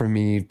enough for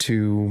me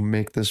to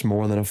make this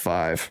more than a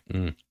 5.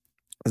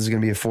 This is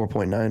going to be a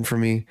 4.9 for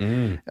me.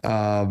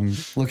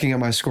 Looking at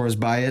my scores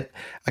by it,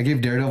 I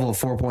gave Daredevil a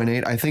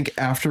 4.8. I think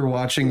after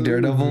watching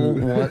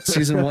Daredevil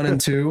season 1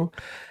 and 2,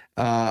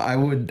 I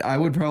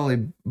would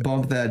probably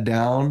bump that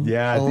down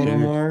a little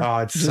more. Oh,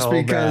 it's just so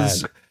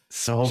because bad.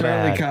 So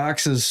Charlie bad.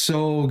 Cox is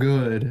so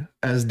good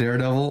as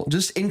Daredevil,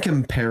 just in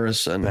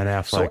comparison. Ben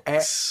Affleck So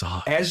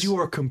sucks. as you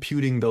are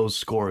computing those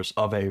scores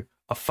of a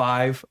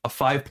 5, a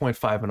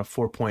 5.5, and a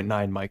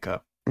 4.9,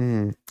 Micah,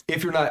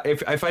 if you're not,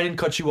 if I didn't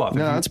cut you off,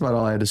 No, that's about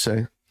all I had to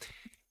say.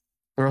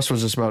 The rest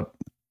was just about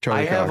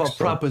Charlie I have Cox. a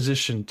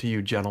proposition to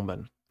you,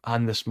 gentlemen,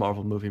 on this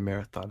Marvel movie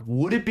marathon.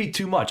 Would it be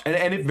too much?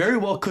 And it very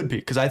well could be,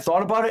 because I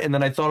thought about it, and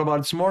then I thought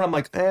about it some more, and I'm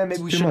like,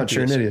 maybe we Too shouldn't much. do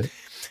You're an this. idiot.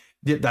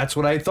 Yeah, that's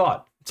what I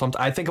thought.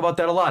 I think about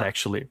that a lot,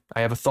 actually.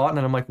 I have a thought, and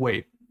then I'm like,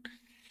 wait.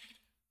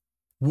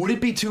 Would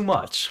it be too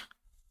much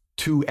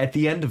to, at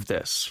the end of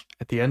this,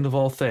 at the end of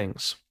all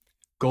things,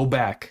 go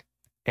back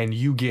and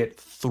you get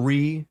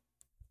 3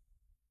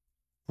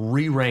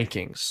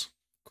 re-rankings.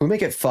 Can we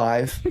make it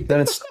 5? Then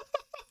it's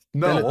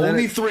No, then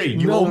only it- 3.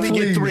 You No, only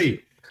please. get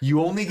 3.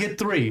 You only get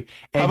 3.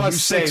 And How about you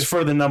 6 say,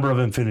 for the number of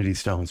Infinity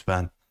Stones,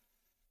 Ben?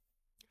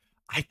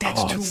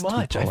 That's Oh, too it's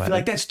much. too I feel poetic.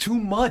 like that's too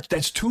much.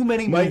 That's too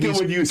many Micah movies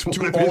would use one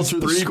to of his alter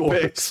the 3 score.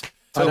 picks to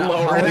I know.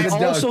 lower And it. I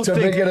No, also to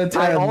make think, it a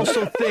I 10.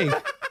 also think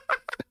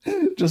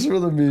just for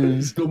the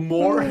memes. the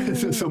more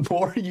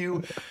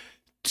you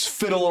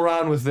fiddle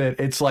around with it,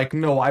 it's like,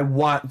 no, I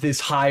want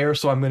this higher,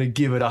 so I'm going to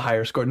give it a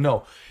higher score.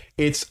 No,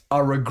 it's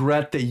a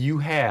regret that you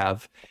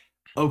have.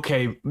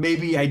 Okay,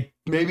 maybe I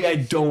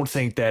don't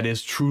think that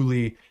is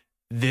truly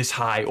this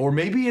high, or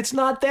maybe it's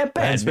not that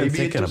bad. Ben's been Maybe it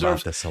thinking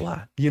deserves. about this a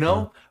lot. You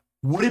know,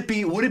 would it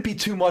be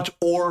too much,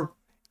 or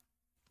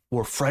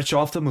we're fresh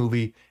off the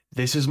movie?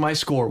 This is my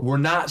score. We're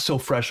not so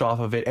fresh off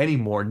of it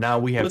anymore. Now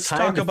we have Let's time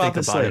talk to about think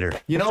this about later.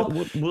 it. You know,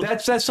 We'll-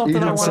 that's something I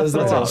Ethan want to says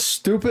throw that's a out.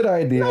 stupid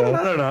idea.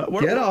 No.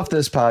 Get off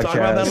this podcast. Talk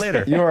about that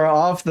later. You are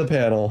off the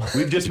panel.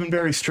 We've just been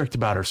very strict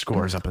about our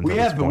scores up until We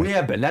this have been. point. We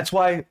have been. That's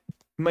why it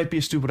might be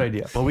a stupid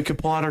idea. But we could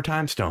pull out our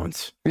time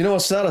stones. You know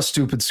what's not a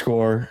stupid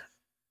score?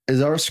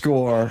 Is our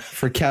score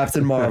for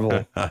Captain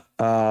Marvel.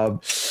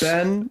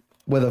 Ben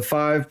with a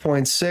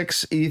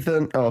 5.6.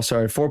 Ethan,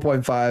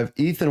 4.5.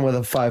 Ethan with a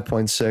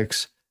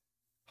 5.6.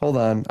 Hold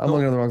on. I'm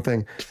looking at the wrong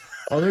thing.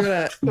 I'm looking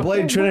at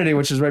Blade Trinity,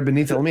 which is right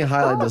beneath it. Let me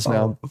highlight this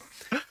now.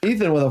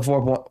 Ethan with a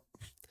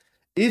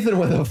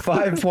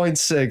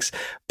 5.6,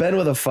 Ben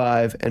with a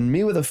 5, and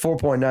me with a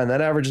 4.9. That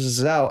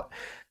averages out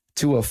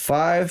to a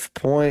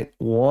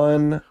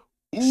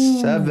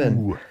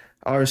 5.17.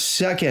 Our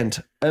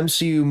second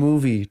MCU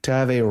movie to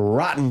have a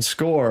rotten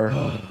score.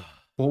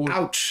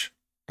 Ouch.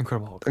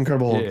 Incredible Hulk.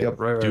 Incredible Hulk. Yeah, Yep.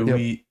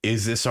 right.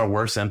 Is this our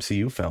worst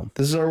MCU film?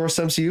 This is our worst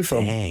MCU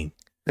film. Dang.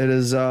 It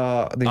is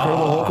the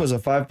Incredible Hulk was a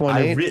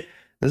 5.8.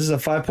 This is a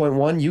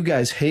 5.1. You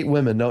guys hate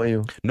women, don't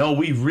you? No,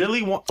 we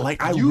really want,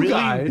 like, I You really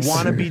guys.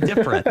 want to be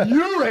different.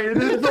 You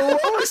rated the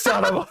lowest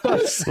out of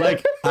us.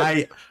 Like,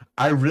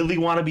 I really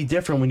want to be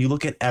different. When you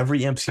look at every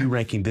MCU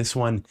ranking, this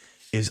one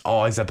is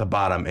always at the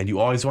bottom, and you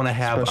always want to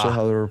have Especially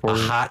how they're a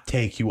reported. hot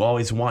take. You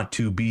always want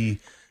to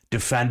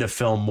defend a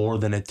film more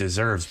than it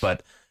deserves.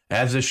 But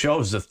as it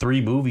shows, the 3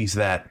 movies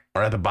that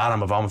are at the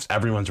bottom of almost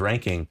everyone's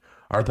ranking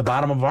are at the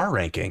bottom of our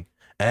ranking.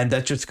 And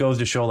that just goes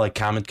to show, like,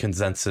 common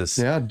consensus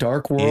Yeah,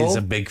 Dark is World,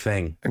 a big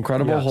thing.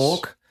 Incredible Yes.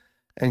 Hulk,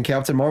 and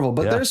Captain Marvel.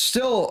 But Yeah. there's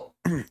still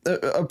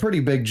a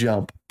pretty big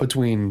jump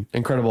between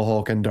Incredible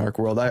Hulk and Dark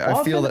World. I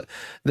Well, feel that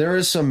there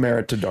is some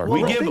merit to Dark We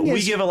World.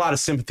 give a lot of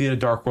sympathy to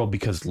Dark World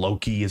because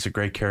Loki is a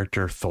great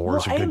character,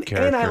 Thor's a good character.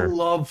 And I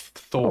love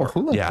Thor. Oh,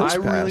 who let Yeah, this I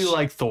really pass?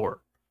 like Thor.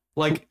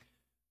 Like,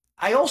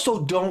 I also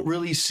don't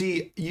really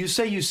see. You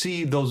say you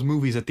see those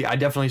movies I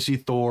definitely see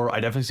Thor. I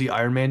definitely see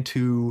Iron Man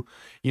 2.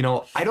 You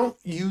know, I don't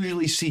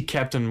usually see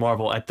Captain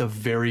Marvel at the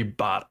very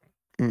bottom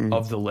Mm-mm.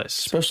 of the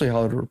list. Especially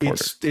Hollywood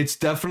Reporter. It's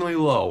definitely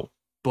low,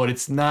 but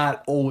it's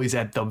not always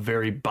at the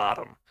very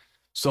bottom.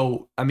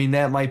 So I mean,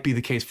 that might be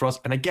the case for us.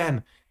 And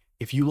again,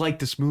 if you like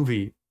this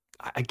movie,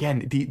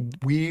 again,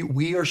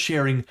 we are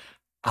sharing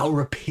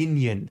our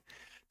opinion.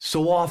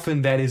 So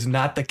often that is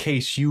not the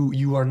case.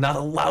 You are not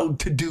allowed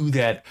to do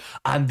that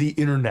on the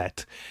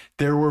internet.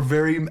 There were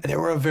very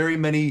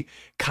many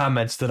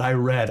comments that I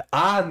read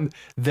on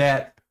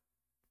that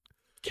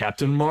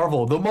Captain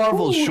Marvel, the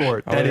Marvel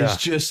short, that is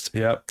just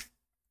Yep.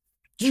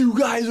 you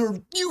guys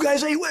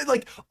ain't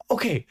like,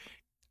 okay,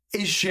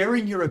 is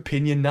sharing your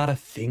opinion not a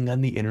thing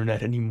on the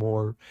internet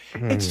anymore?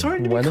 It's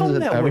starting to When become has it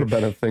that ever way.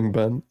 been a thing,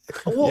 Ben?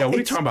 Well, Yeah, what are you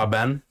it's- talking about,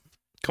 Ben?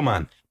 Come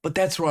on. But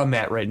that's where I'm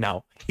at right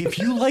now. If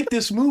you like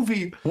this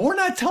movie, we're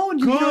not telling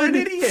you you're an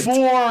Good idiot.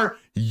 for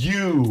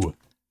you.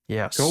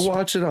 Yes. Go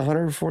watch it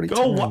 140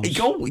 Go times.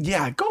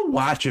 go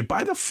watch it.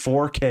 Buy the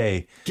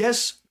 4K.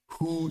 Guess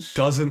who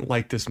doesn't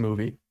like this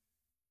movie?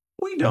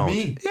 We don't.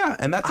 Me. Yeah,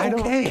 and that's I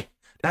don't- okay.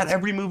 Not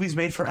every movie's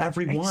made for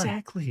everyone.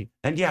 Exactly.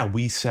 And yeah,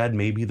 we said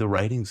maybe the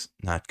writing's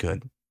not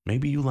good.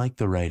 Maybe you like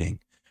the writing.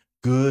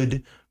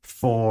 Good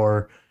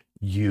for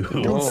you.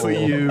 Good for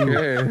you.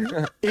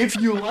 Okay. If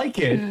you like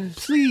it,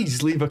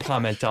 please leave a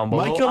comment down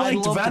below. Micah I'd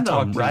liked love to talk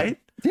Venom, to you. right?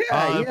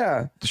 Yeah,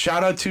 yeah.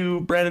 Shout out to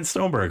Brandon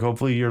Stoneberg.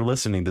 Hopefully you're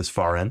listening this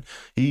far in.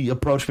 He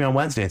approached me on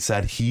Wednesday and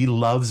said he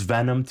loves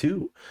Venom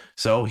too.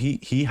 So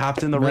he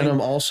hopped in the Venom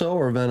ring. also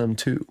or Venom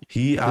 2?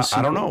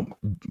 I don't know.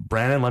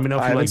 Brandon, let me know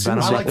if I you haven't like seen Venom.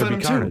 the I like Could Be Venom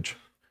too. Carnage.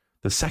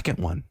 The second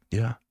one.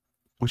 Yeah.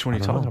 Which one are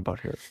you I don't talking know. about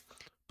here?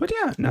 But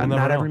yeah, We'll not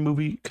never know. every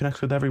movie connects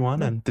with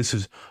everyone. And this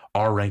is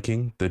our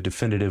ranking, the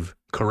definitive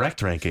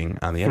correct ranking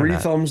on the 3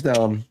 internet. thumbs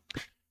down.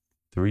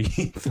 3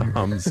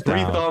 thumbs Three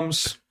down.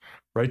 thumbs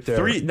right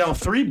there.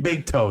 3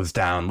 big toes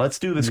down. Let's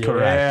do this Yeah.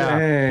 correct.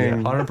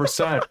 Dang.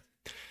 100%.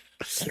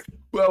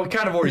 Well, we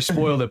kind of already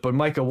spoiled it, but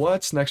Micah,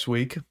 what's next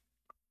week?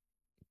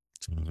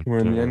 We're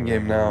in the end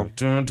game now.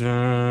 Dun,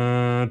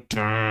 dun,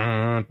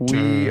 dun,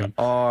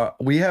 dun.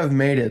 We have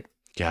made it.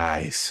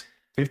 Guys,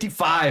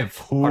 55.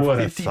 Who our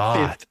would've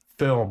thought?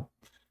 film.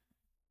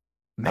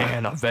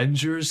 Man,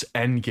 Avengers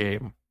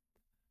Endgame.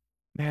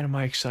 Man, am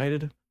I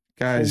excited.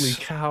 Guys, Holy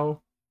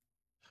cow.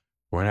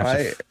 We're going to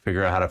have to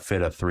figure out how to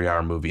fit a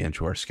 3-hour movie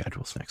into our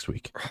schedules next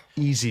week.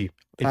 Easy.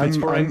 If it's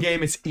for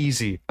Endgame, it's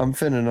easy. I'm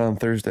finning on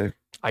Thursday.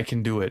 I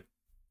can do it.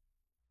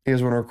 You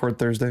guys want to record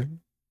Thursday?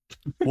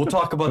 We'll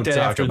talk about that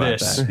after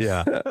this. That.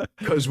 Yeah.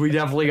 Because we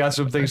definitely got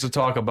some things to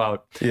talk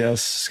about.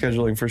 Yes,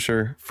 scheduling for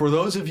sure. For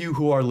those of you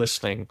who are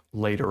listening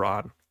later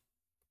on,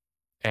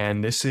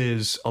 and this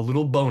is a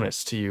little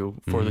bonus to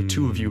you for the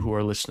two of you who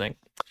are listening.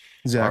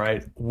 Zach. All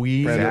right.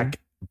 We are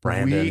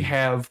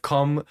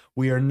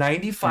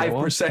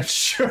 95%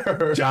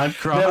 sure John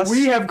Cross. that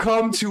we have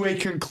come to a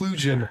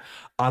conclusion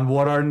on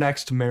what our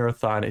next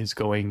marathon is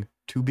going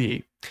to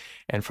be.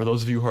 And for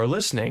those of you who are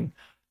listening,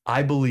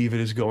 I believe it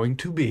is going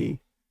to be,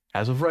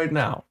 as of right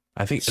now,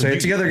 I think. Say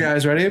it together,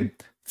 guys. Ready?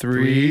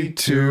 3,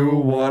 2,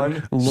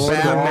 1. Lord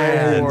of the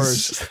Batman.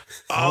 Wars.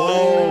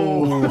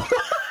 Oh.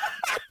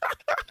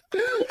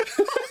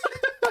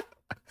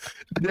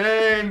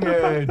 Dang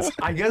it.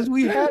 I guess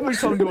we haven't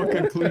come to a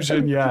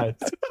conclusion yet.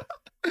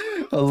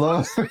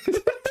 Hello.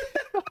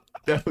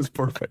 That was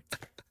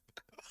perfect.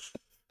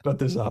 Cut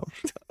this out.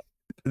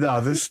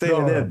 No, this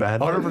staying in, man.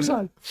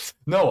 100%.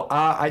 No,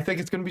 I think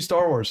it's going to be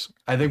Star Wars.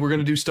 I think we're going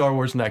to do Star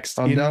Wars next.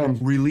 I'm down.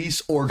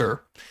 Release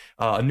order.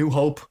 A New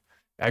Hope.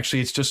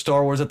 Actually, it's just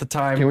Star Wars at the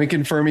time. Can we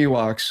confirm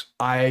Ewoks?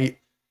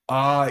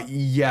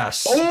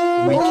 Yes.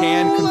 We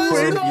can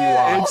confirm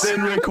Ewoks. It's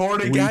in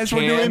recording, guys.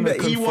 We're doing the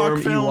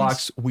Ewok films.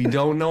 Ewoks. We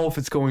don't know if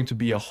it's going to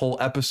be a whole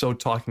episode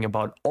talking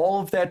about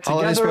all of that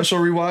together. Holiday special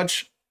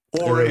rewatch?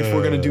 Or if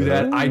we're going to do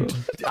that, I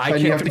can't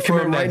you have to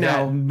confirm commit right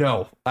now.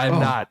 No, I'm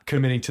not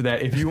committing to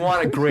that. If you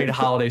want a great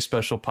holiday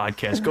special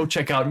podcast, go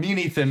check out me and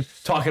Ethan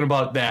talking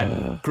about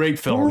that great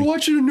film. We're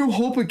watching A New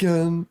Hope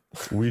again.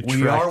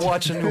 We are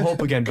watching New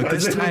Hope again, but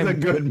this time a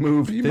good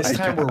movie. This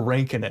time we're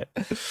ranking it.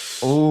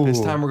 Oh,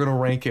 This time we're going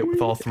to rank it with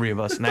all three of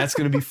us, and that's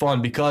going to be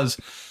fun because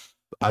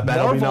I bet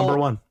it'll be number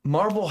one.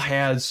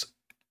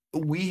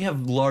 We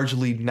have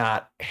largely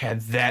not had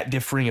that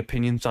differing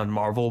opinions on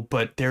Marvel,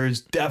 but there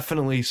is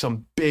definitely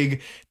some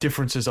big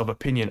differences of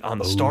opinion on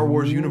the Star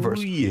Wars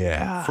universe.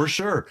 Yeah. For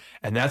sure.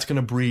 And that's going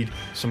to breed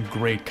some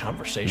great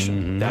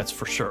conversation. That's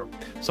for sure.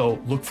 So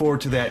look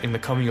forward to that in the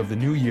coming of the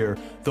new year,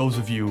 those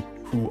of you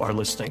who are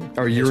listening.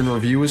 our year in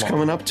review is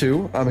coming up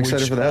too. I'm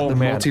excited for that. Oh The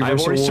man, Multiverse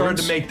I've already started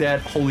Awards. to make that.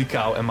 Holy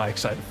cow, am I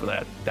excited for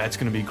that. That's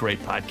going to be a great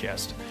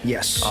podcast.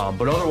 Yes.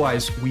 But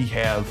otherwise, we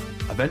have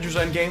Avengers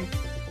Endgame,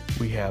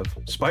 we have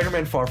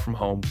Spider-Man Far From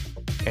Home,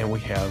 and we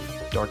have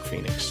Dark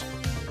Phoenix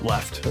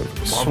left.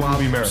 Marvel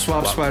movie marathon.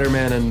 Swap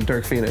Spider-Man and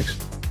Dark Phoenix.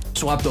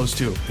 Swap those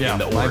two. Yeah, In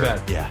the my order.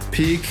 bad. Yeah.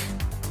 Peak,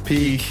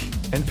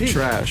 And peak.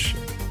 trash.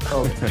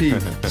 Oh, peak.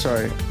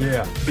 Sorry.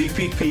 Yeah,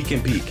 Peak,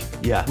 and peak.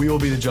 Yeah. we will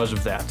be the judge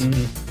of that.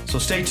 So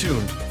stay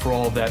tuned for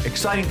all of that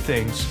exciting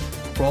things,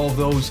 for all of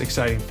those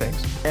exciting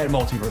things at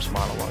Multiverse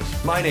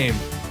Monologues. My name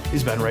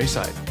is Ben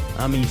Rayside,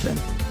 I'm Ethan.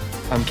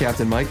 I'm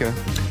Captain Micah.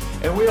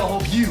 and we all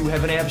hope you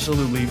have an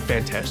absolutely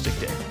fantastic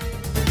day.